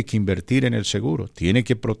tiene que invertir en el seguro, tiene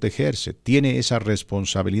que protegerse, tiene esa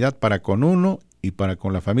responsabilidad para con uno y para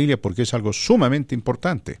con la familia, porque es algo sumamente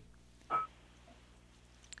importante.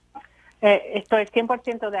 Estoy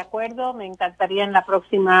 100% de acuerdo. Me encantaría en la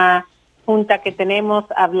próxima junta que tenemos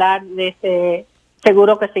hablar de ese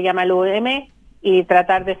seguro que se llama el UM y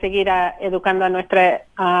tratar de seguir educando a nuestra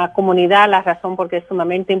comunidad, la razón porque es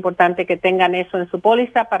sumamente importante que tengan eso en su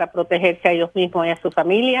póliza para protegerse a ellos mismos y a su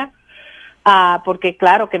familia, porque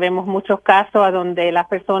claro que vemos muchos casos a donde las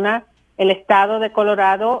personas, el estado de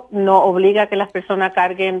Colorado no obliga a que las personas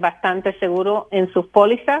carguen bastante seguro en sus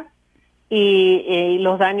pólizas, y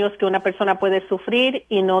los daños que una persona puede sufrir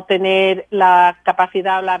y no tener la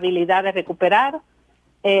capacidad o la habilidad de recuperar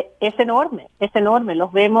es enorme.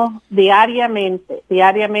 Los vemos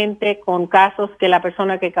diariamente con casos que la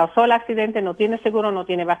persona que causó el accidente no tiene seguro, no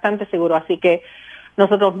tiene bastante seguro. Así que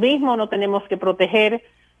nosotros mismos nos tenemos que proteger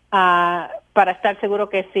para estar seguros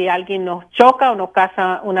que si alguien nos choca o nos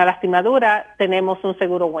causa una lastimadura, tenemos un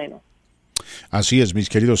seguro bueno. Así es, mis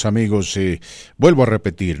queridos amigos. Vuelvo a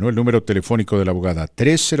repetir, ¿no? El número telefónico de la abogada,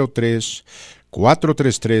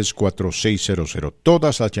 303-433-4600.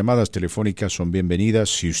 Todas las llamadas telefónicas son bienvenidas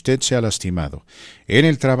si usted se ha lastimado en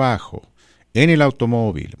el trabajo, en el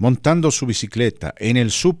automóvil, montando su bicicleta, en el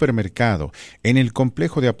supermercado, en el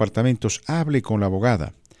complejo de apartamentos. Hable con la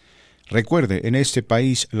abogada. Recuerde, en este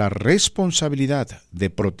país la responsabilidad de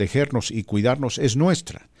protegernos y cuidarnos es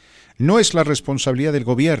nuestra. No es la responsabilidad del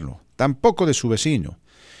gobierno, tampoco de su vecino.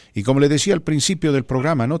 Y como le decía al principio del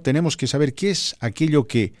programa, ¿no? Tenemos que saber qué es aquello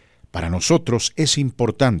que para nosotros es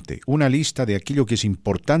importante, una lista de aquello que es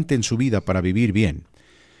importante en su vida para vivir bien.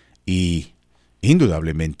 Y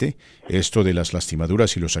indudablemente, esto de las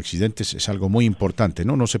lastimaduras y los accidentes es algo muy importante,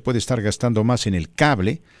 ¿no? No se puede estar gastando más en el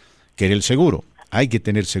cable que en el seguro. Hay que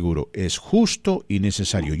tener seguro, es justo y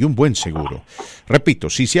necesario, y un buen seguro. Repito,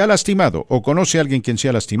 si se ha lastimado o conoce a alguien quien se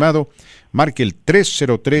ha lastimado, marque el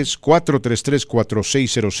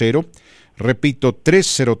 303-433-4600. Repito,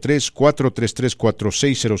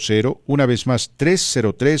 303-433-4600. Una vez más,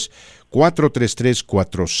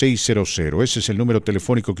 303-433-4600. Ese es el número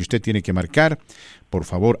telefónico que usted tiene que marcar. Por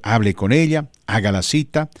favor, hable con ella, haga la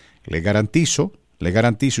cita. Le garantizo,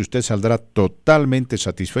 usted saldrá totalmente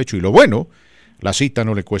satisfecho. Y lo bueno, la cita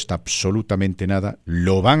no le cuesta absolutamente nada,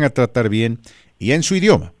 lo van a tratar bien y en su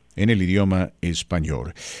idioma, en el idioma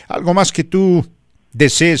español. ¿Algo más que tú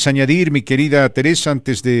desees añadir, mi querida Teresa,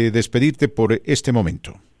 antes de despedirte por este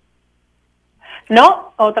momento?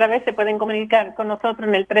 No, otra vez se pueden comunicar con nosotros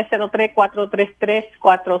en el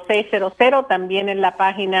 303-433-4600, también en la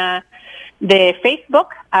página de Facebook,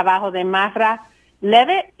 abajo de Marra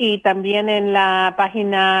Levitt, y también en la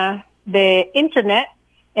página de Internet,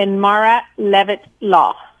 en Mara Levitt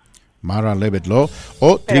Law. Mara Levitt Law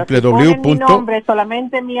o Pero www. Si ponen mi nombre,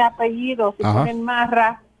 solamente mi apellido, si ponen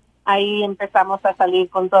Marra, ahí empezamos a salir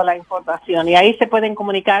con toda la información. Y ahí se pueden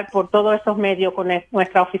comunicar por todos esos medios con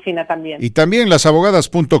nuestra oficina también. Y también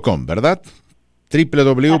lasabogadas.com, ¿verdad?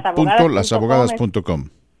 www.lasabogadas.com.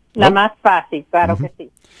 La más fácil, claro que sí.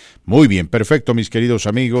 Muy bien, perfecto, mis queridos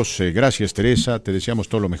amigos. Gracias, Teresa. Te deseamos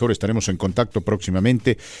todo lo mejor. Estaremos en contacto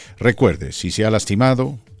próximamente. Recuerde, si se ha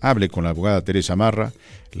lastimado, hable con la abogada Teresa Marra.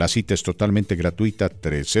 La cita es totalmente gratuita.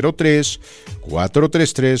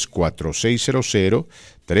 303-433-4600.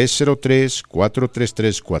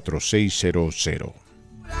 303-433-4600.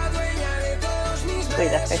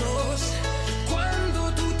 Cuídate.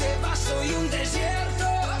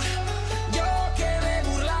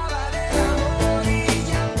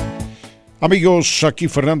 Amigos, aquí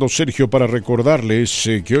Fernando Sergio para recordarles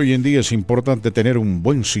que hoy en día es importante tener un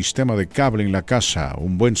buen sistema de cable en la casa,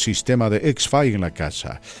 un buen sistema de X-Fi en la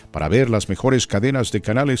casa, para ver las mejores cadenas de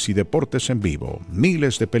canales y deportes en vivo,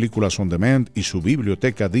 miles de películas on demand y su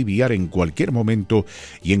biblioteca DVR en cualquier momento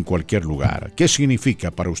y en cualquier lugar. ¿Qué significa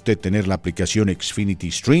para usted tener la aplicación Xfinity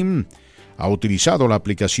Stream? ¿Ha utilizado la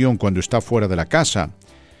aplicación cuando está fuera de la casa?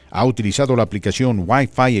 ¿Ha utilizado la aplicación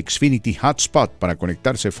Wi-Fi Xfinity Hotspot para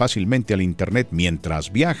conectarse fácilmente al Internet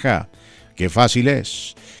mientras viaja? Qué fácil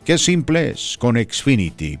es, qué simple es. Con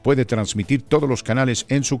Xfinity puede transmitir todos los canales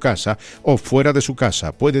en su casa o fuera de su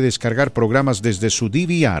casa. Puede descargar programas desde su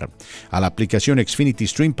DVR a la aplicación Xfinity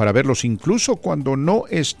Stream para verlos incluso cuando no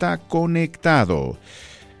está conectado.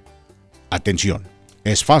 Atención,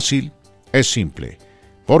 es fácil, es simple.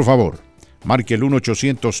 Por favor, marque el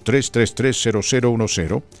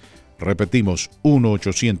 1-800-333-0010. Repetimos,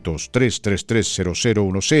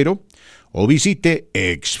 1-800-333-0010 o visite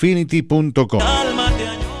xfinity.com.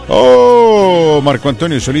 Oh, Marco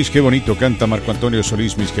Antonio Solís, qué bonito canta Marco Antonio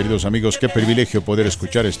Solís, mis queridos amigos. Qué privilegio poder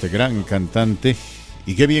escuchar a este gran cantante.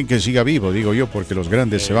 Y qué bien que siga vivo, digo yo, porque los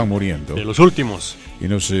grandes se van muriendo. De los últimos. Y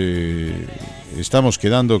nos estamos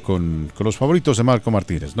quedando con los favoritos de Marco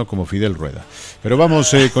Martínez, no como Fidel Rueda. Pero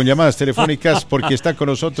vamos con llamadas telefónicas porque está con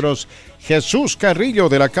nosotros Jesús Carrillo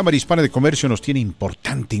de la Cámara Hispana de Comercio. Nos tiene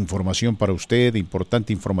importante información para usted,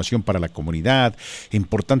 importante información para la comunidad,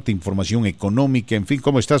 importante información económica. En fin,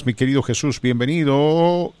 ¿cómo estás, mi querido Jesús?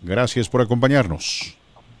 Bienvenido. Gracias por acompañarnos.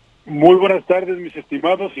 Muy buenas tardes, mis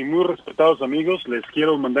estimados y muy respetados amigos. Les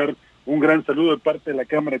quiero mandar un gran saludo de parte de la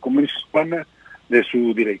Cámara de Comercio Hispana, de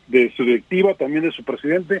su directiva, también de su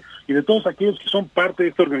presidente y de todos aquellos que son parte de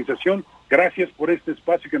esta organización. Gracias por este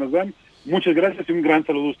espacio que nos dan. Muchas gracias y un gran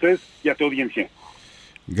saludo a ustedes y a tu audiencia.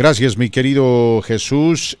 Gracias, mi querido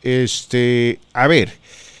Jesús. A ver,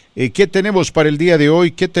 ¿qué tenemos para el día de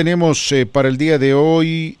hoy? ¿Qué tenemos para el día de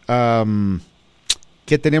hoy?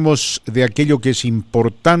 ¿Qué tenemos de aquello que es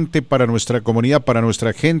importante para nuestra comunidad, para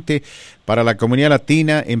nuestra gente, para la comunidad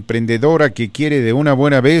latina, emprendedora que quiere de una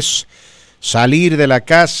buena vez salir de la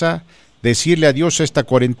casa, decirle adiós a esta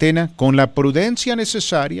cuarentena con la prudencia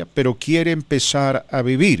necesaria, pero quiere empezar a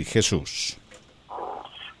vivir, Jesús?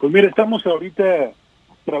 Pues mira, estamos ahorita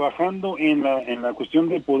trabajando en la cuestión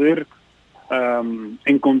de poder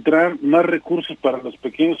encontrar más recursos para los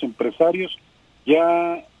pequeños empresarios.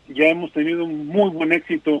 Ya hemos tenido un muy buen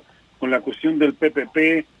éxito con la cuestión del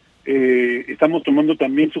PPP. Estamos tomando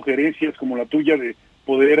también sugerencias como la tuya de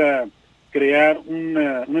poder crear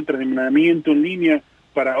un entrenamiento en línea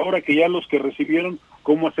para ahora que ya los que recibieron,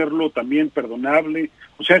 cómo hacerlo también perdonable.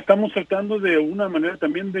 O sea, estamos tratando de una manera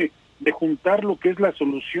también de juntar lo que es la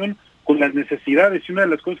solución con las necesidades. Y una de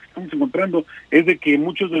las cosas que estamos encontrando es de que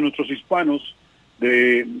muchos de nuestros hispanos,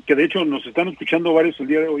 que de hecho nos están escuchando varios el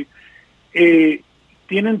día de hoy,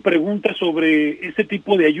 tienen preguntas sobre ese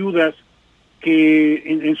tipo de ayudas que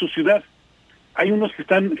en su ciudad. Hay unos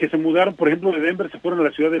que se mudaron, por ejemplo, de Denver, se fueron a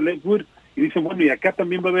la ciudad de Lakewood y dicen, bueno, y acá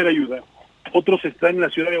también va a haber ayuda. Otros están en la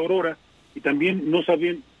ciudad de Aurora y también no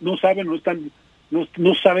saben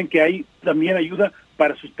que hay también ayuda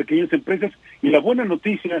para sus pequeñas empresas. Y la buena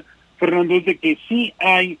noticia, Fernando, es de que sí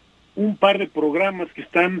hay un par de programas que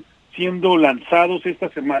están siendo lanzados esta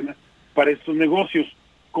semana para estos negocios.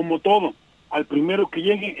 Como todo, al primero que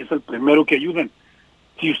llegue es al primero que ayudan.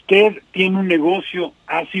 Si usted tiene un negocio,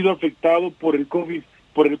 ha sido afectado por el COVID,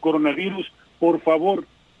 por el coronavirus, por favor,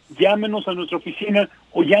 llámenos a nuestra oficina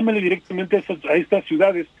o llámele directamente a estas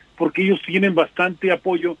ciudades, porque ellos tienen bastante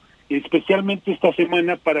apoyo, especialmente esta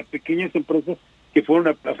semana para pequeñas empresas que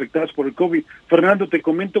fueron afectadas por el COVID. Fernando, te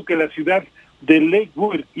comento que la ciudad de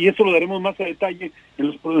Lakewood, y eso lo daremos más a detalle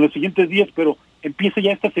en los siguientes días, pero empieza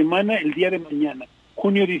ya esta semana, el día de mañana,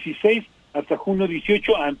 junio 16 hasta junio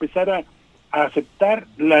 18, a empezar a aceptar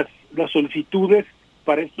las solicitudes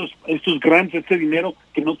para estos grants, este dinero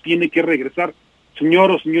que no tiene que regresar. Señor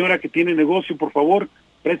o señora que tiene negocio, por favor,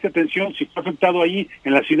 preste atención. Si está afectado ahí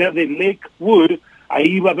en la ciudad de Lakewood,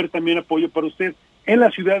 ahí va a haber también apoyo para usted. En la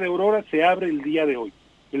ciudad de Aurora se abre el día de hoy.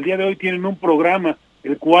 El día de hoy tienen un programa,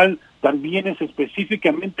 el cual también es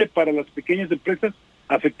específicamente para las pequeñas empresas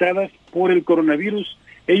afectadas por el coronavirus.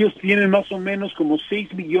 Ellos tienen más o menos como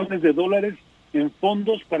 $6 millones en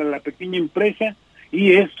fondos para la pequeña empresa,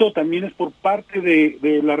 y esto también es por parte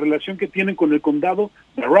de la relación que tienen con el condado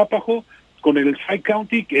de Arapahoe, con el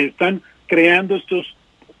Tri-County, que están creando estos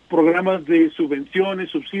programas de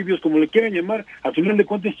subvenciones, subsidios, como le quieran llamar. Al final de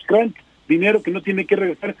cuentas, grant, dinero que no tiene que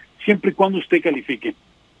regresar siempre y cuando usted califique.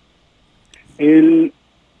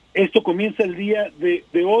 Esto comienza el día de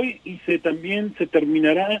hoy y también se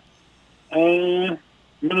terminará, no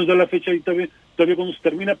nos da la fecha ahorita todavía cuando se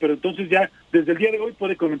termina, pero entonces ya desde el día de hoy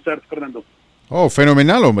puede comenzar, Fernando. Oh,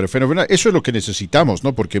 fenomenal, hombre, fenomenal. Eso es lo que necesitamos,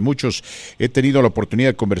 ¿no? Porque he tenido la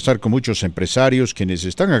oportunidad de conversar con muchos empresarios quienes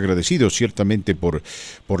están agradecidos ciertamente por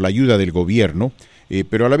la ayuda del gobierno,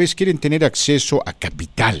 pero a la vez quieren tener acceso a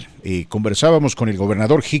capital. Conversábamos con el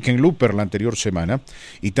gobernador Hickenlooper la anterior semana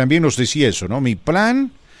y también nos decía eso, ¿no? Mi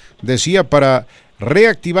plan, decía, para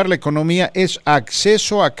reactivar la economía es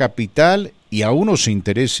acceso a capital y a unos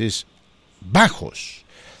intereses bajos.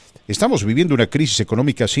 estamos viviendo una crisis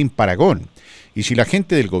económica sin parangón. Y si la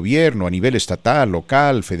gente del gobierno a nivel estatal,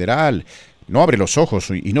 local, federal, no abre los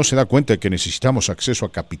ojos y no se da cuenta de que necesitamos acceso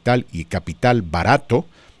a capital y capital barato,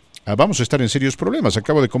 vamos a estar en serios problemas.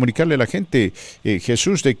 Acabo de comunicarle a la gente,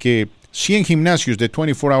 Jesús, de que 100 gimnasios de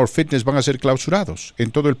 24-hour fitness van a ser clausurados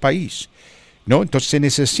en todo el país, ¿no? Entonces se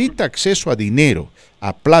necesita acceso a dinero,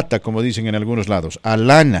 a plata, como dicen en algunos lados, a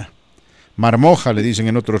lana. Marmoja, le dicen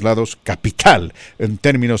en otros lados, capital, en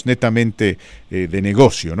términos netamente de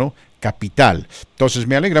negocio, ¿no? Capital. Entonces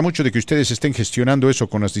me alegra mucho de que ustedes estén gestionando eso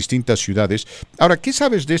con las distintas ciudades. Ahora, ¿qué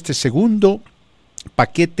sabes de este segundo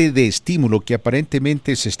paquete de estímulo que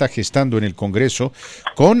aparentemente se está gestando en el Congreso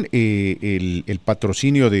con el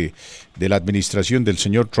patrocinio de la administración del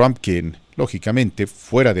señor Trump, quien, lógicamente,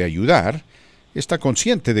 fuera de ayudar, está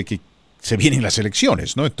consciente de que se vienen las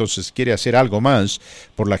elecciones, ¿no? Entonces quiere hacer algo más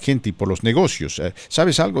por la gente y por los negocios.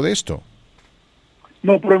 ¿Sabes algo de esto?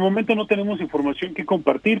 No, por el momento no tenemos información que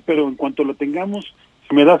compartir, pero en cuanto lo tengamos,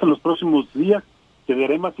 si me das en los próximos días, te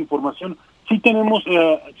daré más información. Sí tenemos,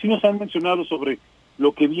 sí nos han mencionado sobre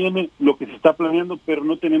lo que viene, lo que se está planeando, pero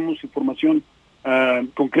no tenemos información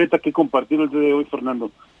concreta que compartir el día de hoy,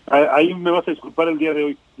 Fernando. Ahí me vas a disculpar el día de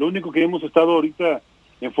hoy. Lo único que hemos estado ahorita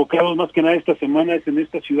enfocados más que nada esta semana es en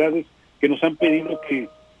estas ciudades que nos han pedido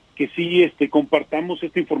que sí compartamos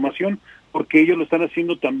esta información, porque ellos lo están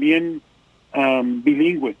haciendo también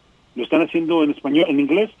bilingüe, lo están haciendo en español, en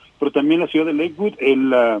inglés, pero también la ciudad de Lakewood,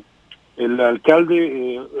 el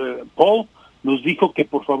alcalde Paul nos dijo que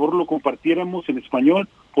por favor lo compartiéramos en español,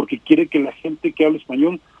 porque quiere que la gente que habla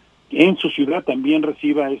español en su ciudad también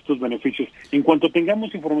reciba estos beneficios. En cuanto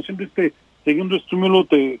tengamos información de este segundo estímulo,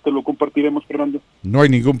 te lo compartiremos, Fernando. No hay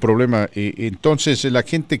ningún problema. Entonces, la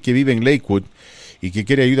gente que vive en Lakewood y que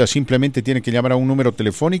quiere ayuda simplemente tiene que llamar a un número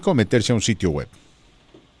telefónico o meterse a un sitio web.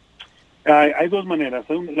 Hay dos maneras.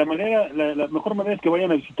 La mejor manera es que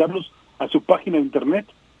vayan a visitarlos a su página de internet,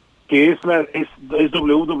 que es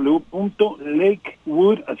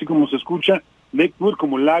www.lakewood, así como se escucha, Lakewood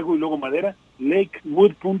como lago y luego madera,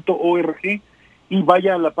 lakewood.org, y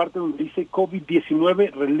vaya a la parte donde dice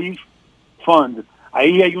COVID-19 Relief Fund.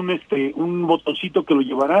 Ahí hay un botoncito que lo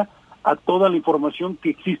llevará a toda la información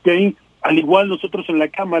que existe ahí. Al igual nosotros en la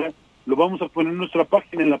cámara lo vamos a poner en nuestra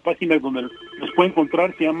página, en la página donde nos puede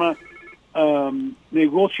encontrar, se llama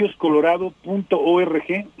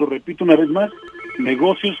negocioscolorado.org, lo repito una vez más,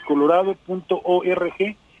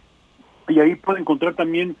 negocioscolorado.org, y ahí puede encontrar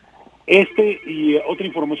también y otra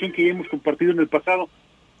información que ya hemos compartido en el pasado.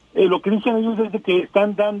 Lo que dicen ellos es de que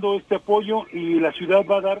están dando este apoyo y la ciudad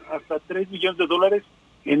va a dar hasta $3 millones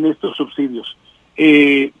en estos subsidios.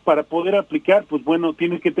 Para poder aplicar, pues bueno,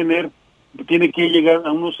 tiene que llegar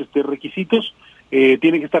a unos requisitos,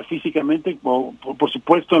 tiene que estar físicamente, por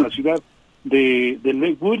supuesto, en la ciudad de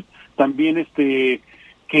Lakewood, también que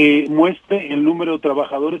muestre el número de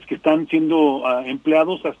trabajadores que están siendo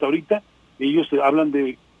empleados hasta ahorita. Ellos hablan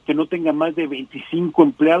de que no tenga más de 25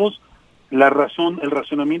 empleados. El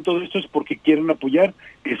razonamiento de esto es porque quieren apoyar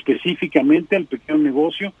específicamente al pequeño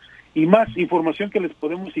negocio. Y más información que les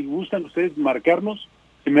podemos, si gustan ustedes, marcarnos.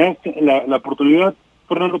 Si me dan la oportunidad,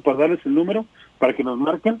 Fernando, para darles el número, para que nos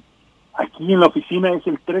marquen. Aquí en la oficina es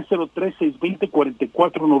el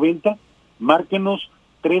 303-620-4490. Márquenos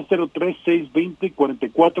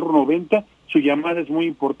 303-620-4490. Su llamada es muy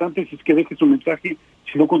importante, si es que deje su mensaje,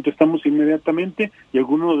 si no contestamos inmediatamente, y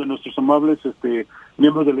alguno de nuestros amables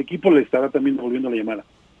miembros del equipo le estará también devolviendo la llamada.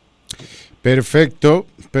 Perfecto,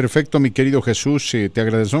 mi querido Jesús, te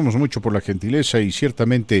agradecemos mucho por la gentileza y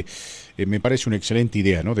ciertamente me parece una excelente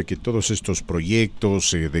idea, ¿no? De que todos estos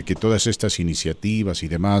proyectos, de que todas estas iniciativas y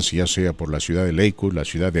demás, ya sea por la ciudad de Lakewood, la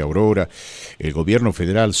ciudad de Aurora, el gobierno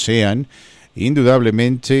federal, sean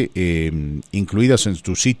indudablemente incluidas en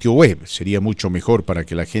tu sitio web. Sería mucho mejor para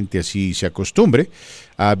que la gente así se acostumbre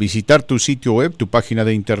a visitar tu sitio web, tu página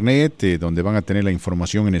de internet, donde van a tener la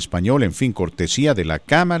información en español, en fin, cortesía de la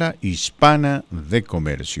Cámara Hispana de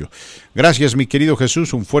Comercio. Gracias, mi querido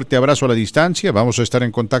Jesús, un fuerte abrazo a la distancia. Vamos a estar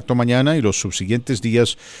en contacto mañana y los subsiguientes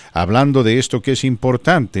días hablando de esto que es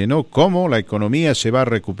importante, ¿no? Cómo la economía se va a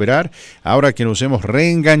recuperar ahora que nos hemos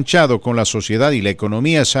reenganchado con la sociedad y la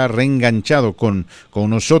economía se ha reenganchado con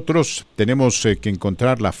nosotros. Tenemos que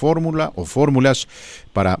encontrar la fórmula o fórmulas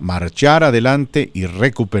para marchar adelante y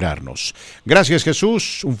recuperarnos. Gracias,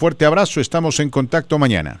 Jesús, un fuerte abrazo, estamos en contacto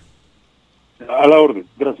mañana. A la orden,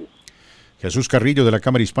 gracias. Jesús Carrillo de la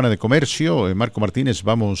Cámara Hispana de Comercio, Marco Martínez.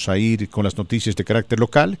 Vamos a ir con las noticias de carácter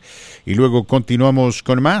local y luego continuamos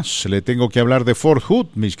con más. Le tengo que hablar de Fort Hood,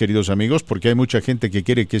 mis queridos amigos, porque hay mucha gente que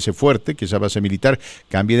quiere que ese fuerte, que esa base militar,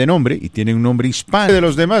 cambie de nombre y tiene un nombre hispano. De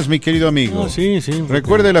los demás, mi querido amigo. Sí.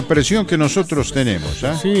 Recuerde la presión que nosotros tenemos.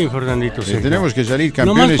 Sí, Fernandito. Tenemos que salir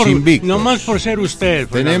campeones invictos. No más por ser usted,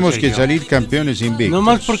 Fernando. Tenemos que Sergio. salir campeones invictos. No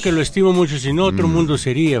más porque lo estimo mucho, si no otro mundo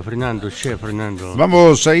sería, Fernando.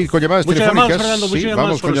 Vamos a ir con llamadas telefónicas. Fernando,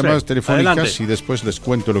 Vamos con llamadas telefónicas. Adelante. Y después les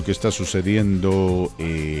cuento lo que está sucediendo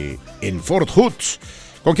en Fort Hood.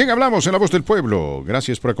 ¿Con quién hablamos en La Voz del Pueblo?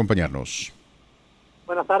 Gracias por acompañarnos.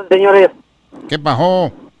 Buenas tardes, señores. ¿Qué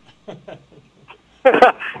pasó?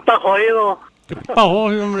 Está jodido. ¿Qué pasó,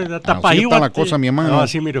 hombre? Está Así está la cosa, mi hermano. No,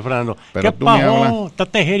 así, mire, Fernando. Pero ¿Qué tú me hablas. pasó? Está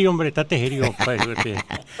tejerio, hombre, está tejerio.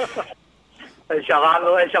 El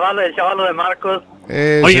chavalo de Marcos.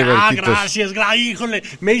 Oye, Marquitos. gracias, híjole,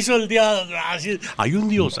 me hizo el día, gracias. Hay un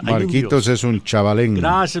Dios, Marquitos es un chavalén.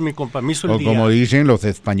 Gracias, mi compa, me hizo el O día. como dicen los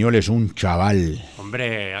españoles, un chaval.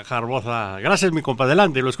 Hombre, a Jarboza. Gracias, mi compa,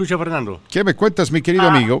 adelante, lo escucha Fernando. ¿Qué me cuentas, mi querido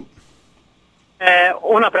amigo?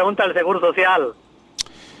 Una pregunta del Seguro Social.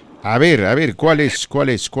 A ver, ¿cuál es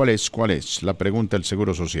la pregunta del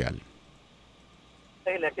Seguro Social?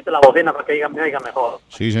 Sí, le quito la bocina para que me oiga mejor.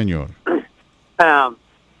 Sí, señor.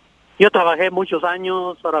 Yo trabajé muchos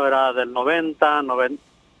años, ahora verá, del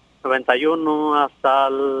 91 hasta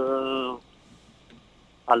al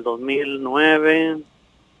 2009.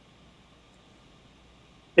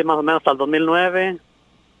 Sí, más o menos hasta el 2009.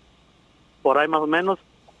 Por ahí más o menos.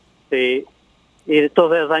 Sí. Y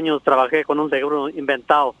todos esos años trabajé con un seguro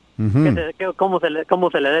inventado. Ujú. ¿Cómo se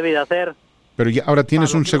le debe de hacer? Pero ya, ahora tienes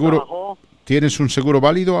Para un los que seguro. trabajó. ¿Tienes un seguro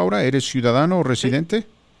válido ahora? ¿Eres ciudadano o residente?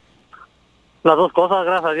 Las dos cosas,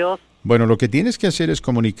 gracias a Dios. Bueno, lo que tienes que hacer es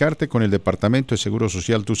comunicarte con el Departamento de Seguro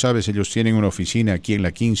Social. Tú sabes, ellos tienen una oficina aquí en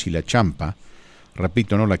la 15 y la Champa.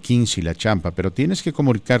 Repito, no la 15 y la Champa, pero tienes que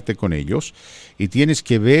comunicarte con ellos y tienes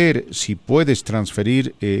que ver si puedes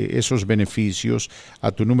transferir esos beneficios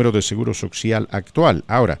a tu número de seguro social actual.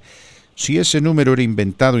 Ahora, si ese número era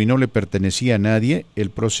inventado y no le pertenecía a nadie, el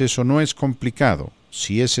proceso no es complicado.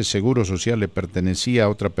 Si ese seguro social le pertenecía a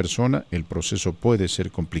otra persona, el proceso puede ser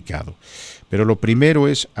complicado. Pero lo primero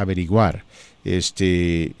es averiguar.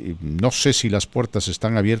 No sé si las puertas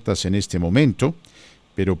están abiertas en este momento,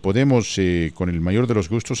 pero podemos, con el mayor de los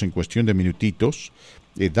gustos, en cuestión de minutitos,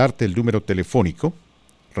 darte el número telefónico.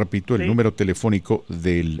 Repito, el número telefónico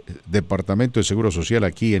del Departamento de Seguro Social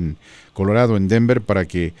aquí en Colorado, en Denver, para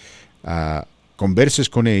que converses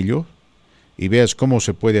con ellos y veas cómo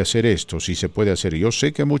se puede hacer esto, si se puede hacer. Yo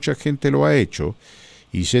sé que mucha gente lo ha hecho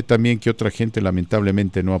y sé también que otra gente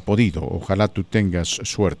lamentablemente no ha podido. Ojalá tú tengas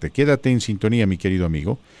suerte. Quédate en sintonía, mi querido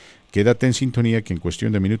amigo. Quédate en sintonía que en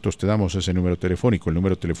cuestión de minutos te damos ese número telefónico, el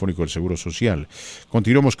número telefónico del Seguro Social.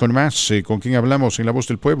 Continuamos con más. ¿Con quién hablamos en La Voz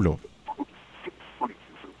del Pueblo?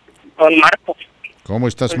 Con Marco. ¿Cómo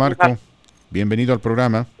estás, Marco? Bienvenido al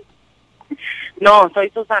programa. No, soy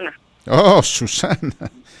Susana. Oh, Susana.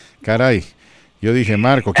 Caray. Yo dije,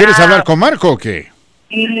 Marco. ¿Quieres hablar con Marco o qué?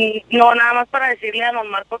 No, nada más para decirle a don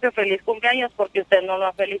Marco que feliz cumpleaños porque usted no lo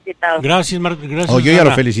ha felicitado. Gracias, Marco. Gracias. Oh, yo ya Susana.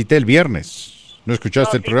 lo felicité el viernes. ¿No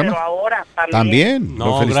escuchaste el programa? Pero ahora también. También, No,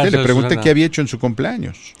 lo felicité. gracias, Le pregunté Susana. qué había hecho en su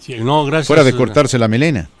cumpleaños. Sí, no, gracias. Fuera de Susana. cortarse la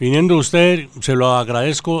melena. Viniendo usted, se lo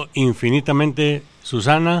agradezco infinitamente,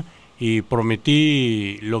 Susana, y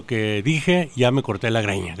prometí lo que dije, ya me corté la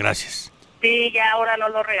greña. Gracias. Sí, ya ahora no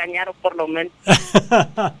lo regañaron por lo menos.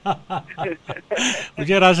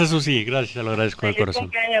 Muchas gracias, Susi. Gracias, se lo agradezco de Feliz corazón.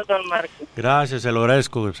 cumpleaños, don Marco. Gracias, se lo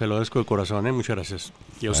agradezco de corazón, muchas gracias.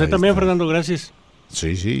 Y a usted Ahí también, está. Fernando, gracias.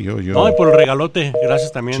 Sí, yo. No, y por el regalote,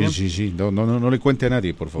 gracias también. Sí. No le cuente a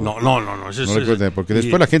nadie, por favor. No. Eso No le cuente, porque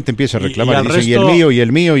después y- la gente empieza a y reclamar. al Y dice, y el resto- mío, y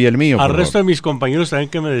el mío, y el mío. Al por resto favor. de mis compañeros también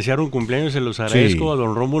que me desearon cumpleaños, se los agradezco. Sí. A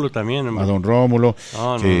don Rómulo también. A don Rómulo,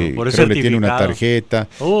 No, que por ese creo le tiene una certificado.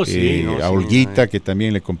 tarjeta. Oh, sí, no, a sí, Olguita, no. que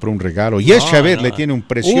también le compró un regalo. Y Chávez le tiene un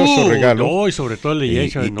precioso regalo. No, y sobre todo el de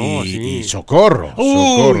Yecha, no, sí. Y Socorro,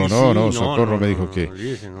 Uy, Socorro sí, me dijo que,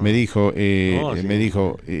 me dijo,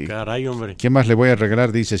 sí. Caray, hombre. ¿qué más le voy a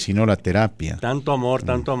regalar? Dice, si no la terapia. Tanto amor,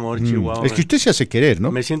 Chihuahua. Es que usted se hace querer,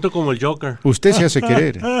 ¿no? Me siento como el Joker. Usted se hace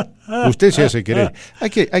querer. Usted se hace querer.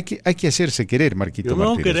 Hay que hacerse querer, Marquito Yo me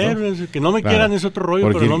hago Martínez, querer, ¿no? que no me Claro. quieran es otro rollo,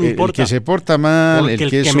 Porque pero no me el importa. que se porta mal, Porque el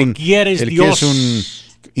que es me un quiere es el que Dios. es un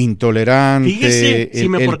intolerante, Fíjese, si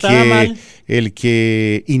me portara mal. el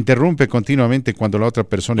que interrumpe continuamente cuando la otra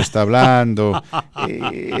persona está hablando,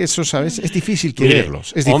 eso, ¿sabes? Es difícil Mire,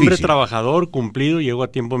 quererlos, es hombre difícil. trabajador, cumplido, llego a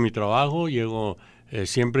tiempo a mi trabajo, llego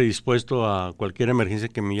siempre dispuesto a cualquier emergencia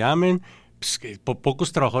que me llamen, pues, que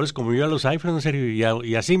pocos trabajadores como yo ya los hay, Fernando Sergio,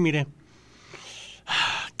 y así, mire.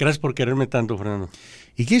 Gracias por quererme tanto, Fernando.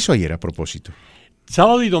 ¿Y qué hizo ayer a propósito?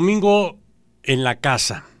 Sábado y domingo en la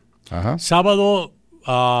casa. Ajá. Sábado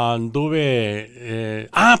anduve...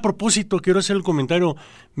 a propósito, quiero hacer el comentario.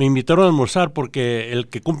 Me invitaron a almorzar porque el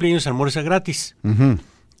que cumple años almuerza gratis. Uh-huh.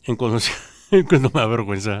 En Conducido, no me da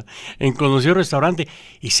vergüenza. En Conducido restaurante.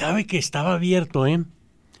 Y sabe que estaba abierto,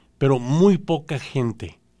 pero muy poca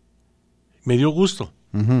gente. Me dio gusto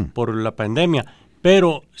por la pandemia.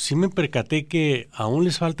 Pero sí me percaté que aún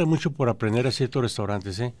les falta mucho por aprender a ciertos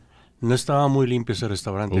restaurantes, No estaba muy limpio ese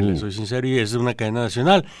restaurante, les soy sincero, y es de una cadena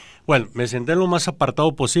nacional. Bueno, me senté en lo más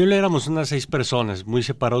apartado posible, éramos unas 6 personas, muy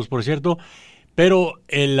separados, por cierto, pero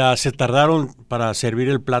se tardaron para servir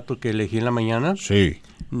el plato que elegí en la mañana. Sí.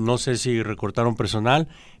 No sé si recortaron personal,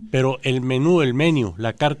 pero el menú,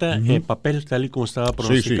 la carta, papel, tal y como estaba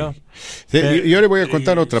pronosticado. Sí. Yo le voy a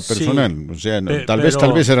contar otra personal, o sea, tal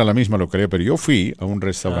vez era la misma localidad, pero yo fui a un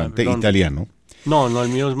restaurante italiano. No, el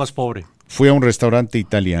mío es más pobre. Fui a un restaurante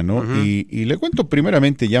italiano y le cuento,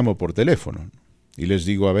 primeramente llamo por teléfono y les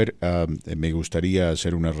digo, a ver, me gustaría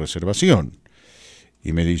hacer una reservación.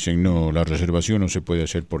 Y me dicen, no, la reservación no se puede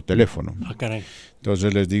hacer por teléfono. Ah, caray.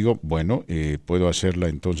 Entonces les digo, bueno, puedo hacerla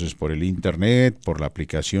entonces por el internet, por la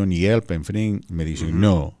aplicación Yelp, en fin. Me dicen,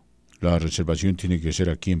 no, la reservación tiene que ser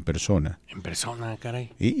aquí en persona. En persona, caray.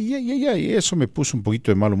 Y eso me puso un poquito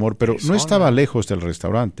de mal humor, pero no estaba lejos del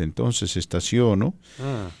restaurante, entonces estaciono.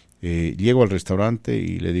 Llego al restaurante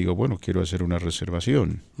y le digo, bueno, quiero hacer una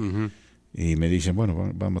reservación. Y me dicen,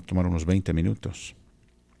 bueno, vamos a tomar unos 20 minutos.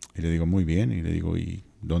 Y le digo, muy bien. Y le digo, ¿y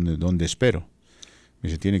dónde espero? Me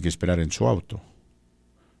dice, tiene que esperar en su auto,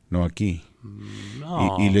 no aquí.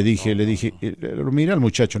 Y le dije, miré al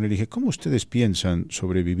muchacho y le dije, ¿cómo ustedes piensan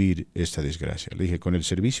sobrevivir esta desgracia? Le dije, con el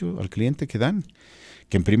servicio al cliente que dan,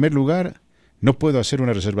 que en primer lugar no puedo hacer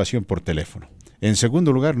una reservación por teléfono. En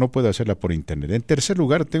segundo lugar, no puedo hacerla por internet. En tercer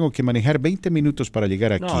lugar, tengo que manejar 20 minutos para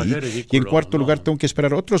llegar aquí. Y en cuarto lugar, tengo que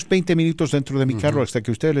esperar otros 20 minutos dentro de mi carro hasta que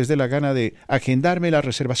a ustedes les dé la gana de agendarme la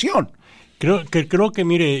reservación. Creo que,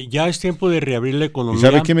 mire, ya es tiempo de reabrir la economía. ¿Y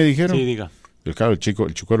sabe qué me dijeron? Sí, diga. Pues claro, el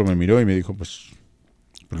chicuelo me miró y me dijo, pues,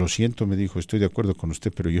 lo siento, me dijo, estoy de acuerdo con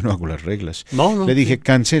usted, pero yo no hago las reglas. Le dije,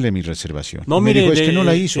 cancele mi reservación. No, me mire, dijo, es que no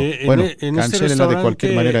la hizo. Bueno, cancélela de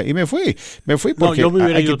cualquier manera. Y me fui porque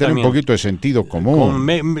hay que tener un poquito de sentido común.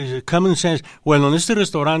 Common sense. Bueno, en este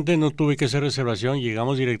restaurante no tuve que hacer reservación,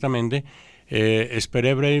 llegamos directamente,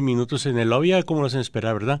 esperé breves minutos en el lobby, como lo hacen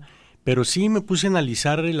esperar, ¿verdad? Pero sí me puse a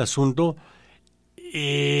analizar el asunto.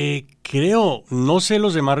 Creo, no sé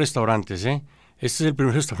los demás restaurantes, Este es el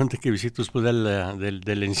primer restaurante que visito después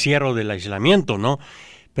del encierro, del aislamiento, ¿no?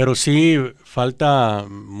 Pero sí, falta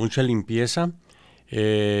mucha limpieza.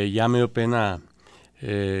 Ya me dio pena,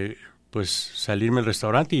 pues, salirme del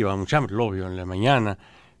restaurante y iba mucha hambre, lo obvio, en la mañana.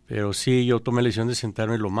 Pero sí, yo tomé la decisión de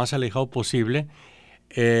sentarme lo más alejado posible.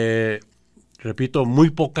 Repito,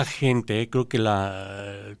 muy poca gente, creo que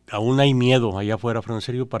aún hay miedo allá afuera, Fernando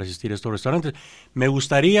Sergio, para asistir a estos restaurantes. Me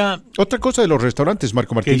gustaría... Otra cosa de los restaurantes,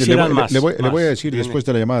 Marco Martínez, le voy a decir después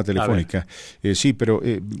de la llamada telefónica. Sí, pero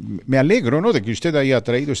me alegro, ¿no?, de que usted haya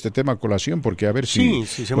traído este tema a colación, porque a ver si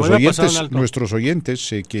nuestros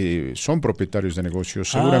oyentes que son propietarios de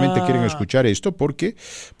negocios seguramente quieren escuchar esto, porque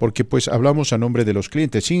pues hablamos a nombre de los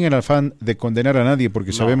clientes, sin el afán de condenar a nadie,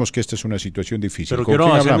 porque sabemos que esta es una situación difícil. Pero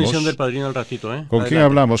quiero hacer mención del padrino al ratito. ¿Con quién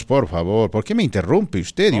hablamos, por favor? ¿Por qué me interrumpe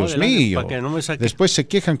usted, Dios mío? No después se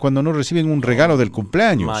quejan cuando no reciben un regalo del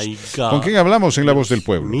cumpleaños. ¿Con quién hablamos en La Voz del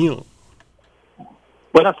Pueblo? Mío.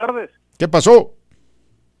 Buenas tardes. ¿Qué pasó?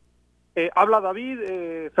 Habla David,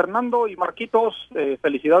 Fernando y Marquitos.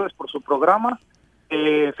 Felicidades por su programa.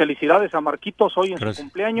 Felicidades a Marquitos hoy en su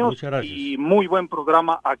cumpleaños. Y muy buen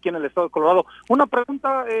programa aquí en el estado de Colorado. Una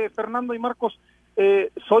pregunta, Fernando y Marcos.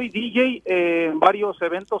 Soy DJ en varios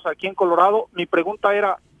eventos aquí en Colorado. Mi pregunta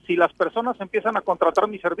era, si las personas empiezan a contratar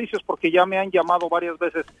mis servicios, porque ya me han llamado varias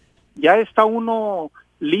veces, ¿ya está uno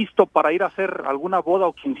listo para ir a hacer alguna boda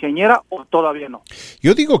o quinceañera o todavía no?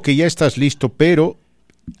 Yo digo que ya estás listo, pero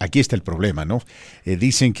aquí está el problema, ¿no?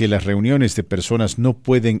 Dicen que las reuniones de personas no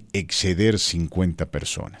pueden exceder 50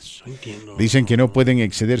 personas. Dicen que no pueden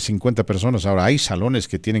exceder 50 personas. Ahora, hay salones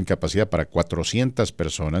que tienen capacidad para 400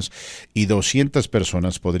 personas y 200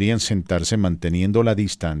 personas podrían sentarse manteniendo la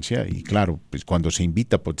distancia. Y claro, pues cuando se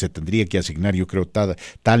invita, pues se tendría que asignar, yo creo,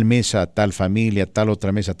 tal mesa, tal familia, tal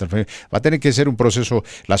otra mesa, tal familia. Va a tener que ser un proceso.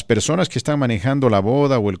 Las personas que están manejando la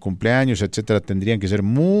boda o el cumpleaños, etcétera, tendrían que ser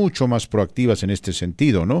mucho más proactivas en este sentido.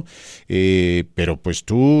 sentido, ¿no? Pero pues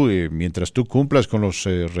tú, mientras tú cumplas con los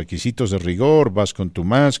requisitos de rigor, vas con tu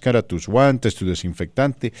máscara, tus guantes, tu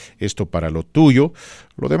desinfectante, esto para lo tuyo,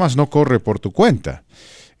 lo demás no corre por tu cuenta.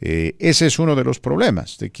 Ese es uno de los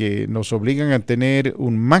problemas, de que nos obligan a tener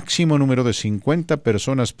un máximo número de 50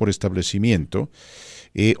 personas por establecimiento,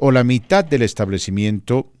 o la mitad del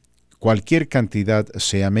establecimiento, cualquier cantidad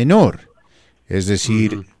sea menor. Es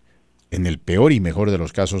decir, en el peor y mejor de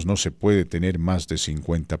los casos no se puede tener más de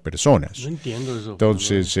 50 personas. No entiendo eso.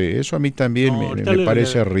 Entonces, eso a mí también me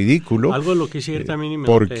parece ridículo. Algo de lo que hice también.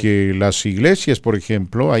 Porque las iglesias, por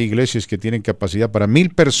ejemplo, hay iglesias que tienen capacidad para 1,000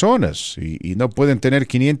 personas y no pueden tener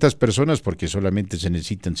 500 personas porque solamente se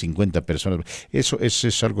necesitan 50 personas. Eso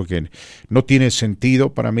es algo que no tiene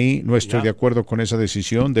sentido para mí. No estoy de acuerdo con esa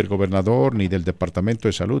decisión del gobernador ni del Departamento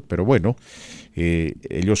de Salud, pero bueno,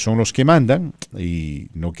 ellos son los que mandan y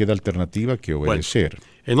no queda alternativa que obedecer.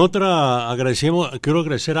 Bueno, en otra quiero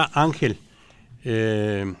agradecer a Ángel.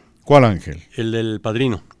 ¿Cuál Ángel? El del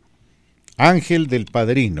Padrino. Ángel del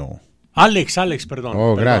Padrino. Alex, perdón.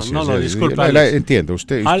 Oh, gracias. No, disculpa. Entiendo.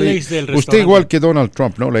 Usted Alex del usted igual que Donald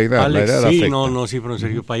Trump, ¿no? La edad sí, afecta. sí, pero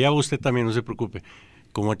Sergio, para allá va usted también, no se preocupe.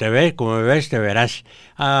 Como me ves, te verás.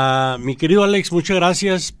 Mi querido Alex, muchas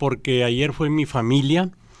gracias porque ayer fue mi familia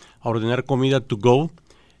a ordenar comida to go.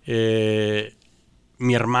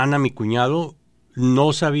 Mi hermana, mi cuñado,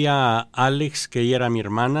 no sabía Alex que ella era mi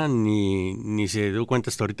hermana, ni se dio cuenta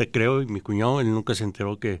hasta ahorita, creo, y mi cuñado, él nunca se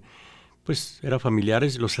enteró que, pues, eran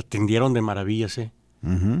familiares, los atendieron de maravillas,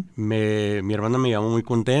 Uh-huh. Mi hermana me llamó muy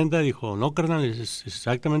contenta, dijo, no, carnal, es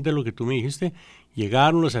exactamente lo que tú me dijiste.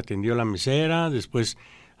 Llegaron, los atendió la mesera, después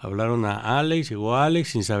hablaron a Alex, llegó Alex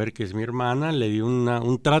sin saber que es mi hermana, le dio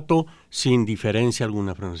un trato sin diferencia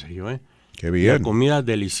alguna, Sergio, Qué bien. La comida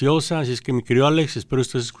deliciosa, así es que mi querido Alex, espero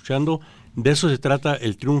estés escuchando. De eso se trata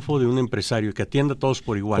el triunfo de un empresario, que atienda a todos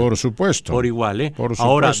por igual. Por supuesto. Por igual, Por supuesto.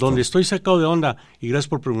 Ahora, donde estoy sacado de onda, y gracias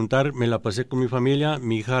por preguntar, me la pasé con mi familia,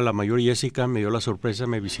 mi hija, la mayor Jessica, me dio la sorpresa,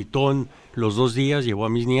 me visitó en los 2 días, llevó a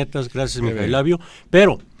mis nietas, gracias, mi Labio,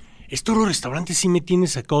 pero estos los restaurantes sí me tienen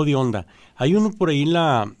sacado de onda. Hay uno por ahí en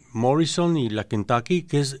la Morrison y la Kentucky,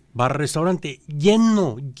 que es bar-restaurante,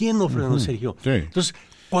 lleno, Fernando, Sergio. Sí. Entonces,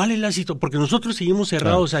 ¿cuál es la situación? Porque nosotros seguimos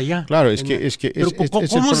cerrados allá. Claro, Pero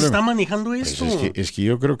 ¿cómo se está manejando esto? Pues es que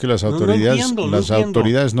yo creo que las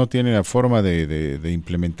autoridades no tienen la forma de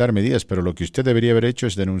implementar medidas, pero lo que usted debería haber hecho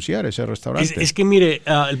es denunciar ese restaurante. Es que mire,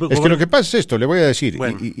 es que lo que pasa es esto, le voy a decir,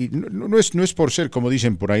 bueno. y no es por ser, como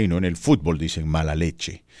dicen por ahí, no, en el fútbol dicen mala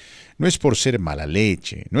leche. No es por ser mala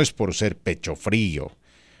leche, no es por ser pecho frío.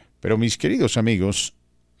 Pero mis queridos amigos,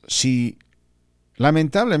 si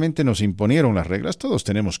lamentablemente nos imponieron las reglas, todos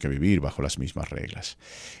tenemos que vivir bajo las mismas reglas.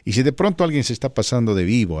 Y si de pronto alguien se está pasando de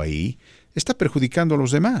vivo ahí, está perjudicando a los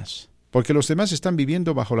demás, porque los demás están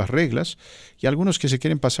viviendo bajo las reglas y algunos que se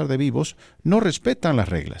quieren pasar de vivos no respetan las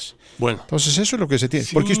reglas. Bueno. Entonces eso es lo que se tiene.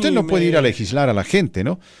 Sí, porque usted no puede ir a legislar a la gente,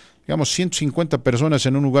 ¿no? Digamos, 150 personas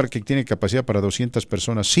en un lugar que tiene capacidad para 200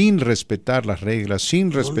 personas, sin respetar las reglas,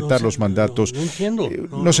 sin respetar los mandatos. No entiendo.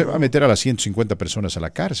 No se va a meter a las 150 personas a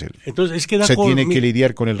la cárcel. Entonces, es que se tiene que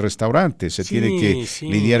lidiar con el restaurante, se tiene que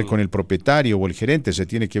lidiar con el propietario o el gerente, se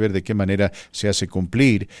tiene que ver de qué manera se hace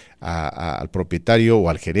cumplir al propietario o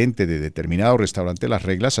al gerente de determinado restaurante las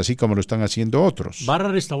reglas, así como lo están haciendo otros.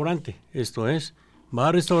 Barra-restaurante, esto es.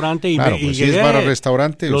 Bar-restaurante y claro, pues si es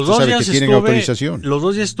bar-restaurante, usted sabe que tienen autorización. Los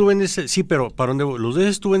 2 días estuve en ese, sí, pero ¿para dónde voy? Los 2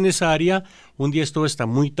 días estuve en esa área, un día estuve hasta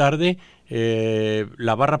muy tarde,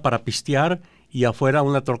 la barra para pistear y afuera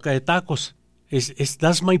una troca de tacos.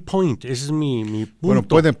 That's my point, ese es mi punto.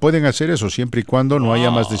 Bueno, pueden hacer eso siempre y cuando no haya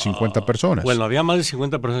más de 50 personas. Bueno, había más de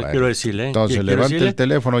 50 personas, quiero decirle. Entonces levante el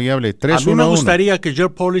teléfono y hable 311. A mí me gustaría que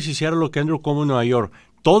George Paulis hiciera lo que Andrew Cuomo en Nueva York.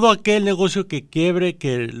 Todo aquel negocio que quiebre,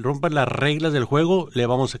 que rompa las reglas del juego, le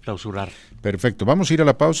vamos a clausurar. Perfecto. Vamos a ir a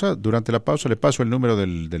la pausa. Durante la pausa le paso el número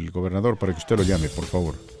del gobernador para que usted lo llame, por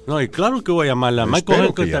favor. No, y claro que voy a llamarla. Michael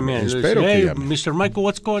Hancock también. Espero que llame. Mr. Michael,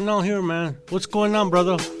 what's going on here, man? What's going on,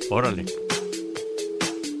 brother? Órale.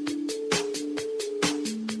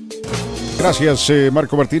 Gracias,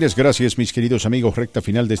 Marco Martínez. Gracias, mis queridos amigos. Recta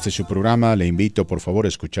final de su programa. Le invito, por favor, a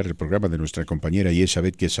escuchar el programa de nuestra compañera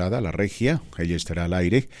Elizabeth Quesada, La Regia. Ella estará al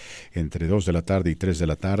aire entre 2 de la tarde y 3 de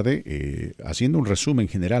la tarde, haciendo un resumen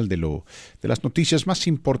general de las noticias más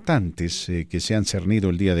importantes que se han cernido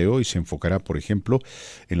el día de hoy. Se enfocará, por ejemplo,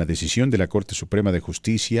 en la decisión de la Corte Suprema de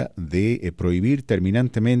Justicia de prohibir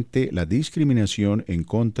terminantemente la discriminación en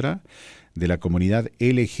contra de la comunidad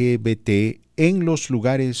LGBT en los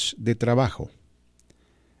lugares de trabajo.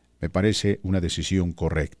 Me parece una decisión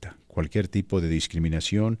correcta. Cualquier tipo de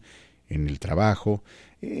discriminación en el trabajo,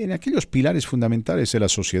 en aquellos pilares fundamentales de la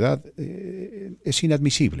sociedad, es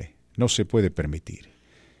inadmisible, no se puede permitir.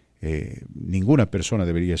 Ninguna persona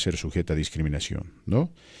debería ser sujeta a discriminación,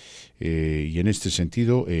 ¿no? Y en este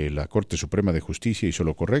sentido, la Corte Suprema de Justicia hizo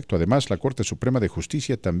lo correcto. Además, la Corte Suprema de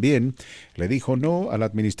Justicia también le dijo no a la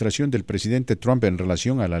administración del presidente Trump en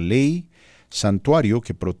relación a la ley santuario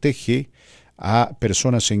que protege a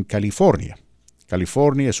personas en California.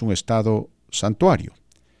 California es un estado santuario.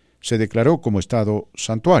 Se declaró como estado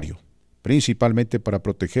santuario, principalmente para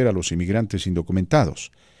proteger a los inmigrantes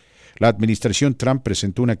indocumentados. La administración Trump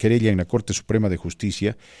presentó una querella en la Corte Suprema de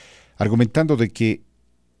Justicia argumentando de que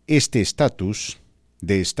este estatus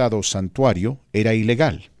de estado santuario era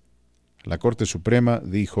ilegal. La Corte Suprema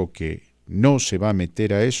dijo que no se va a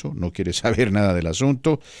meter a eso, no quiere saber nada del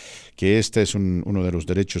asunto, que este es uno de los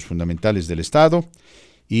derechos fundamentales del Estado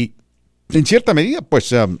y en cierta medida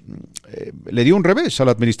pues le dio un revés a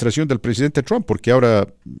la administración del presidente Trump porque ahora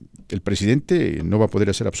el presidente no va a poder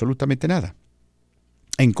hacer absolutamente nada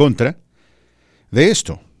en contra de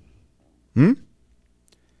esto.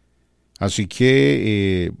 Así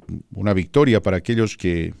que una victoria para aquellos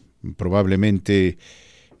que probablemente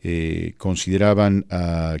consideraban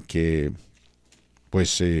que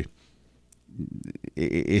pues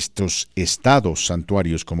estos estados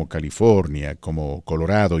santuarios como California, como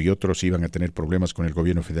Colorado y otros iban a tener problemas con el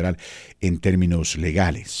gobierno federal en términos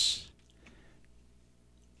legales.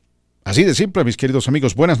 Así de simple, mis queridos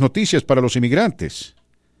amigos, buenas noticias para los inmigrantes.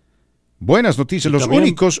 Buenas noticias, los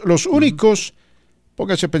únicos,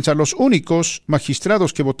 póngase a pensar, los únicos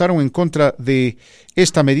magistrados que votaron en contra de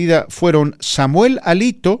esta medida fueron Samuel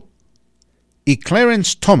Alito y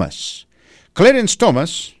Clarence Thomas. Clarence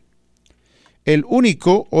Thomas, el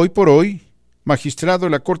único, hoy por hoy, magistrado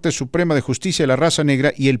de la Corte Suprema de Justicia de la raza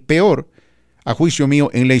negra y el peor, a juicio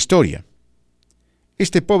mío, en la historia.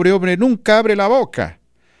 Este pobre hombre nunca abre la boca.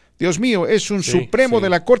 Dios mío, es un supremo de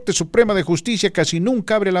la Corte Suprema de Justicia, casi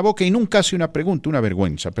nunca abre la boca y nunca hace una pregunta, una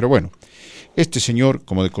vergüenza. Pero bueno, este señor,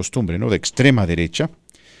 como de costumbre, ¿no?, de extrema derecha,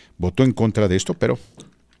 votó en contra de esto, pero,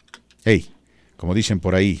 hey, como dicen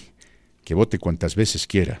por ahí, que vote cuantas veces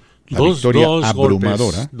quiera. La victoria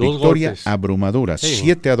abrumadora, abrumadora,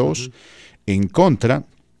 7-2, en contra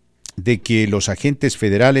de que los agentes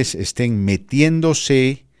federales estén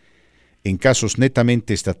metiéndose en casos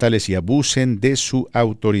netamente estatales y abusen de su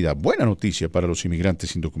autoridad. Buena noticia para los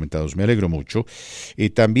inmigrantes indocumentados, me alegro mucho.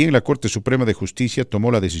 También la Corte Suprema de Justicia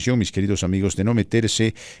tomó la decisión, mis queridos amigos, de no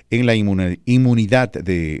meterse en la inmunidad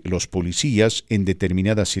de los policías en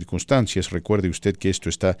determinadas circunstancias. Recuerde usted que esto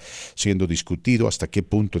está siendo discutido, hasta qué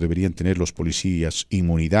punto deberían tener los policías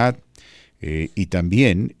inmunidad. Y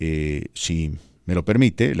también, si me lo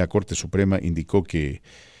permite, la Corte Suprema indicó que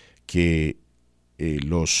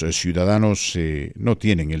los ciudadanos no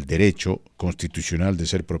tienen el derecho constitucional de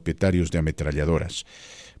ser propietarios de ametralladoras,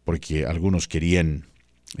 porque algunos querían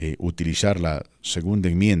utilizar la segunda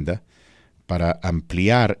enmienda para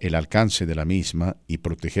ampliar el alcance de la misma y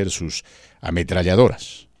proteger sus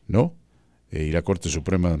ametralladoras, ¿no? Y la Corte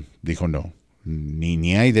Suprema dijo no.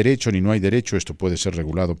 Ni hay derecho ni no hay derecho, esto puede ser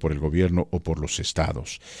regulado por el gobierno o por los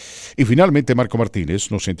estados. Y finalmente, Marco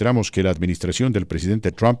Martínez, nos enteramos que la administración del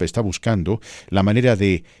presidente Trump está buscando la manera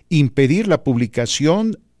de impedir la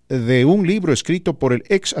publicación de un libro escrito por el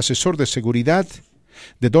ex asesor de seguridad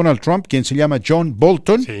de Donald Trump, quien se llama John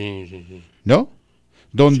Bolton, ¿no?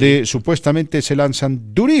 Donde supuestamente se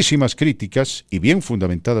lanzan durísimas críticas y bien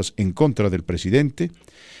fundamentadas en contra del presidente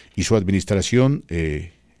y su administración.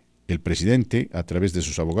 El presidente, a través de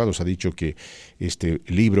sus abogados, ha dicho que este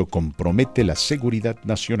libro compromete la seguridad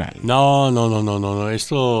nacional. No.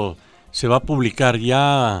 Esto se va a publicar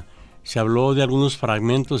ya. Se habló de algunos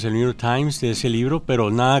fragmentos del New York Times de ese libro,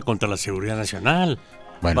 pero nada contra la seguridad nacional.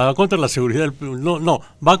 Bueno. Va contra la seguridad.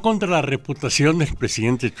 Va contra la reputación del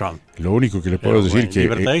presidente Trump. Lo único que le puedo decir que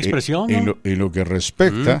libertad de expresión, ¿no? en lo que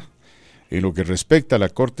respecta. En lo que respecta a la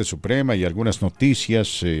Corte Suprema y algunas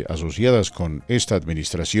noticias asociadas con esta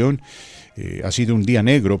administración, ha sido un día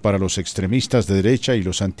negro para los extremistas de derecha y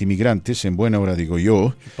los antimigrantes, en buena hora digo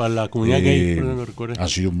yo. Para la comunidad gay, ha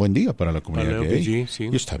sido un buen día para la comunidad gay. Sí.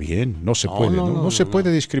 Y está bien, no se puede, no se puede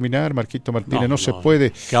discriminar, Marquito Martínez, no se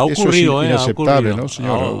puede. Que ha ocurrido, eso es inaceptable, ¿no,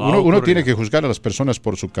 señor? Uno tiene que juzgar a las personas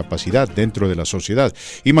por su capacidad dentro de la sociedad.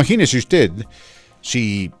 Imagínese usted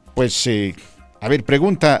si, pues... a ver,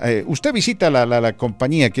 pregunta, usted visita la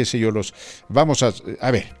compañía, qué sé yo, vamos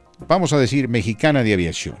a decir Mexicana de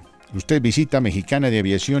Aviación. Usted visita Mexicana de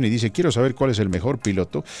Aviación y dice, quiero saber cuál es el mejor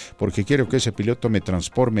piloto, porque quiero que ese piloto me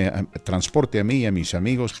transporte a mí y a mis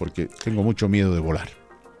amigos, porque tengo mucho miedo de volar.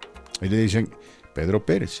 Y le dicen, Pedro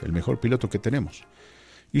Pérez, el mejor piloto que tenemos.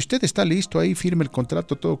 Y usted está listo ahí, firma el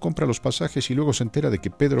contrato, todo, compra los pasajes y luego se entera de que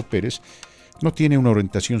Pedro Pérez no tiene una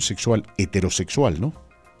orientación sexual heterosexual, ¿no?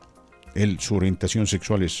 Su orientación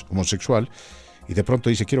sexual es homosexual y de pronto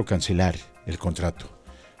dice, quiero cancelar el contrato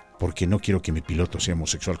porque no quiero que mi piloto sea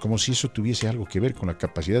homosexual, como si eso tuviese algo que ver con la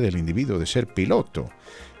capacidad del individuo de ser piloto,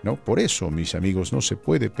 ¿no? Por eso, mis amigos, no se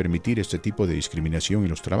puede permitir este tipo de discriminación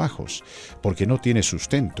en los trabajos, porque no tiene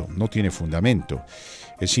sustento, no tiene fundamento.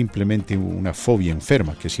 Es simplemente una fobia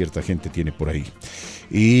enferma que cierta gente tiene por ahí.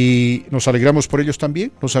 Y nos alegramos por ellos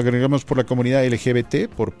también, nos alegramos por la comunidad LGBT,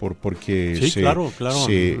 porque sí,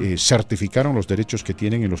 se certificaron los derechos que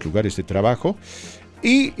tienen en los lugares de trabajo.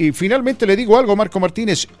 Y finalmente le digo algo, Marco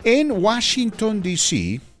Martínez, en Washington,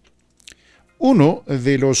 D.C., uno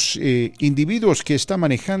de los individuos que está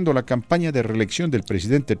manejando la campaña de reelección del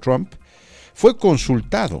presidente Trump fue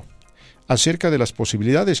consultado acerca de las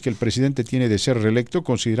posibilidades que el presidente tiene de ser reelecto,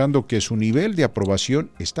 considerando que su nivel de aprobación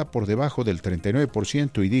está por debajo del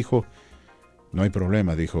 39%, y dijo, no hay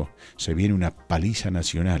problema, dijo, se viene una paliza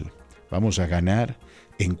nacional, vamos a ganar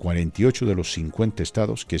en 48 de los 50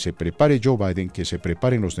 estados, que se prepare Joe Biden, que se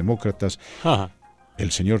preparen los demócratas,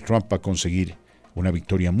 el señor Trump va a conseguir una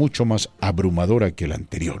victoria mucho más abrumadora que la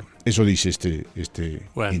anterior. Eso dice este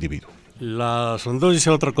individuo. La sondó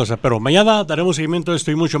dice otra cosa, pero mañana daremos seguimiento a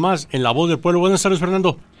esto y mucho más en La Voz del Pueblo. Buenas tardes,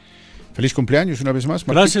 Fernando. Feliz cumpleaños una vez más,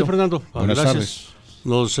 Marquito. Gracias, Fernando. Buenas tardes.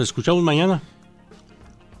 Nos escuchamos mañana.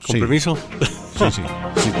 Con permiso. Sí.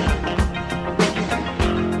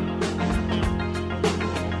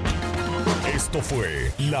 Esto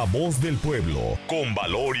fue La Voz del Pueblo, con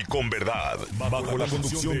valor y con verdad, bajo la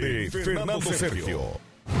conducción de Fernando Sergio.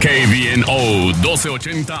 KBNO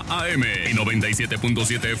 1280 AM y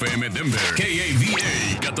 97.7 FM Denver. KAVA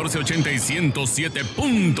 1480 y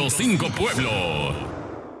 107.5 Pueblo.